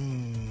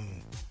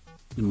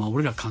でまあ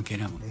俺ら関係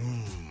ないもんね。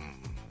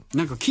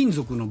なんか金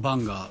属のバ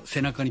ンが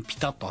背中にピ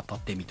タッと当たっ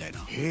てみたいな。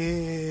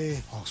へ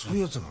え。あ、そうい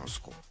うやつなんで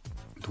すか。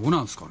どう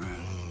なんですかね。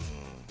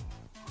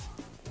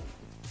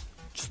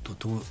ちょっ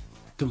と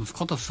でも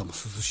片瀬さんも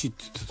涼しいっ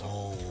て言ってた。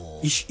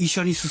医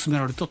者に勧め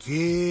られたって。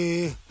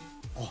へえ。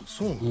あ、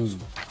そうなんです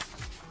か。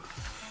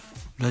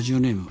ラジオ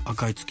ネーム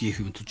赤い月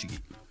FM 栃木。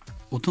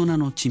大人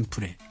のチンプ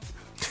レ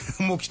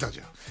イ。もう来たじ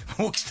ゃ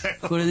ん。もう来たよ。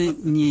これ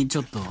にち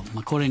ょっと、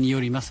これによ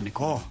りますね。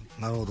あ、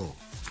なるほど。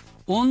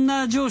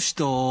女上司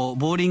と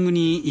ボーリング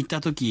に行っ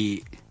た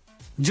時、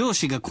上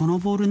司がこの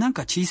ボールなん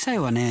か小さい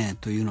わね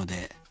というの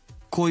で、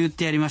こう言っ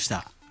てやりまし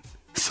た。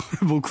そ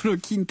れ僕の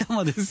金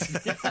玉です。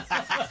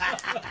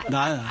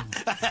だ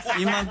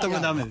今んとこ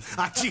ダメです。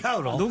あ、違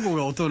うの？どこ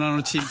が大人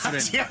のチンプレ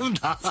ー？違うん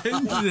だ。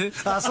全然。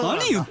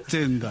何言っ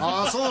てんだ。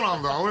あ、そうな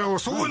んだ。俺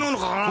そういうの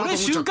かな。これ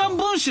週刊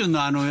文春の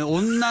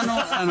女の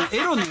エ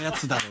ロのや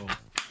つだろ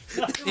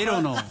う。エ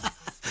ロの。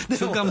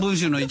週刊文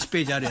春の1ペ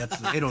ージあるやつ、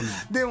エロの。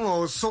で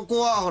もそこ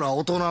はほら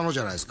大人のじ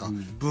ゃないですか。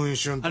文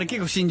春。あれ結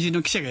構新人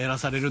の記者がやら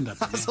されるんだっ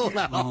てね。そう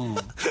なの。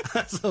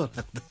そう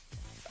なんだ。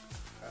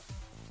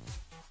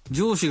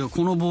上司が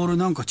このボール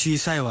なんか小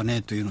さいわ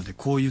ねというので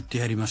こう言って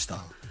やりました。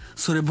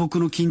それ僕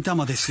の金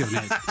玉ですよ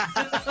ね。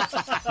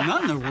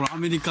なんだよこのア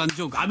メリカンジ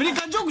ョーク。アメリ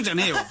カンジョークじゃ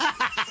ねえよ。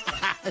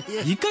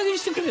いい加減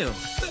してくれよ。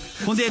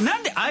ほんでな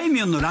んであい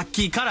みょんのラッ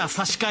キーカラー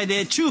差し替え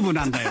でチューブ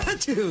なんだよ。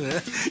チュー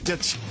ブ？じゃあ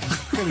チ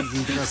ューブに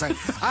聞いてください。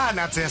ああ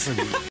夏休み。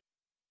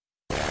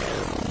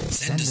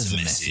Send us a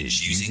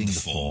message using the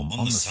form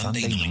on the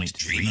Sunday Night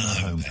Dreamer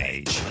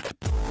homepage.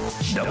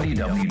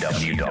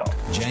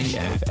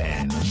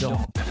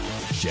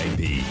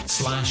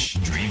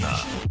 www.jfn.jp/dreamer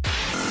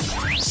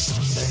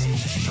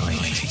Sunday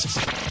Night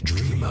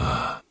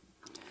Dreamer。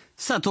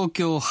 さあ、東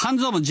京半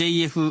蔵門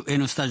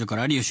JFN スタジオか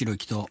ら有吉弘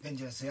行とデン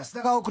ジャラス安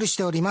田がお送りし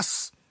ておりま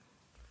す。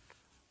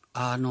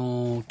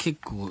結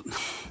構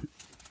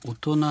大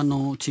人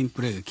のチン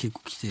プレーが結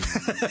構来てる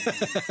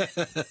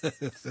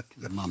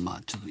まあま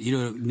あちょっとい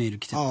ろいろメール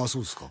来てる。ああ、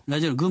そうですか。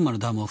ラジオの群馬の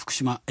ダムを福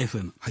島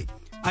FM、はい、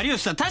有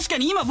吉さん、確か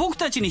に今僕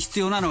たちに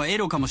必要なのはエ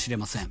ロかもしれ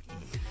ません。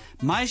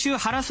毎週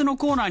ハラスの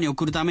コーナーに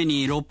送るため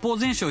に六法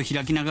全書を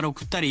開きながら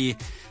送ったり、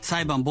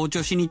裁判傍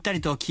聴しに行った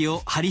りと気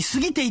を張りす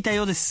ぎていた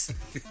ようです。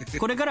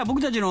これから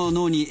僕たちの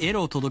脳にエ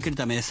ロを届ける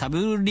ため、サ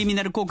ブリミ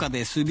ナル効果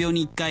で数秒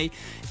に1回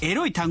エ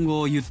ロい単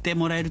語を言って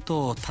もらえる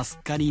と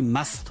助かり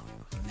ますというこ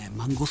とでね、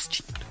マンゴス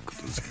チンというこ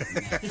とで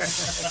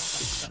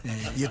すけど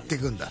ね言って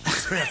くんだ。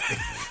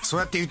そう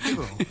やって言って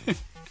くの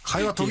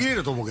会話途切れ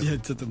ると思うけど。いや、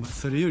ちょっと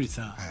それより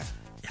さ、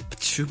やっぱ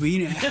チューブいい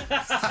ね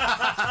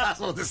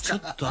そうですか。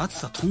ちょっと暑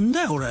さ飛ん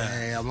だよ俺。い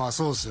や、まあ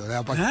そうですよね。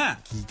やっぱり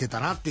聞いてた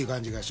なっていう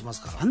感じがしま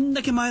すから。あん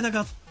だけ前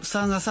田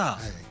さんがさ、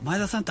前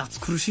田さんって暑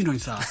苦しいのに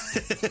さ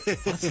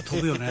暑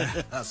飛ぶよね。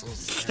そうで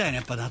すね。聞きたいね、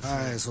やっぱ夏。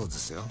はい、そうで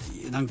すよ。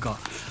なんか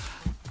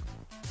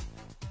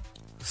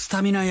ス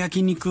タミナ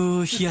焼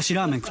肉冷やし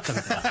ラーメン食った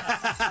みたいな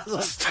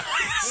ス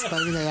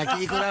タミナ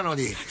焼肉なの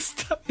にス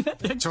タミナ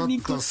焼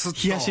肉ちょっとスッ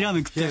と冷やしラー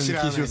メン食ったような気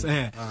がします。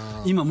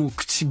今もう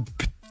口べっ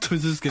と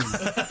りですけど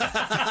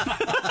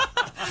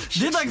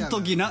出た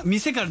時な、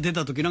店から出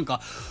た時なんか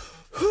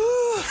ふー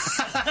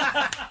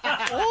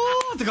お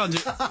ーって感じ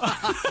は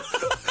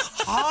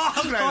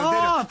ーぐらいの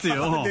あーって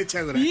よ出ち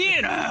ゃうぐらい。いい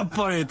ねやっ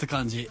ぱりって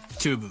感じ。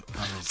チューブ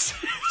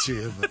チ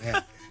ューブね、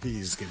いい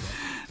ですけど。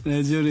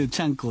ラジオで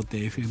チャンコって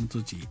FM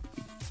栃木、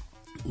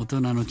大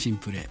人のチン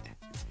プレ。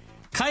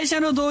会社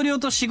の同僚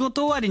と仕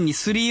事終わりに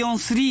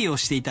 3on3 を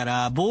していた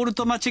ら、ボール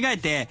と間違え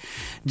て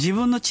自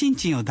分のチン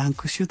チンをダン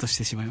クシュートし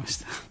てしまいまし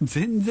た。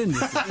全然で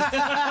すよ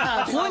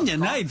こんじゃ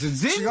ないです。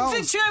全然違い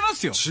ま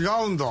すよ。違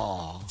うんだ。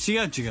違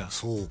う。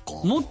そうか。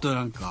もっと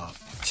なんか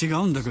違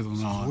うんだけど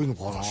な。そういうの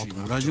かな。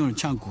ラジオの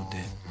チャンコっ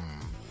て、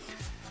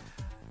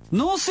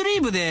ノースリ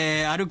ーブ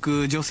で歩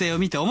く女性を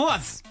見て思わ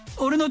ず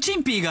俺のチ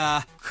ンピー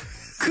が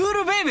クー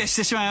ルベイベーし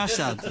てしまいまし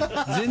たって。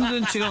全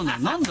然違うんだ。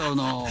なんだろう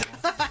な。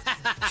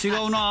違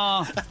う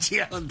な。違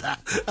うんだ。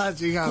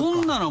違う。こ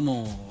んなの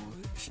もう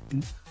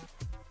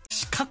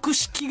格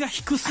式が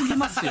低すぎ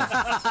ますよ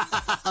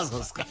そう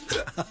ですか。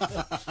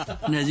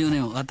ラジオ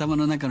ネーム頭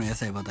の中の野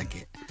菜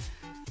畑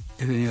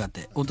FM 岩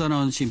手、大人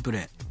のチンプ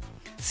レ。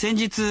先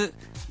日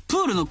プ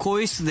ールの更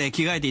衣室で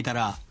着替えていた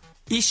ら、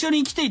一緒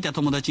に来ていた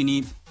友達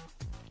に、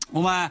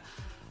お前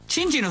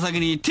チンチンの先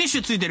にティッシ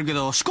ュついてるけ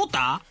どしこっ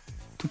た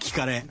と聞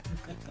かれ、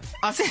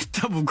焦っ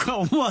た僕は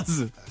思わ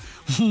ず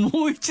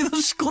もう一度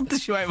しこって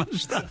しまいま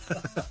した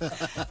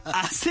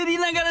焦り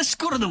ながらし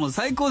こるのも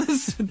最高で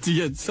すって。い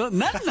や、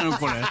何なの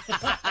これ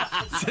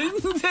全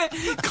然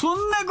こ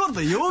んなこ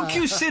と要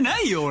求してな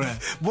いよ俺。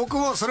僕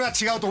もそれは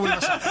違うと思いま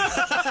した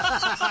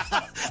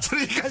そ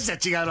れに関し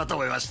ては違うなと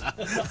思いました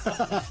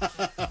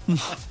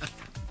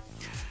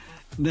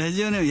ラ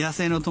ジオネーム野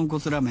生の豚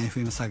骨ラーメン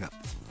FM 佐賀、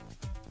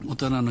大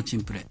人のチ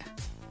ンプレ。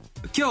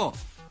今日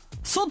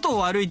外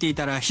を歩いてい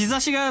たら日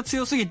差しが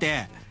強すぎ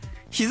て、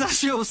日差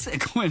しを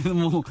ごめん、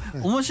もう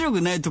面白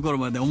くないところ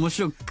まで面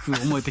白く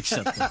思えてきち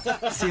ゃっ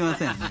たすいま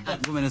せん、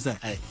ごめんなさい、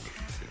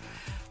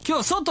今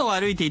日外を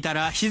歩いていた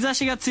ら日差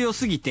しが強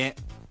すぎて、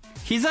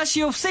日差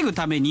しを防ぐ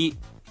ために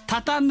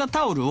畳んだ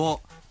タオル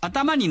を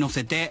頭に乗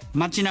せて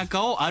街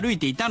中を歩い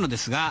ていたので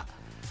すが、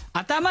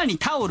頭に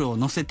タオルを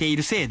乗せてい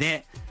るせい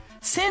で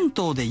銭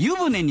湯で湯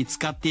船に浸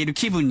かっている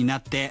気分にな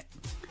って、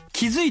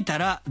気づいた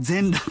ら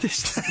全裸で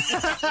した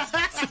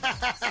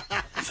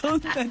そ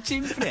んなチ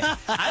ンプレあ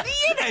り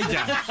えないじ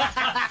ゃん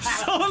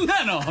そん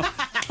なのも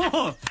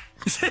う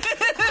全然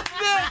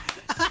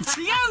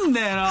違うん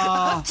だよ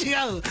な。違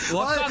う、分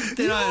かっ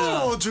てない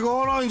な。違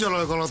わないんじゃ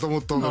ないかなと思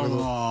ったんだけ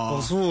ど。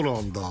あ、そう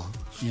なんだ。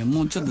いや、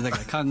もうちょっとだか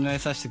ら考え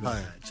させてくださ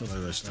い、ちょっとわ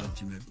かりました。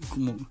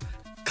もう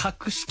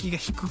格式が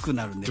低く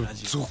なるんで、ラ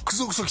ジオ続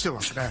々と来て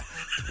ますね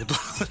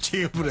チ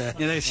ームプレー。いや、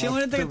だから下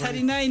ネタが足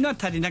りないのは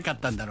足りなかっ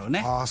たんだろう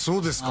ね。ああ、そ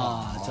うです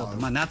か。ちょっ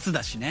とまあ夏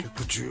だしね、結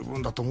構十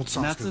分だと思ってた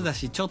んですけど。夏だ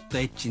しちょっと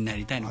エッチにな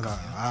りたいのか。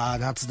ああ、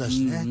夏だ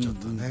しね、ちょっ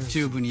とねチ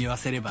ューブに言わ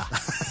せれば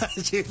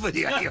チューブ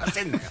には言わ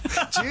せんなよ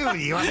チューブ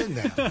に言わせん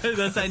なよ相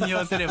田さんに言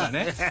わせれば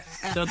ね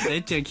ちょっとエ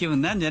ッチな気分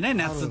なんじゃない、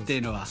夏ってい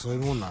うのは。そういう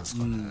もんなんです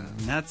かね。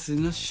夏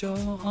の少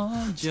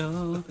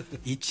女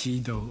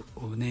一度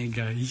お願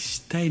い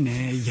したい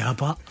ね。や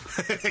ば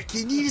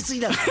気に入りすぎ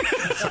だろい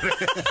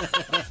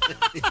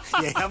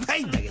や、やば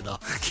いんだけど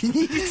気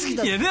に入りすぎ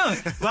だろ。いや、でも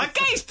若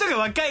い人が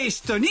若い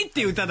人にっ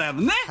ていう歌だ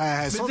もんね。はい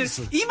はい、そうで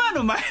す。今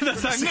の前田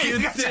さんが言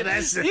って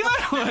今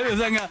の前田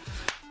さんが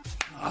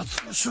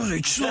少女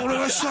一度お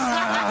願いした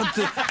なっ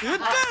て言っ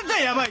たら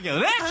やばいけど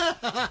ね。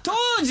当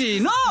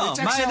時の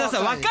前田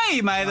さん、若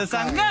い前田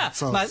さんが、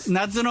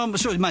夏の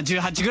少女、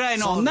18ぐらい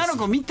の女の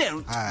子見て、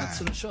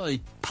夏の少女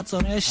一発お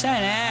願いした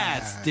い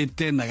ねつって言っ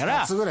てんだから。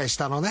夏ぐらい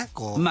下のね、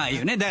こう。いい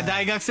よね。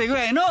大学生ぐ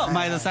らいの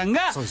前田さん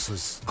が、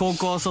高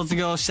校卒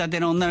業したて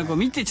の女の子を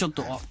見て、ちょっ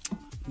と、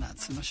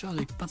夏の少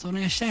女一発お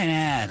願いしたい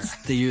ねつ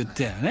って言っ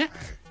てたよね。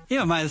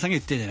今前田さんが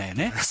言ってんじゃないよ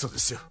ね。そうで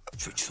すよ。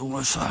一度お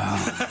願いしたい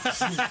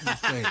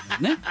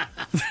な。ね。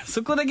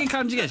そこだけ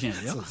勘違いしな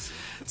いでよ。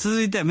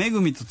続いては、めぐ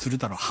みと鶴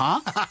太郎。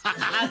は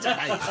じゃ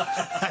ないよ。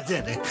じゃ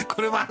あね、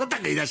これもあなた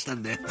が言い出した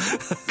んで。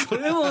こ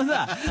れも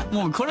さ、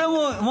も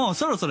う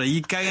そろそろい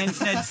い加減に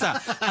しないと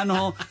さ、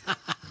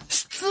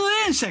出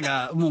演者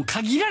がもう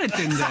限られ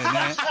てんだよ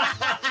ね。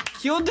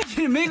基本的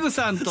にメグ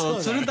さん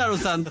と鶴太郎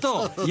さん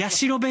と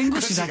八代弁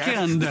護士だけ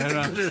なんだ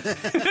よな。めっ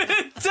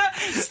ちゃ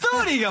スト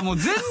ーリーがもう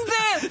全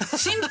然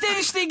進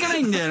展していかな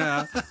いんだよ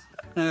な。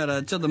だか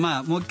らちょっと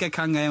もう一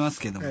回考えます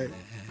けどもね。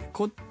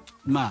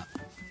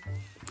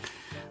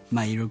い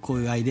ろいろこう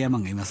いうアイデアマ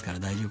ンがいますから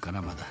大丈夫か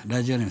な。まだ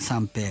ラジオネーム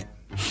三平、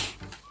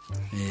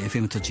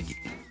FM 栃木。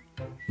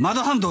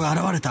窓ハンドが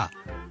現れた。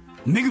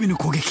めぐみの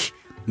攻撃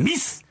ミ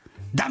ス。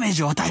ダメー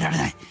ジを与えられ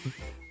ない。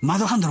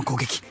窓ハンドの攻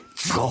撃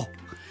都合。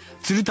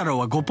鶴太郎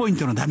は5ポイン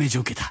トのダメージ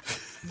を受けた。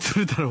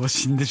鶴太郎は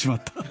死んでしま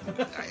った。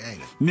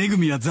めぐ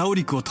みはザオ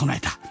リクを唱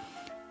えた。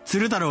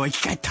鶴太郎は生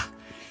き返った。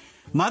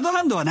窓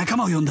ハンドは仲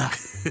間を呼んだ。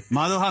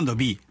窓ハンド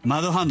B、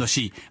窓ハンド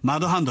C、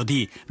窓ハンド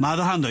D、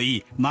窓ハンド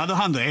E、窓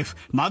ハンド F、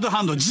窓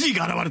ハンド G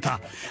が現れた。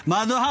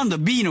窓ハンド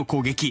B の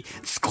攻撃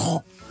都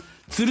合。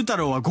鶴太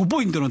郎は5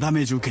ポイントのダ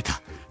メージを受け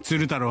た。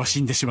鶴太郎は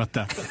死んでしまっ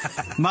た。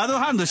窓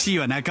ハンド C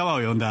は仲間を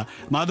呼んだ。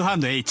窓ハン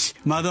ド H、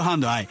窓ハン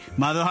ド I、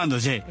窓ハンド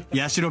J、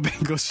八代弁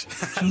護士。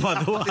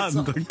窓ハン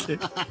ド K、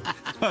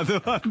窓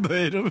ハンド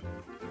L。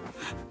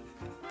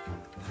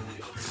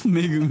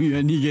めぐみ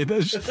は逃げ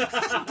出した。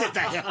なんで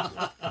だよ。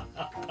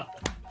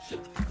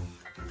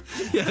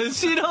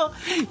八代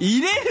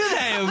入れる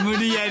なよ無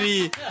理や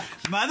り。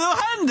窓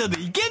ハンド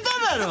でいけ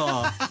ただ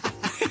ろ。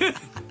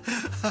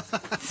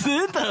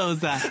鶴太郎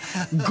さ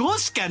5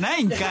しかな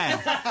いんかい。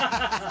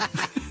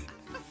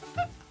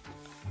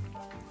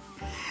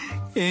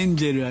エン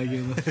ジェルあげ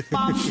ます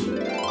パン。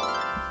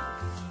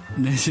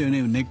ラジオネ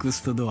ームネク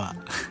ストドア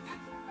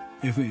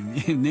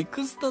FM。 ネ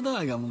クストド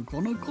アがもう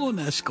このコー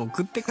ナーしか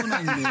送ってこな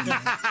いんだよね。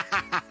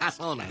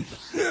そうなんだ。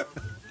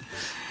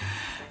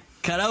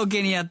カラオ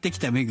ケにやってき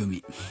ためぐ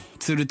み、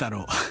鶴太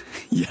郎、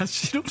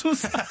八代の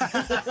さ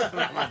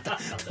また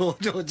登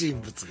場人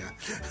物が。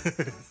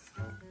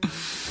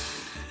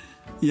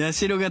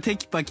八代がテ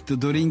キパキと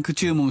ドリンク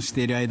注文し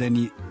ている間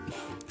に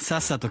さ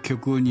っさと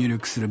曲を入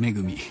力するめ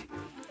ぐみ。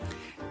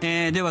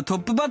ではトッ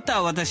プバッター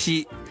は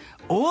私、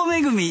大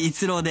めぐみ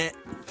一郎で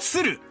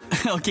鶴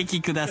お聴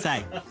きくださ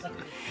い。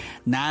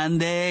なん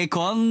で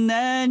こん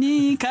な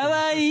に可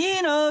愛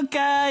いの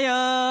か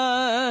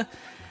よ、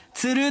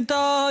鶴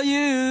と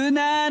いう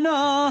名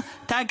の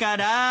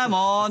宝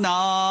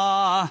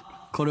物。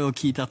これを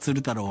聞いた鶴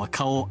太郎は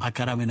顔をあ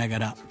からめなが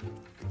ら、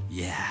い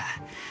やー、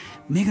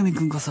めぐみ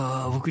くんこ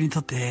そ僕に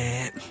とっ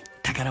て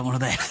宝物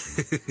だよ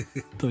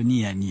と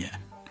ニヤニヤ。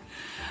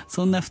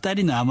そんな二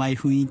人の甘い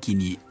雰囲気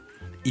に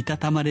いた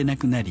たまれな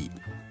くなり、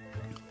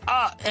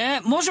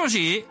もしも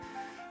し、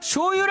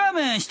醤油ラー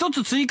メン一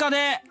つ追加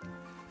で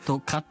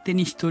と勝手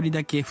に一人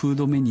だけフー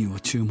ドメニューを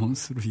注文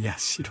する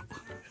八代。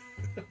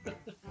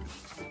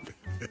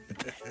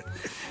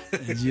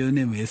ラジオ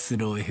ネーム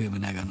SLOFM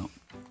長野。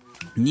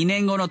2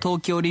年後の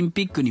東京オリン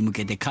ピックに向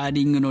けてカー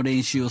リングの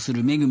練習をす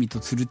るめぐみと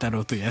鶴太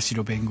郎と八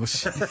代弁護士。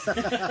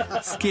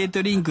スケー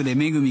トリンクで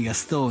めぐみが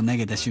ストーンを投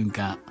げた瞬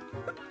間、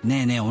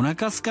ねえねえお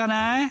腹すか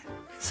ない？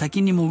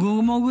先にも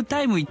ぐもぐ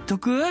タイムいっと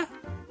く？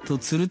と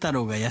鶴太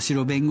郎が八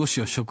代弁護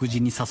士を食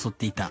事に誘っ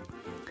ていた。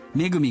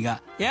めぐみ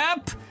がや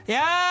っぷ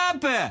やっ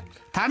ぷ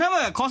頼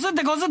む、こすっ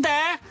てこすって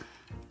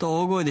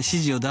と大声で指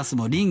示を出す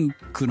も、リン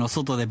クの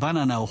外でバ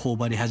ナナを頬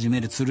張り始め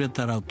る鶴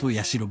太郎と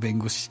八代弁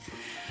護士。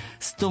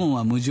ストーン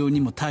は無情に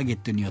もターゲッ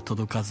トには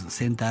届かず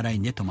センターライ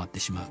ンで止まっ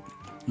てしま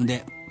う。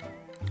で、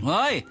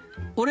おい、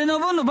俺の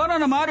分のバナ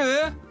ナもある？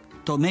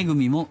とめぐ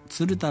みも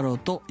鶴太郎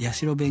と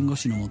八代弁護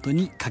士のもと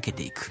にかけ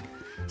ていく。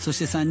そし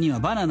て3人は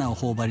バナナを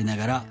頬張りな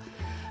がら、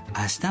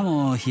明日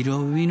も昼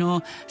帯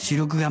の収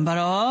録頑張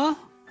ろ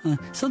う、うん、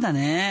そうだ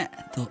ね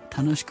と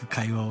楽しく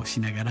会話をし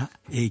ながら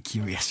英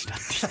気を養って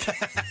い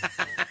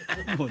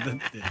た。もうだっ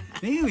て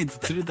めぐみと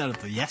鶴太郎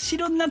と八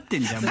代になって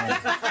んじゃんもう。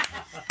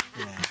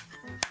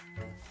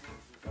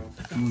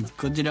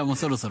こちらも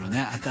そろそろ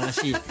ね新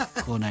しいコ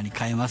ーナーに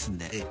変えますん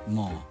で、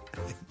も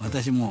う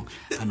私も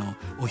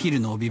お昼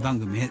の帯番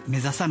組目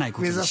指さない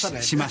ことに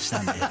しまし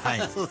たんで、は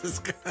い。そうで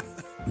すか。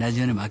ラ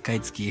ジオネーム赤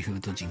い月 FM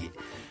栃木。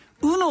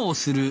UNOを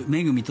する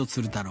めぐみと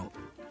鶴太郎。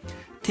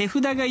手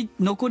札が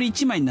残り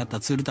1枚になった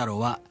鶴太郎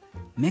は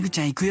「めぐち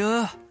ゃん行く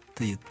よ」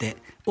と言って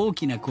大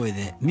きな声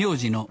で名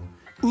字の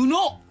「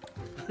UNO」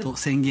と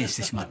宣言し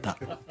てしまった。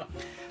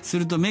す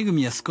るとめぐ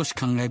みは少し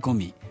考え込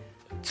み、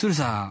鶴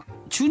さ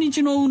ん中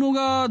日の宇野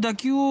が打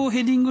球を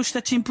ヘディングし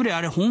た珍プレー、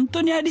あれ本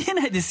当にありえ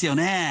ないですよ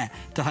ね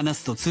と話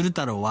すと、鶴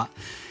太郎は、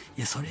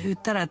いやそれ言っ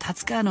たら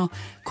達川の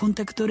コン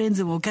タクトレン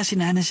ズもおかし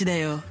な話だ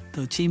よ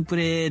と珍プ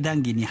レー談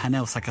義に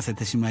花を咲かせ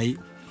てしまい、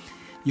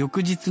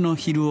翌日の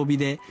昼帯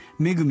で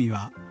めぐみ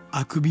は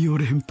あくびを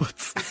連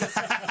発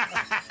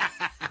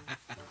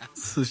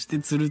そして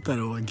鶴太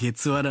郎は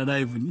月わらラ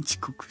イブに遅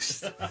刻し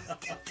た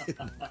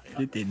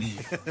出てね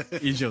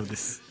え以上で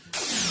す。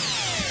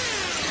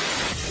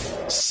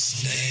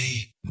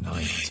Stay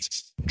Night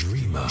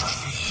Dreamer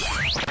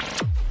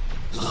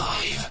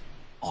Live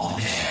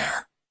on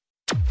air.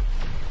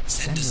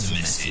 Send us a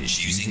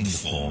message using the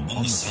form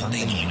on the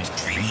Sunday Night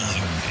Dreamer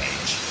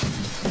homepage.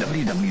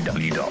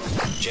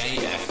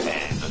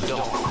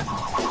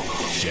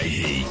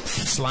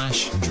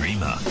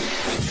 www.jfn.je/dreamer.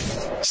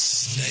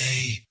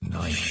 Stay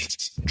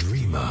Night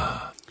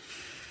Dreamer.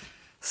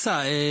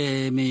 さあ、メ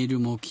ール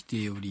も来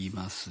ており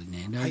ます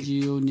ね。ラ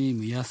ジオネー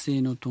ム、野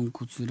生の豚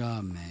骨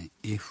ラーメ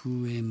ン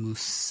FM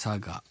佐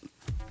賀。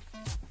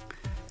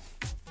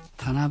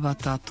七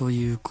夕と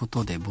いうこ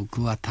とで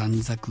僕は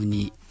短冊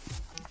に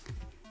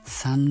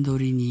サンド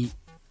リに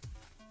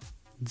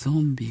ゾ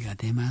ンビが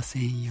出ませ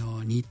ん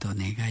ようにと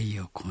願い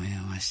を込め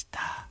まし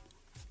た。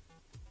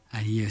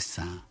有吉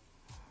さん、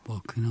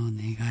僕の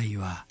願い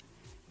は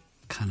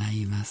叶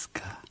います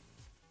か？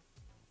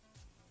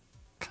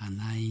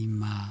叶い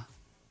ま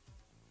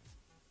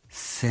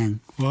せん。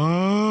わ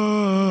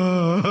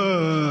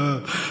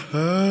ー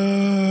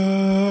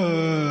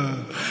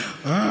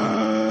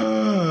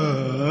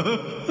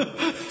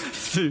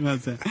すいま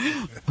せん、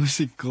お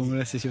しっこを漏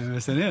らしてしまい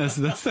ましたね、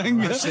安田さん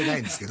が。してな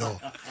いんですけ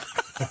ど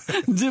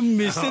準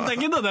備してた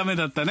けどダメ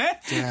だったね。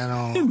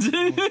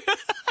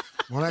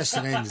漏らし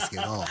てないんですけ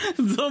ど、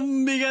ゾ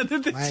ンビが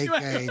出てしまう。毎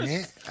回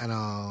ね、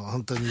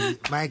本当に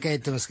毎回言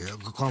ってますけど、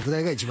このくだ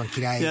りが一番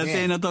嫌いで。野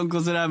生の豚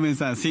骨ラーメン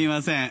さん、すい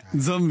ません、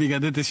ゾンビが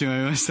出てしま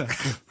いました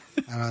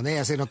野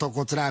生の豚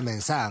骨ラーメ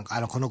ンさん、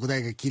このくだ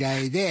りが嫌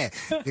いで、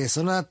で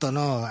その後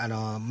の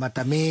ま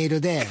たメール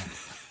で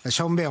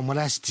しょんべんを漏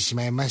らしてし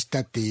まいました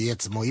っていうや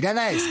つもういら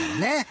ないですから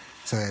ね。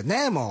それ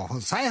ね、もう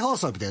再放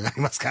送みたいにな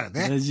りますから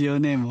ね。ラジオ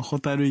ネームホ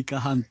タルイ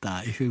カハンタ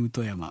ー FM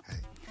富山、はい、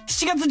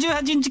7月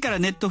18日から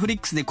ネットフリッ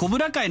クスでコブ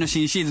ラ会の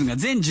新シーズンが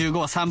全15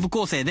話3部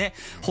構成で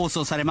放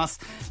送されます。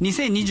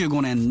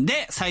2025年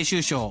で最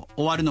終章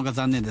終わるのが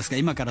残念ですが、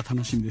今から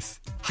楽しみで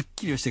す。はっ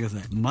きりしてくださ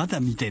い。まだ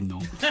見てん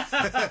の？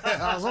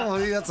そ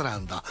ういうやつな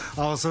んだ。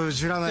そういう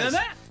知らないです。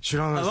知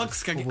らないです。ワック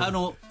スかけ、ベ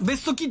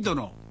ストキッド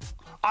の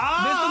ベス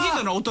トキッ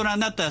ドの大人に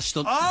なった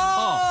人、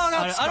あ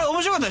れ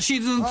面白かった。シ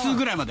ーズン2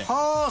ぐらいまで。そ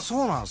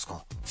うなんです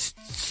か。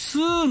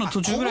2の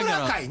途中ぐらいから。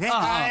コブラ会ね。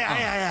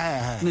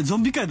はいね、ゾ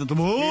ンビ界だと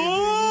もう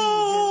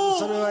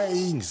それはい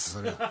いんです。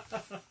それ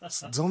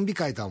ゾンビ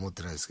界とは思っ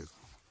てないですけど。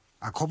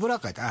コブラ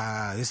界って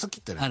ベストキ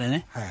ッドね。あれ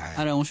ね、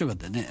あれ面白かっ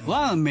たね。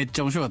ワンめっ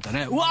ちゃ面白かった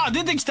ね。うわー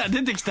出てきた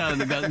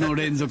の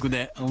連続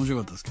で面白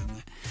かったですけど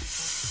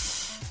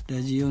ね。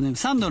ラジオネーム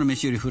サンドの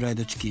飯よりフライ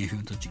ドチキン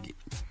FM 栃木。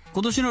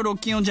今年のロッ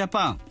キンオンジャ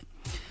パン、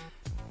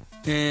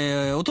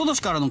一昨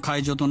年からの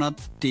会場となっ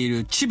てい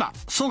る千葉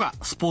蘇我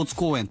スポーツ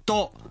公園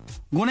と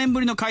5年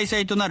ぶりの開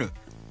催となる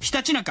ひ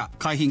たちなか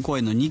海浜公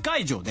園の2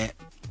会場で、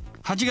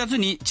8月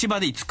に千葉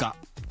で5日、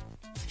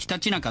ひた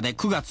ちなかで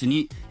9月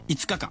に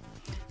5日間、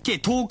計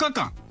10日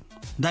間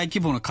大規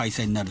模な開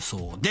催になる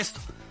そうです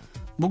と。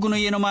僕の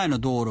家の前の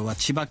道路は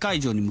千葉会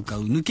場に向か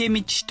う抜け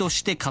道と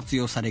して活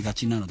用されが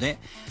ちなので、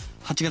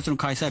8月の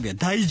開催日は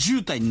大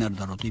渋滞になる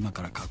だろうと今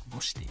から覚悟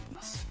してい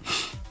ます。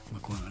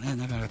こういうのね、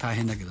なかなか大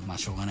変だけど、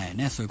しょうがないよ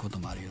ね。そういうこと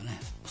もあるよね。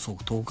そう、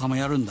10日も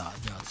やるんだ。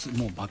じゃあ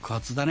もう爆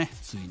発だね。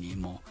ついに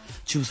もう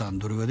中さん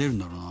どれが出るん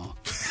だろうな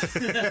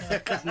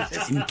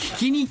聞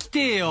きに来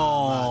て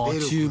よ、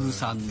チューブ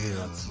さんの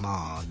やつ。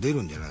出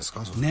るんじゃないです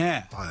か、それ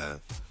ね。はい、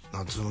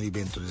夏のイ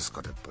ベントです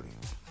から、やっぱり。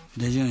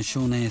ラジオの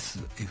少年 S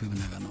FM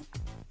長野、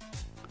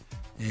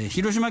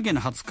広島県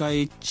の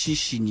廿日市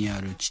市に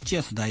ある父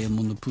安ダイヤ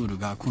モンドプール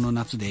がこの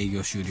夏で営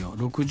業終了。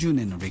60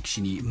年の歴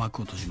史に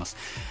幕を閉じます。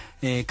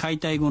解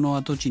体後の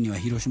跡地には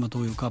広島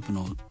東洋カープ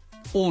の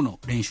大野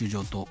練習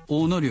場と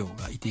大野寮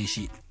が移転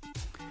し、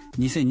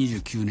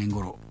2029年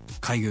頃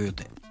開業予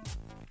定。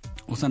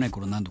幼い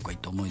頃何度か行っ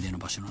た思い出の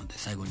場所なので、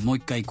最後にもう一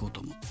回行こうと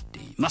思って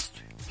いますと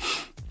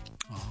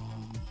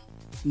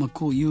いう。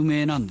こう有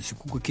名なんですよ。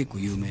ここ結構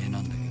有名な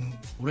んだけど、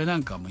俺な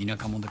んかも田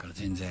舎者だから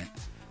全然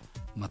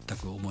全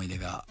く思い出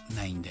が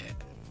ないんで、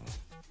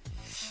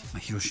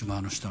広島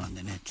の人なん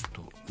でね、ちょっ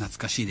と懐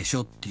かしいでし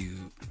ょっていう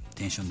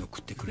テンションで送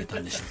ってくれた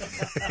んでしょう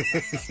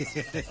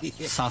け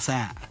どさせん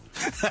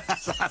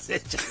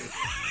ちゃ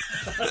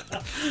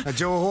う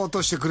情報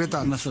としてくれ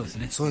たんで、そうです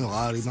ね、そういうの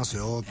があります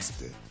よっつっ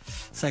て。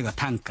最後は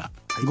短歌、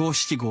五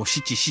七五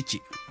七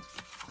七。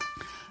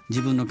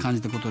自分の感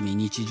じたことに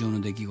日常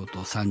の出来事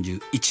を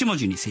31文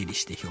字に整理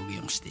して表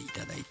現をしてい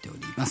ただいており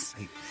ます。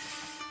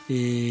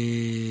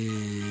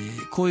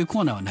こういうコ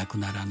ーナーはなく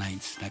ならないん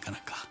です、なかな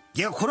か。い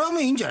や、これはも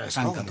ういいんじゃないです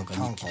か。短歌とか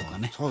日記とか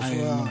ね。そう、そ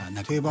れは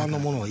定番の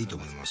ものはいいと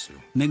思いますよ。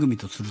めぐみ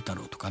と鶴太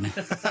郎とかね。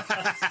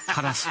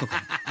カラスと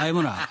か、ああいう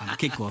ものは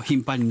結構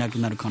頻繁になく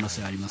なる可能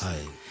性がありますの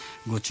で、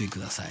ご注意く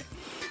ださい。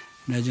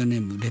ラジオネ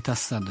ームレタ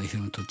スサンド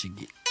FM 栃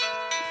木。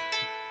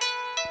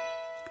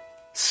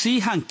炊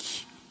飯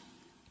器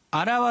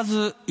洗わ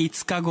ず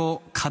5日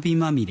後カビ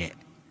まみれ、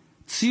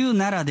梅雨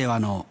ならでは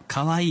の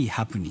可愛い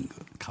ハプニング。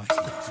可愛いで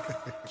すか？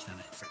汚い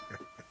ですか？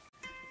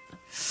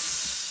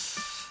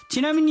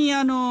ちなみに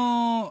今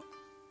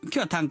日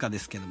は短歌で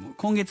すけども、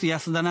今月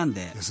安田なん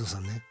で安田さ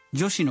んね、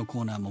女子のコ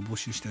ーナーも募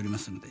集しておりま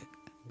すので、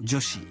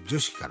女子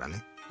から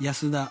ね、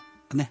安田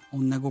ね、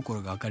女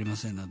心が分かりま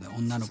せんので、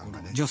女の子の、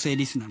女性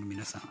リスナーの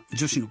皆さん、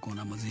女子のコー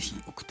ナーもぜひ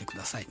送ってく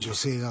ださい、ね、女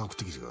性が送っ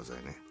てきてくださ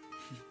いね。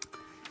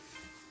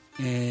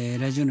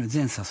ラジオの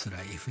全さす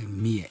らい FM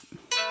三重。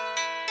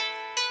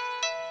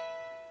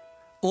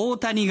大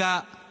谷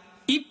が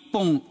1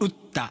本打っ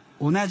た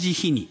同じ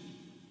日に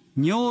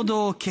尿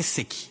道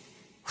結石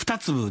2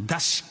粒出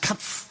し勝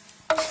つ。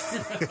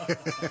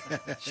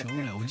しょうが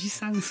ない、おじ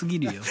さんすぎ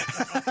るよ、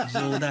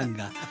冗談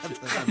が。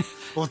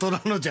大人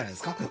のじゃないで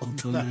すか。大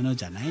人の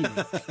じゃないの。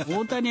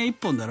大谷は1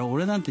本だろ、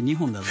俺なんて2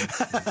本だぞ。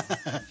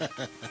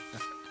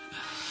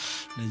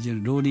ラジオ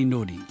ローリン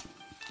ローリン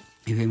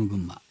FM 群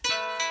馬。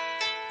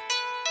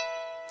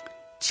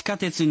地下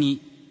鉄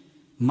に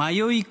迷い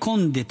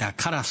込んでた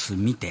カラス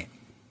見て、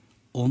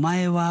お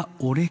前は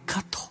俺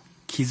かと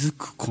気づ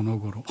くこの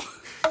頃。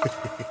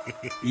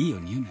いいよう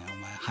に言うなよ、お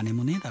前羽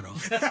もねえだろ。く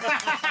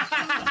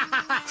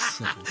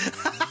そ。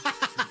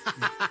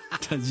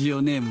ラジ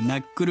オネームナ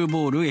ックル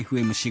ボール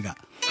FM 滋賀。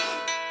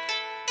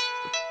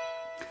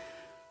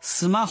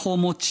スマホ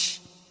持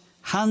ち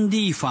ハンデ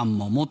ィファン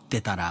も持っ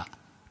てたら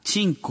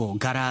チンコ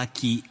ガラ空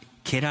き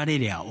蹴られ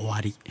りゃ終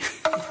わり。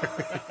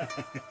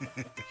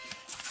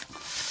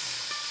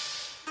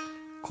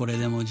これ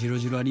でもジロ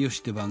ジロ有吉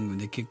って番組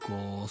で結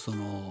構そ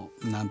の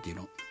なんていう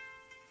の、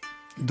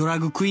ドラッ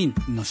グクイ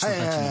ーンの人たち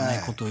の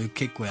ねことを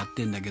結構やっ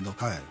てんだけど、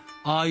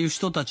ああいう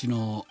人たち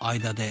の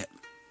間で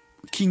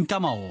金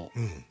玉を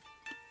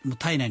もう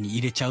体内に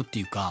入れちゃうって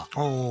いうか、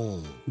グ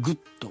ッ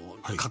と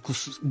隠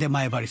す、で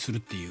前張りするっ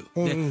ていう、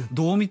で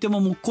どう見ても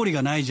もっこり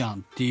がないじゃん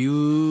ってい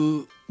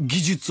う技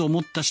術を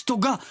持った人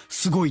が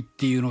すごいっ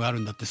ていうのがあ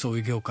るんだって、そうい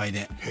う業界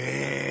で。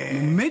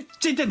めっ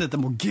ちゃ痛いんだって、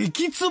もう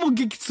激痛も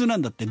激痛な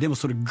んだって。でも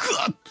それグワ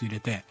ッと入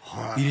れて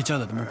入れちゃう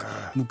んだって。もう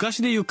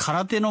昔でいう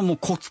空手のもう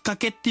コツ掛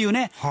けっていう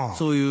ね、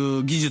そうい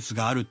う技術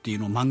があるっていう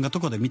のを漫画と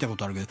かで見たこ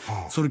とあるけど、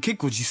それ結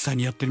構実際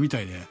にやってるみた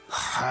いで、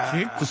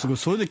結構すごい。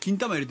それで金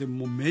玉入れて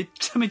もうめ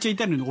ちゃめちゃ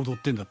痛いのに踊っ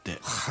てんだって。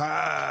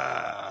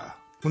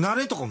慣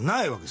れとかも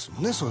ないわけですも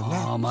んね、それね。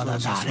まだ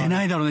慣れ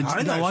ないだろうね。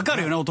分か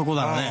るよね、男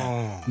だろう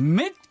ね。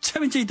めっちゃ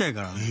めちゃ痛い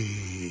からね。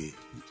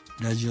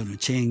ラジオの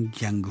チェーンギ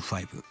ャング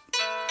5。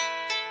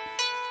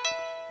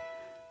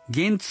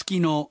原付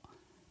の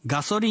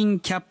ガソリ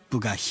ンキャップ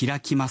が開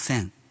きませ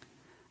ん。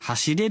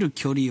走れる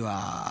距離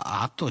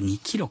はあと2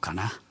キロか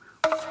な。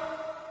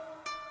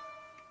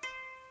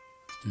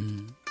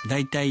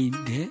大体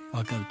で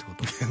分かるってこ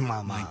と？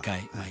毎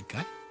回。ちょっ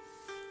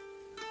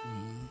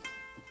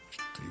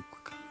とよく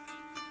わかんない。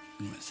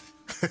ごめんなさい。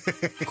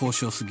交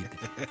渉すぎて。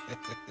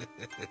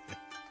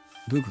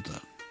どういうことだ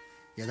ろう。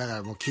いやだか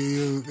らもう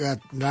給油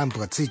がランプ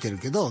がついてる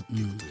けどって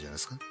いうことじゃないで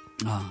すか。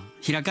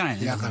開かない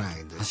ね。開かな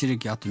いんで。走る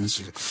気あと2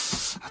キロ。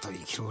あと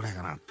2キロぐらい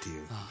かなって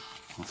いう。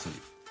そういう。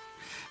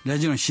ラ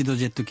ジオのシド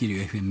ジェット気流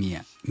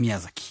FM 宮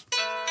崎。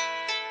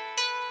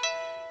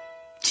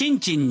チン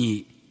チン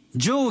に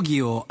定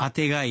規をあ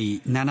てが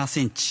い7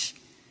センチ。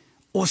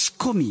押し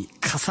込み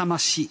かさ増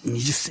し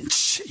20セン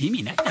チ。意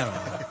味ないだろ。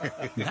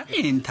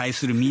誰に対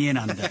する見栄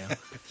なんだよ。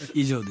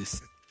以上で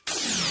す。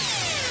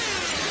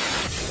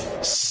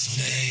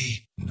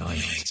Stay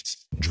Night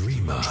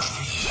Dreamer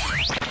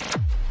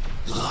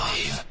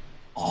Live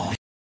on。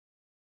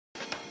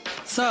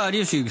 さあ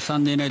有吉サ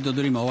ンデーナイト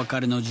ドリーマーお別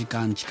れの時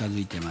間近づ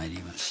いてまい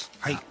りまし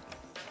た。はい。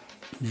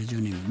ラジオ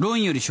ネーム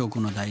論より証拠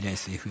の大ライ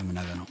ス FM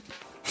長野。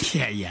い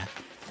やいや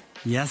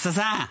安田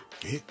さ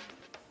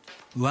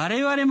ん、我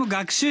々も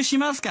学習し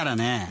ますから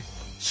ね。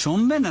しょ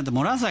んべんなんて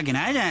漏らすわけ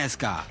ないじゃないです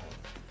か。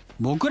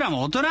僕ら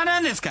も大人な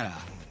んですから。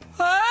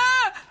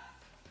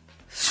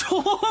し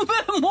ょんべ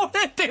ん漏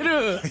れて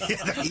る。い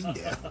やだからいいん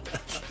だよ。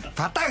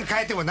パターン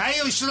変えても内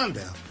容一緒なん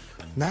だよ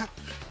な。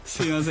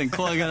すいません、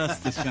怖がら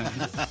せてしかない。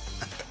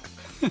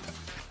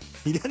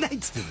いらないっ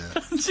つってんだよ。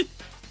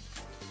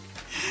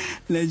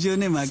ラジオ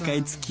ネーム赤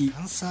い月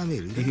アンサーメ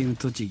ール FM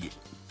栃木。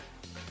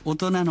大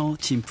人の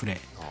チンプレー。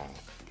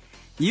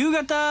夕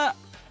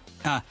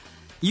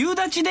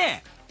立ち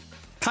で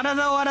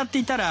体を洗って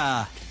いた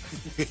ら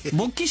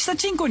勃起した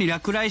チンコに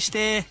落雷し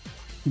て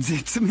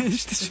絶命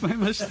してしまい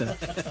ました。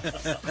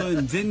こ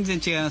れ全然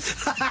違います。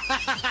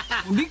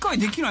理解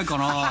できないか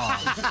な、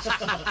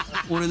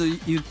俺の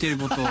言ってる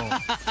こと。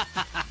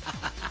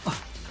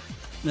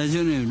ラジ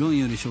オネーム論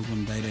より証拠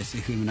の大ライス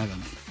FM 長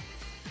野。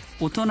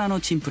大人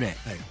のチンプレ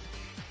ー。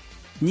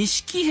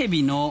錦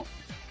蛇の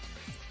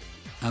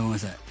ごめんな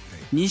さい、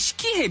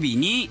錦蛇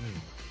に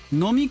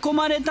飲み込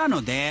まれた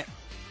ので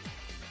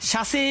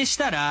射精し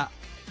たら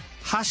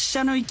発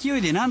射の勢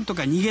いでなんと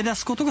か逃げ出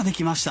すことがで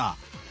きました。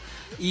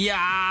いや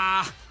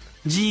ー、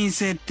人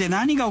生って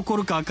何が起こ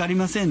るか分かり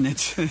ませんね。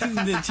全然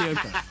違う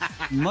から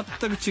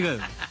全く違う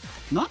よ。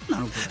何な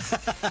のこ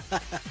れ。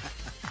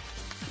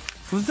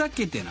ふざ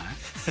けてない？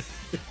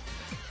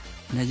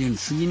ラジオに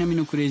杉並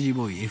のクレイジー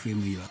ボーイ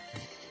FM 岩って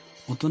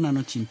大人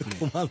のチンプレ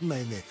ー。止まんな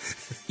いね。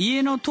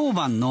家の当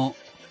番の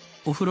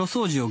お風呂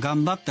掃除を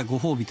頑張ったご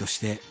褒美とし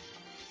て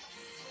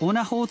オ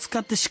ナホを使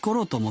ってしこ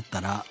ろうと思っ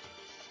たら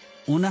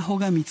オナホ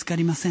が見つか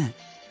りません。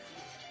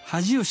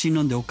恥を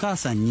忍んでお母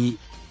さんに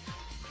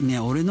ね、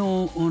俺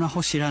のオナ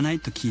ホ知らない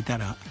と聞いた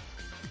ら、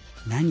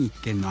何言っ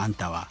てんのあん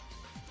たは、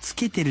つ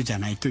けてるじゃ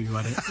ないと言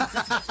われ、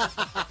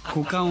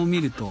股間を見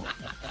ると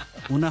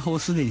オナホを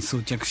すでに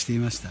装着してい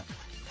ました。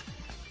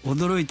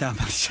驚いたあ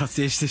まり射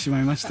精してしま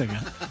いました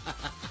が、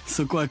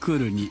そこはクー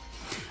ルに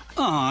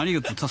あり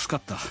がとう助か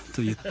った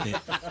と言って今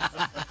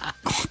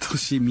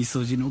年み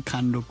そじの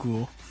貫禄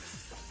を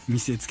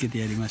見せつけて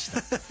やりまし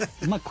た。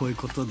まあこういう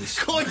ことでし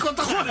ょう。こういうこ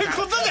とじゃ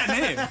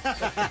ねえよ。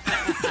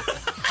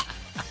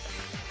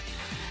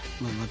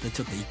また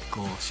ちょっと一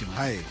行します、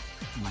はい、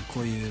まあこ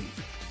ういう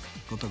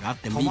ことがあっ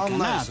てもいいかなと。止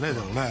まんないですね。で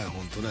もね、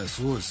本当ね、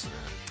すごいですね。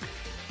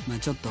まあ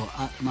ちょっと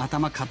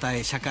頭固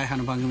い社会派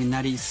の番組に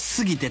なり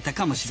すぎてた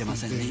かもしれま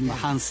せんね。今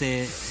反省を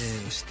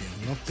して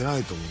なってな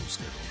いと思うんです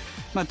けど。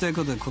まあという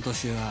ことで今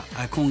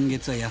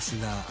月は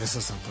安田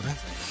さんとね、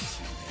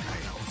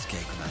お付き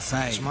合いください。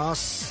お願いしま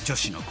す。女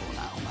子のコー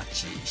ナーお待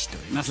ちしてお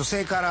ります。女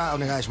性からお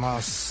願いし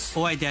ます。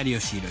お相手有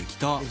吉弘行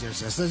と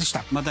安田でし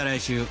た。また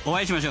来週お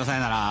会いしましょう。さよ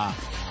なら。